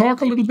you want to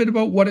talk a little bit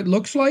about what it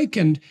looks like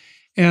and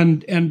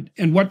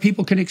what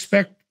people can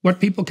expect? What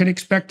people can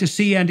expect to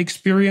see and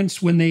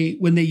experience when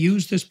they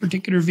use this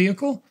particular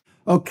vehicle?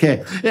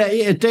 Okay,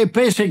 they're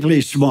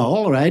basically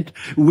small, right?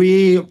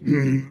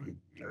 Again,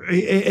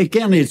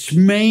 its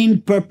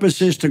main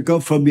purpose is to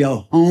go from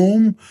your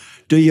home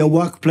to your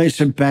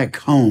workplace and back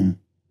home.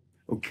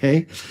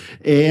 Okay,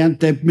 and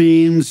that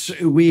means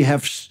we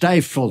have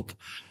stifled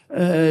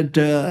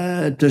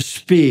the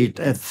speed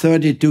at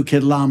 32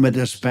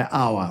 kilometers per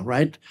hour,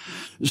 right?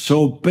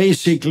 So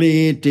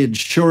basically, the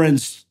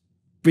insurance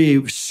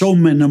be so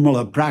minimal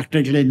or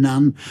practically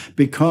none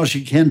because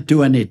you can't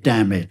do any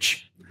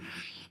damage.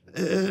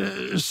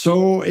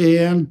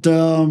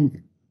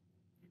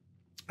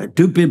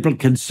 Two people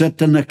can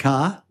sit in a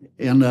car,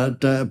 and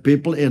the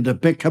people in the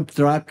pickup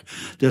truck,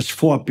 there's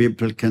 4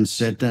 people can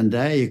sit in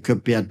there. It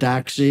could be a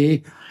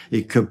taxi,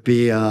 it could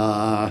be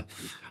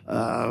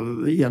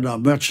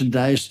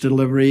merchandise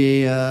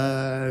delivery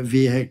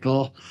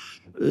vehicle.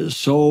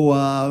 So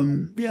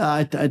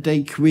I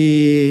think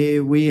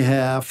we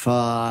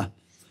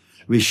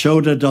We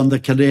showed it on the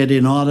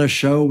Canadian Auto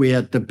Show. We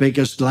had the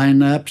biggest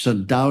lineups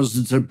and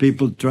thousands of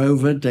people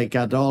drove it. They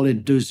got all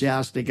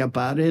enthusiastic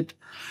about it.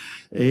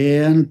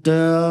 And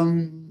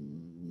the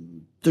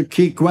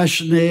key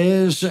question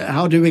is,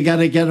 how do we got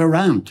to get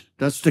around?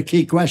 That's the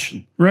key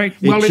question. Right.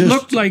 Well, it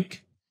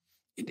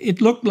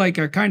looked like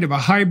a kind of a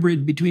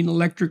hybrid between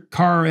electric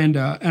car and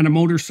a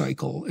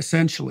motorcycle,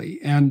 essentially.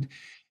 And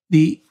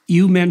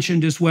you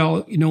mentioned as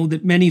well,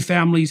 that many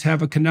families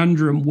have a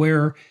conundrum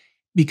where,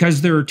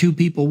 because there are two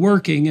people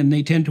working and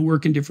they tend to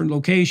work in different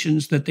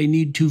locations, that they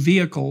need two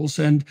vehicles.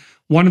 And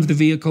one of the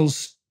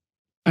vehicles,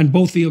 and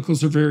both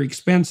vehicles are very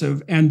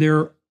expensive, and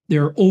they're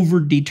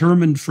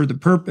over-determined for the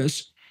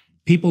purpose.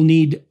 People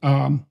need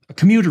a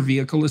commuter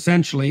vehicle,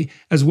 essentially,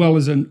 as well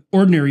as an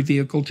ordinary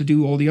vehicle to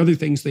do all the other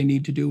things they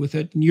need to do with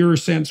it. And your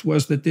sense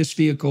was that this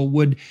vehicle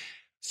would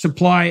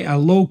supply a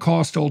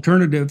low-cost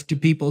alternative to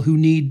people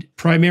who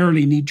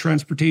primarily need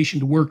transportation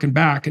to work and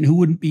back, and who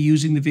wouldn't be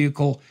using the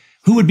vehicle,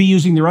 who would be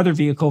using their other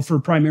vehicle for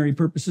primary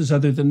purposes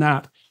other than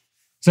that.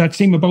 Does that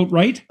seem about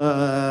right?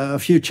 A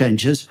few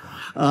changes.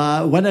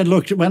 When I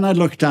look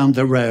down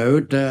the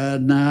road,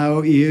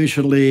 now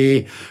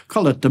usually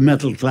call it the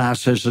middle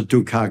class has a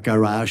two-car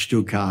garage,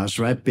 two cars,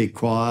 right?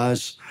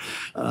 Because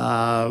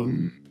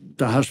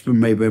the husband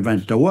maybe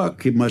went to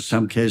work. In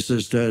some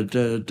cases,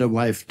 the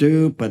wife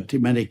do, but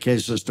in many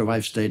cases, the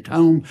wife stayed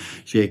home.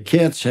 She had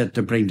kids, had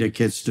to bring the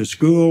kids to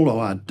school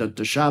or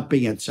to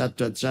shopping,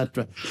 etc.,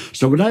 etc.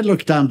 So when I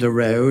look down the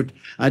road,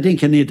 I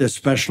think you need a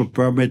special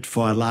permit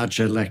for a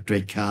large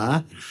electric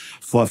car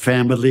for a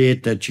family,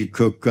 that you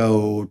could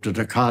go to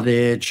the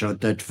cottage, or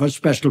that for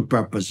special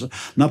purpose,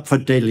 not for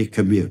daily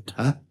commute,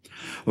 huh?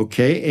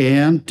 Okay,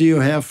 and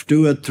you have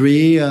 2 or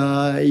 3.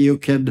 You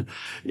could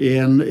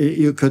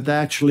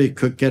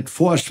get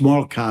 4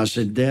 small cars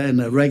in there in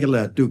a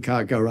regular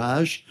 2-car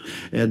garage,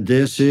 and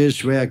this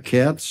is where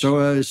kids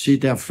see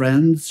their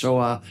friends,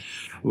 or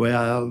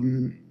where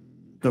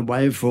the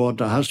wife or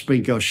the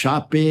husband go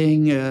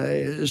shopping.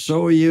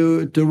 So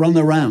to run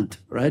around,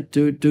 right?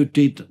 To do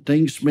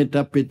things, meet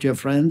up with your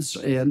friends,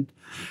 and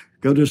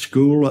go to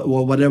school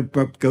or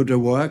whatever, go to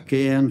work,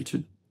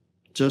 and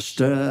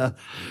just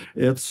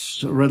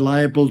it's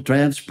reliable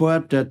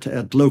transport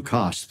at low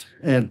cost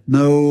and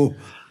no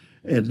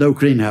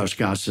greenhouse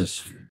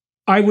gases.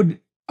 I would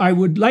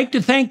like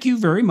to thank you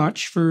very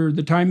much for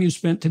the time you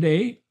spent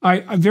today.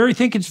 I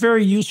think it's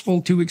very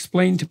useful to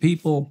explain to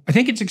people. I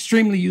think it's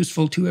extremely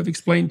useful to have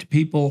explained to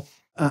people.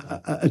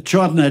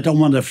 Jordan, I don't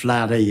want to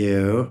flatter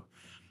you.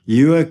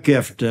 You are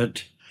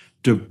gifted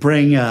to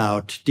bring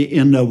out the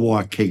inner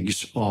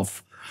workings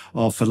of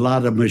a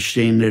lot of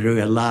machinery,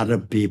 a lot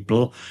of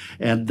people.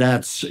 And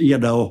that's,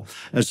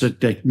 as a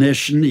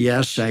technician,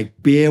 yes, I'd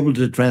be able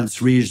to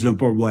trans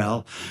reasonable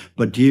well,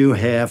 but you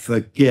have a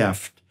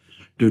gift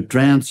to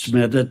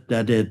transmit it,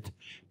 that it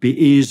be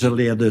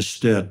easily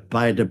understood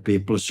by the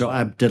people. So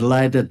I'm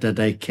delighted that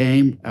I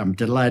came. I'm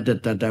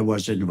delighted that I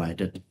was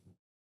invited.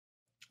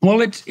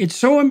 Well, it's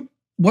so,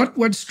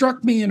 what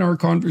struck me in our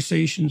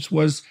conversations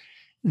was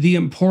the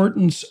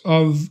importance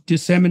of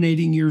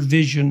disseminating your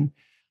vision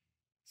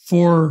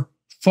for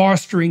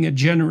fostering a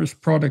generous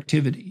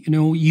productivity.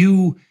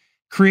 You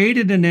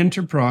created an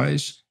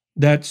enterprise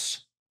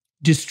that's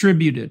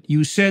distributed.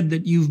 You said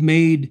that you've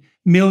made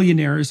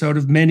millionaires out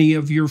of many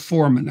of your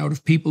foremen, out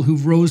of people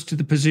who've rose to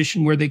the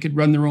position where they could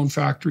run their own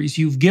factories.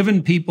 You've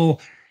given people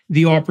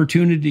the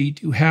opportunity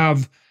to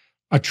have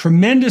a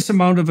tremendous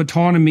amount of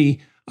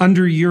autonomy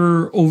under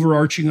your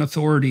overarching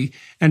authority,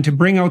 and to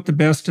bring out the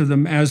best of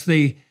them as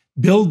they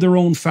build their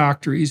own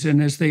factories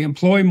and as they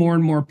employ more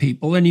and more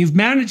people. And you've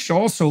managed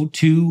also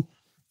to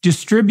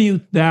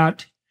distribute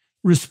that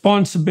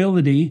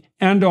responsibility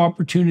and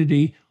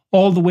opportunity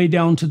all the way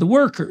down to the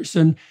workers.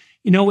 And,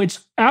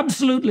 it's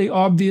absolutely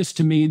obvious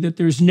to me that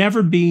there's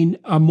never been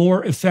a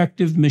more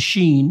effective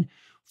machine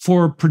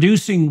for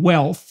producing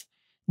wealth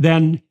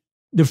than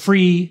the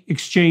free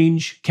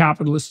exchange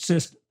capitalist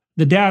system.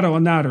 The data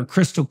on that are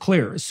crystal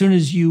clear. As soon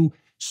as you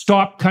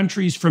stop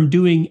countries from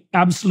doing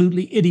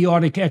absolutely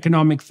idiotic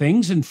economic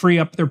things and free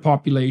up their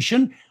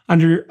population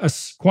under a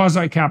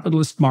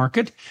quasi-capitalist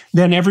market,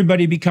 then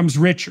everybody becomes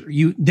richer.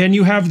 Then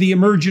you have the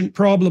emergent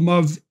problem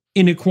of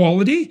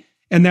inequality,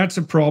 and that's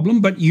a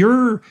problem. But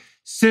your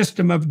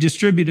system of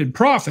distributed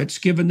profits,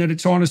 given that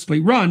it's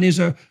honestly run, is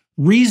a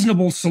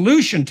reasonable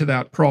solution to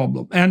that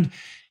problem. And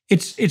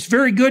it's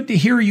very good to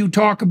hear you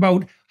talk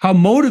about how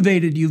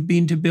motivated you've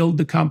been to build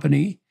the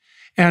company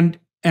and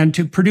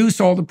to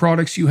produce all the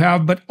products you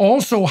have, but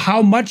also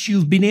how much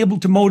you've been able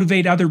to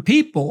motivate other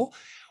people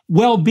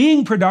while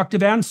being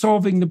productive and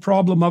solving the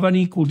problem of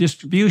unequal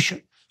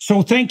distribution.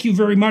 So thank you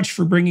very much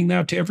for bringing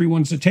that to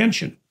everyone's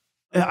attention.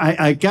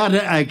 I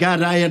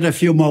had a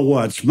few more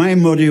words. My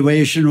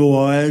motivation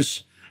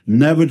was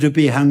never to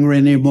be hungry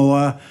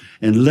anymore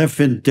and live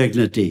in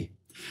dignity.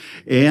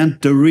 And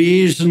the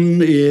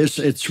reason is,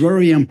 it's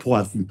very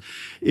important.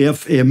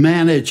 If a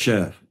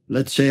manager,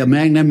 let's say a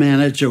Magna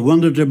manager,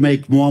 wanted to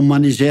make more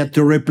money, he had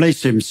to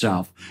replace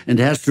himself and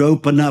has to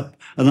open up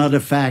another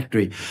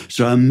factory.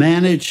 So a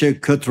manager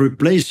could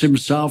replace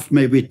himself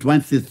maybe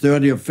 20,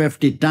 30, or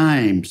 50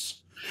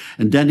 times.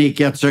 And then he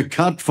gets a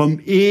cut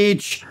from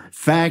each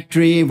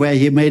factory where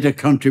he made a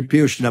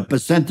contribution, a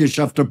percentage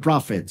of the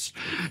profits.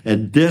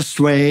 And this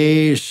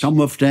way,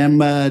 some of them,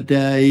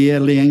 their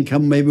yearly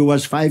income maybe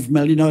was 5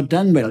 million or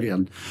 10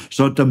 million.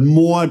 So the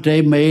more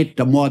they made,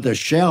 the more the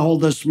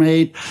shareholders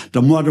made,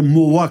 the more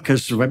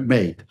workers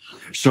made.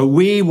 So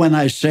when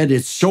I said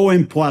it's so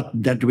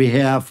important that we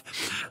have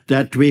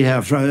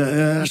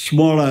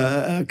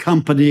smaller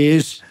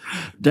companies,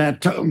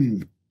 that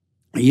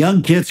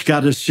young kids got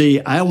to see,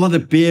 I want to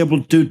be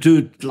able to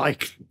do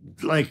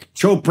like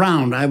Joe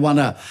Brown. I want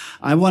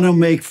to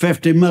make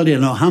 50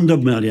 million or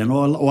 100 million,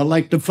 or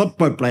like the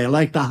football player,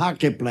 like the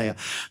hockey player.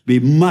 We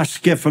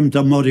must give them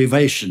the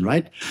motivation,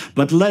 right?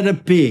 But let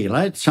it be,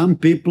 right? Some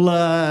people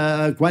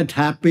are quite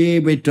happy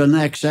with an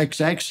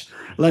XXX.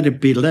 Let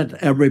it be. Let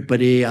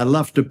everybody. I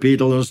love the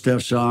Beatles, their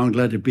song.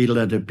 Let it be.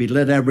 Let it be.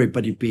 Let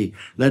everybody be.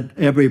 Let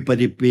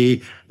everybody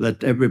be.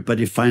 Let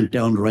everybody find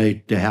their own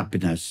way to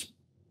happiness.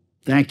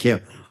 Thank you.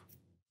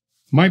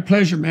 My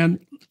pleasure, man.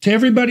 To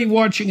everybody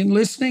watching and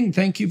listening,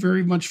 thank you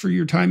very much for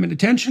your time and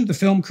attention. The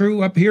film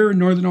crew up here in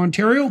Northern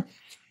Ontario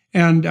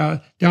and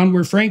down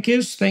where Frank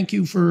is, thank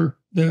you for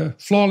the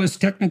flawless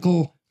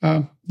technical,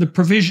 the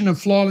provision of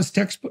flawless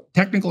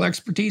technical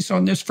expertise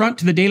on this front.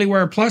 To the Daily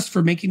Wire Plus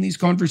for making these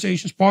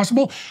conversations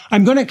possible.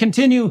 I'm going to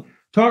continue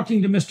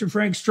talking to Mr.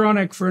 Frank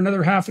Stronach for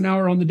another half an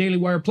hour on the Daily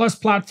Wire Plus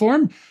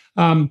platform.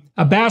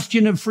 A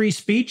bastion of free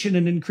speech in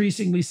an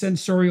increasingly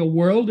sensorial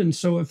world. And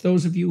so if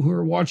those of you who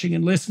are watching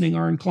and listening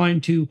are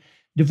inclined to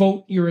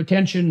devote your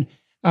attention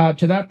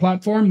to that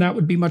platform, that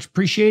would be much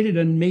appreciated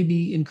and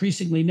maybe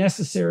increasingly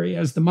necessary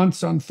as the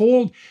months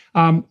unfold.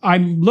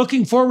 I'm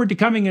looking forward to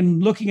coming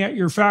and looking at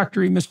your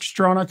factory, Mr.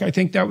 Stronach. I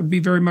think that would be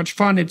very much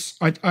fun.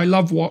 I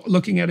love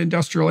looking at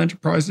industrial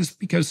enterprises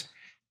because,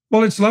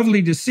 well, it's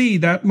lovely to see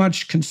that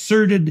much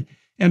concerted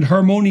and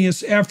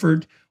harmonious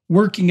effort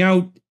working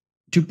out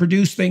to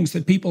produce things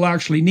that people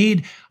actually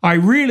need. I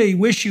really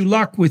wish you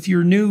luck with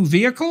your new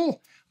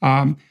vehicle.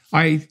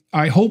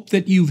 I hope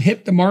that you've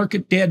hit the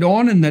market dead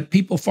on and that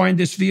people find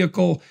this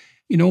vehicle,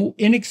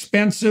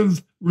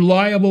 inexpensive,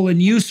 reliable,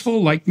 and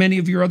useful, like many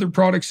of your other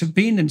products have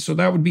been. And so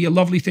that would be a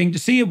lovely thing to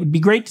see. It would be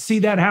great to see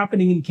that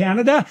happening in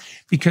Canada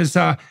because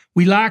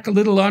we lack a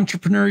little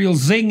entrepreneurial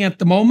zing at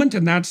the moment,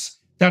 and that's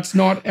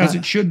not as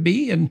it should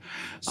be. And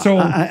so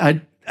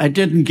I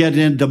didn't get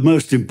in the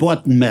most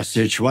important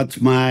message.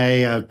 What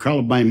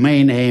my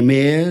main aim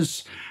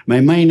is. My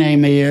main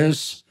aim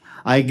is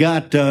I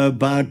got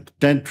about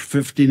 10,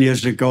 15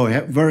 years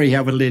ago very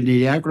heavily in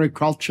the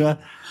agriculture.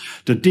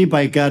 The deeper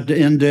I got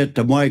into it,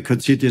 the more I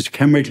could see this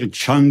chemical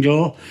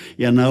jungle,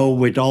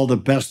 with all the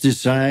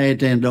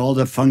pesticide and all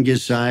the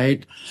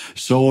fungicide.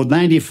 So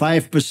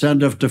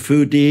 95% of the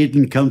food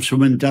eaten comes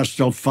from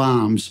industrial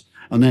farms.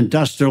 On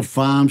industrial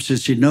farms, you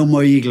see no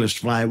more eagles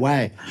fly.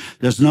 Why?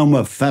 There's no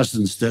more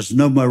pheasants. There's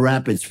no more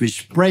rabbits. We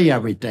spray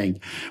everything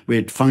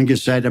with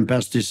fungicide and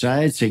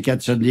pesticides. It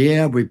gets in the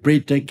air. We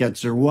breathe it,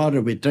 gets in water.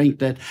 We drink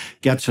that,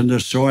 gets in the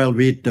soil.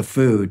 We eat the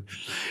food.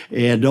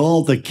 And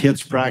all the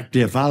kids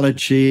practice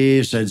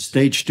allergies and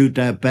stage 2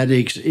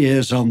 diabetics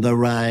is on the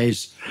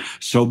rise.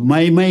 So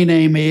my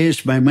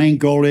main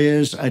goal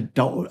is I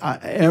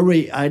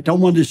don't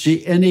want to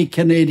see any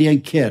Canadian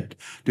kid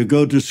to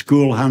go to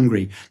school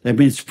hungry. That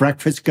means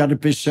breakfast got to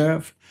be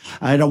served.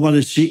 I don't want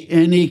to see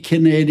any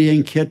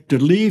Canadian kid to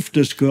leave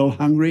the school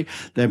hungry.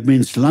 That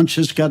means lunch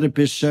has got to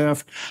be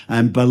served.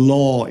 And by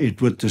law,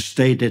 with the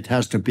state, it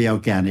has to be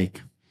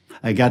organic.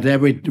 I got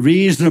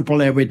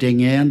everything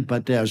in,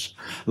 but there's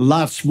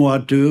lots more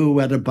to do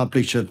where the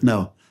public should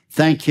know.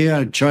 Thank you. I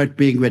enjoyed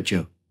being with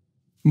you.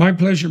 My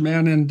pleasure,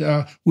 man.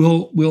 And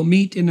we'll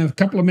meet in a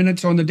couple of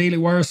minutes on the Daily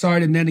Wire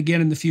side and then again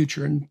in the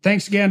future. And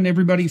thanks again,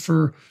 everybody,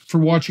 for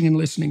watching and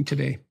listening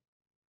today.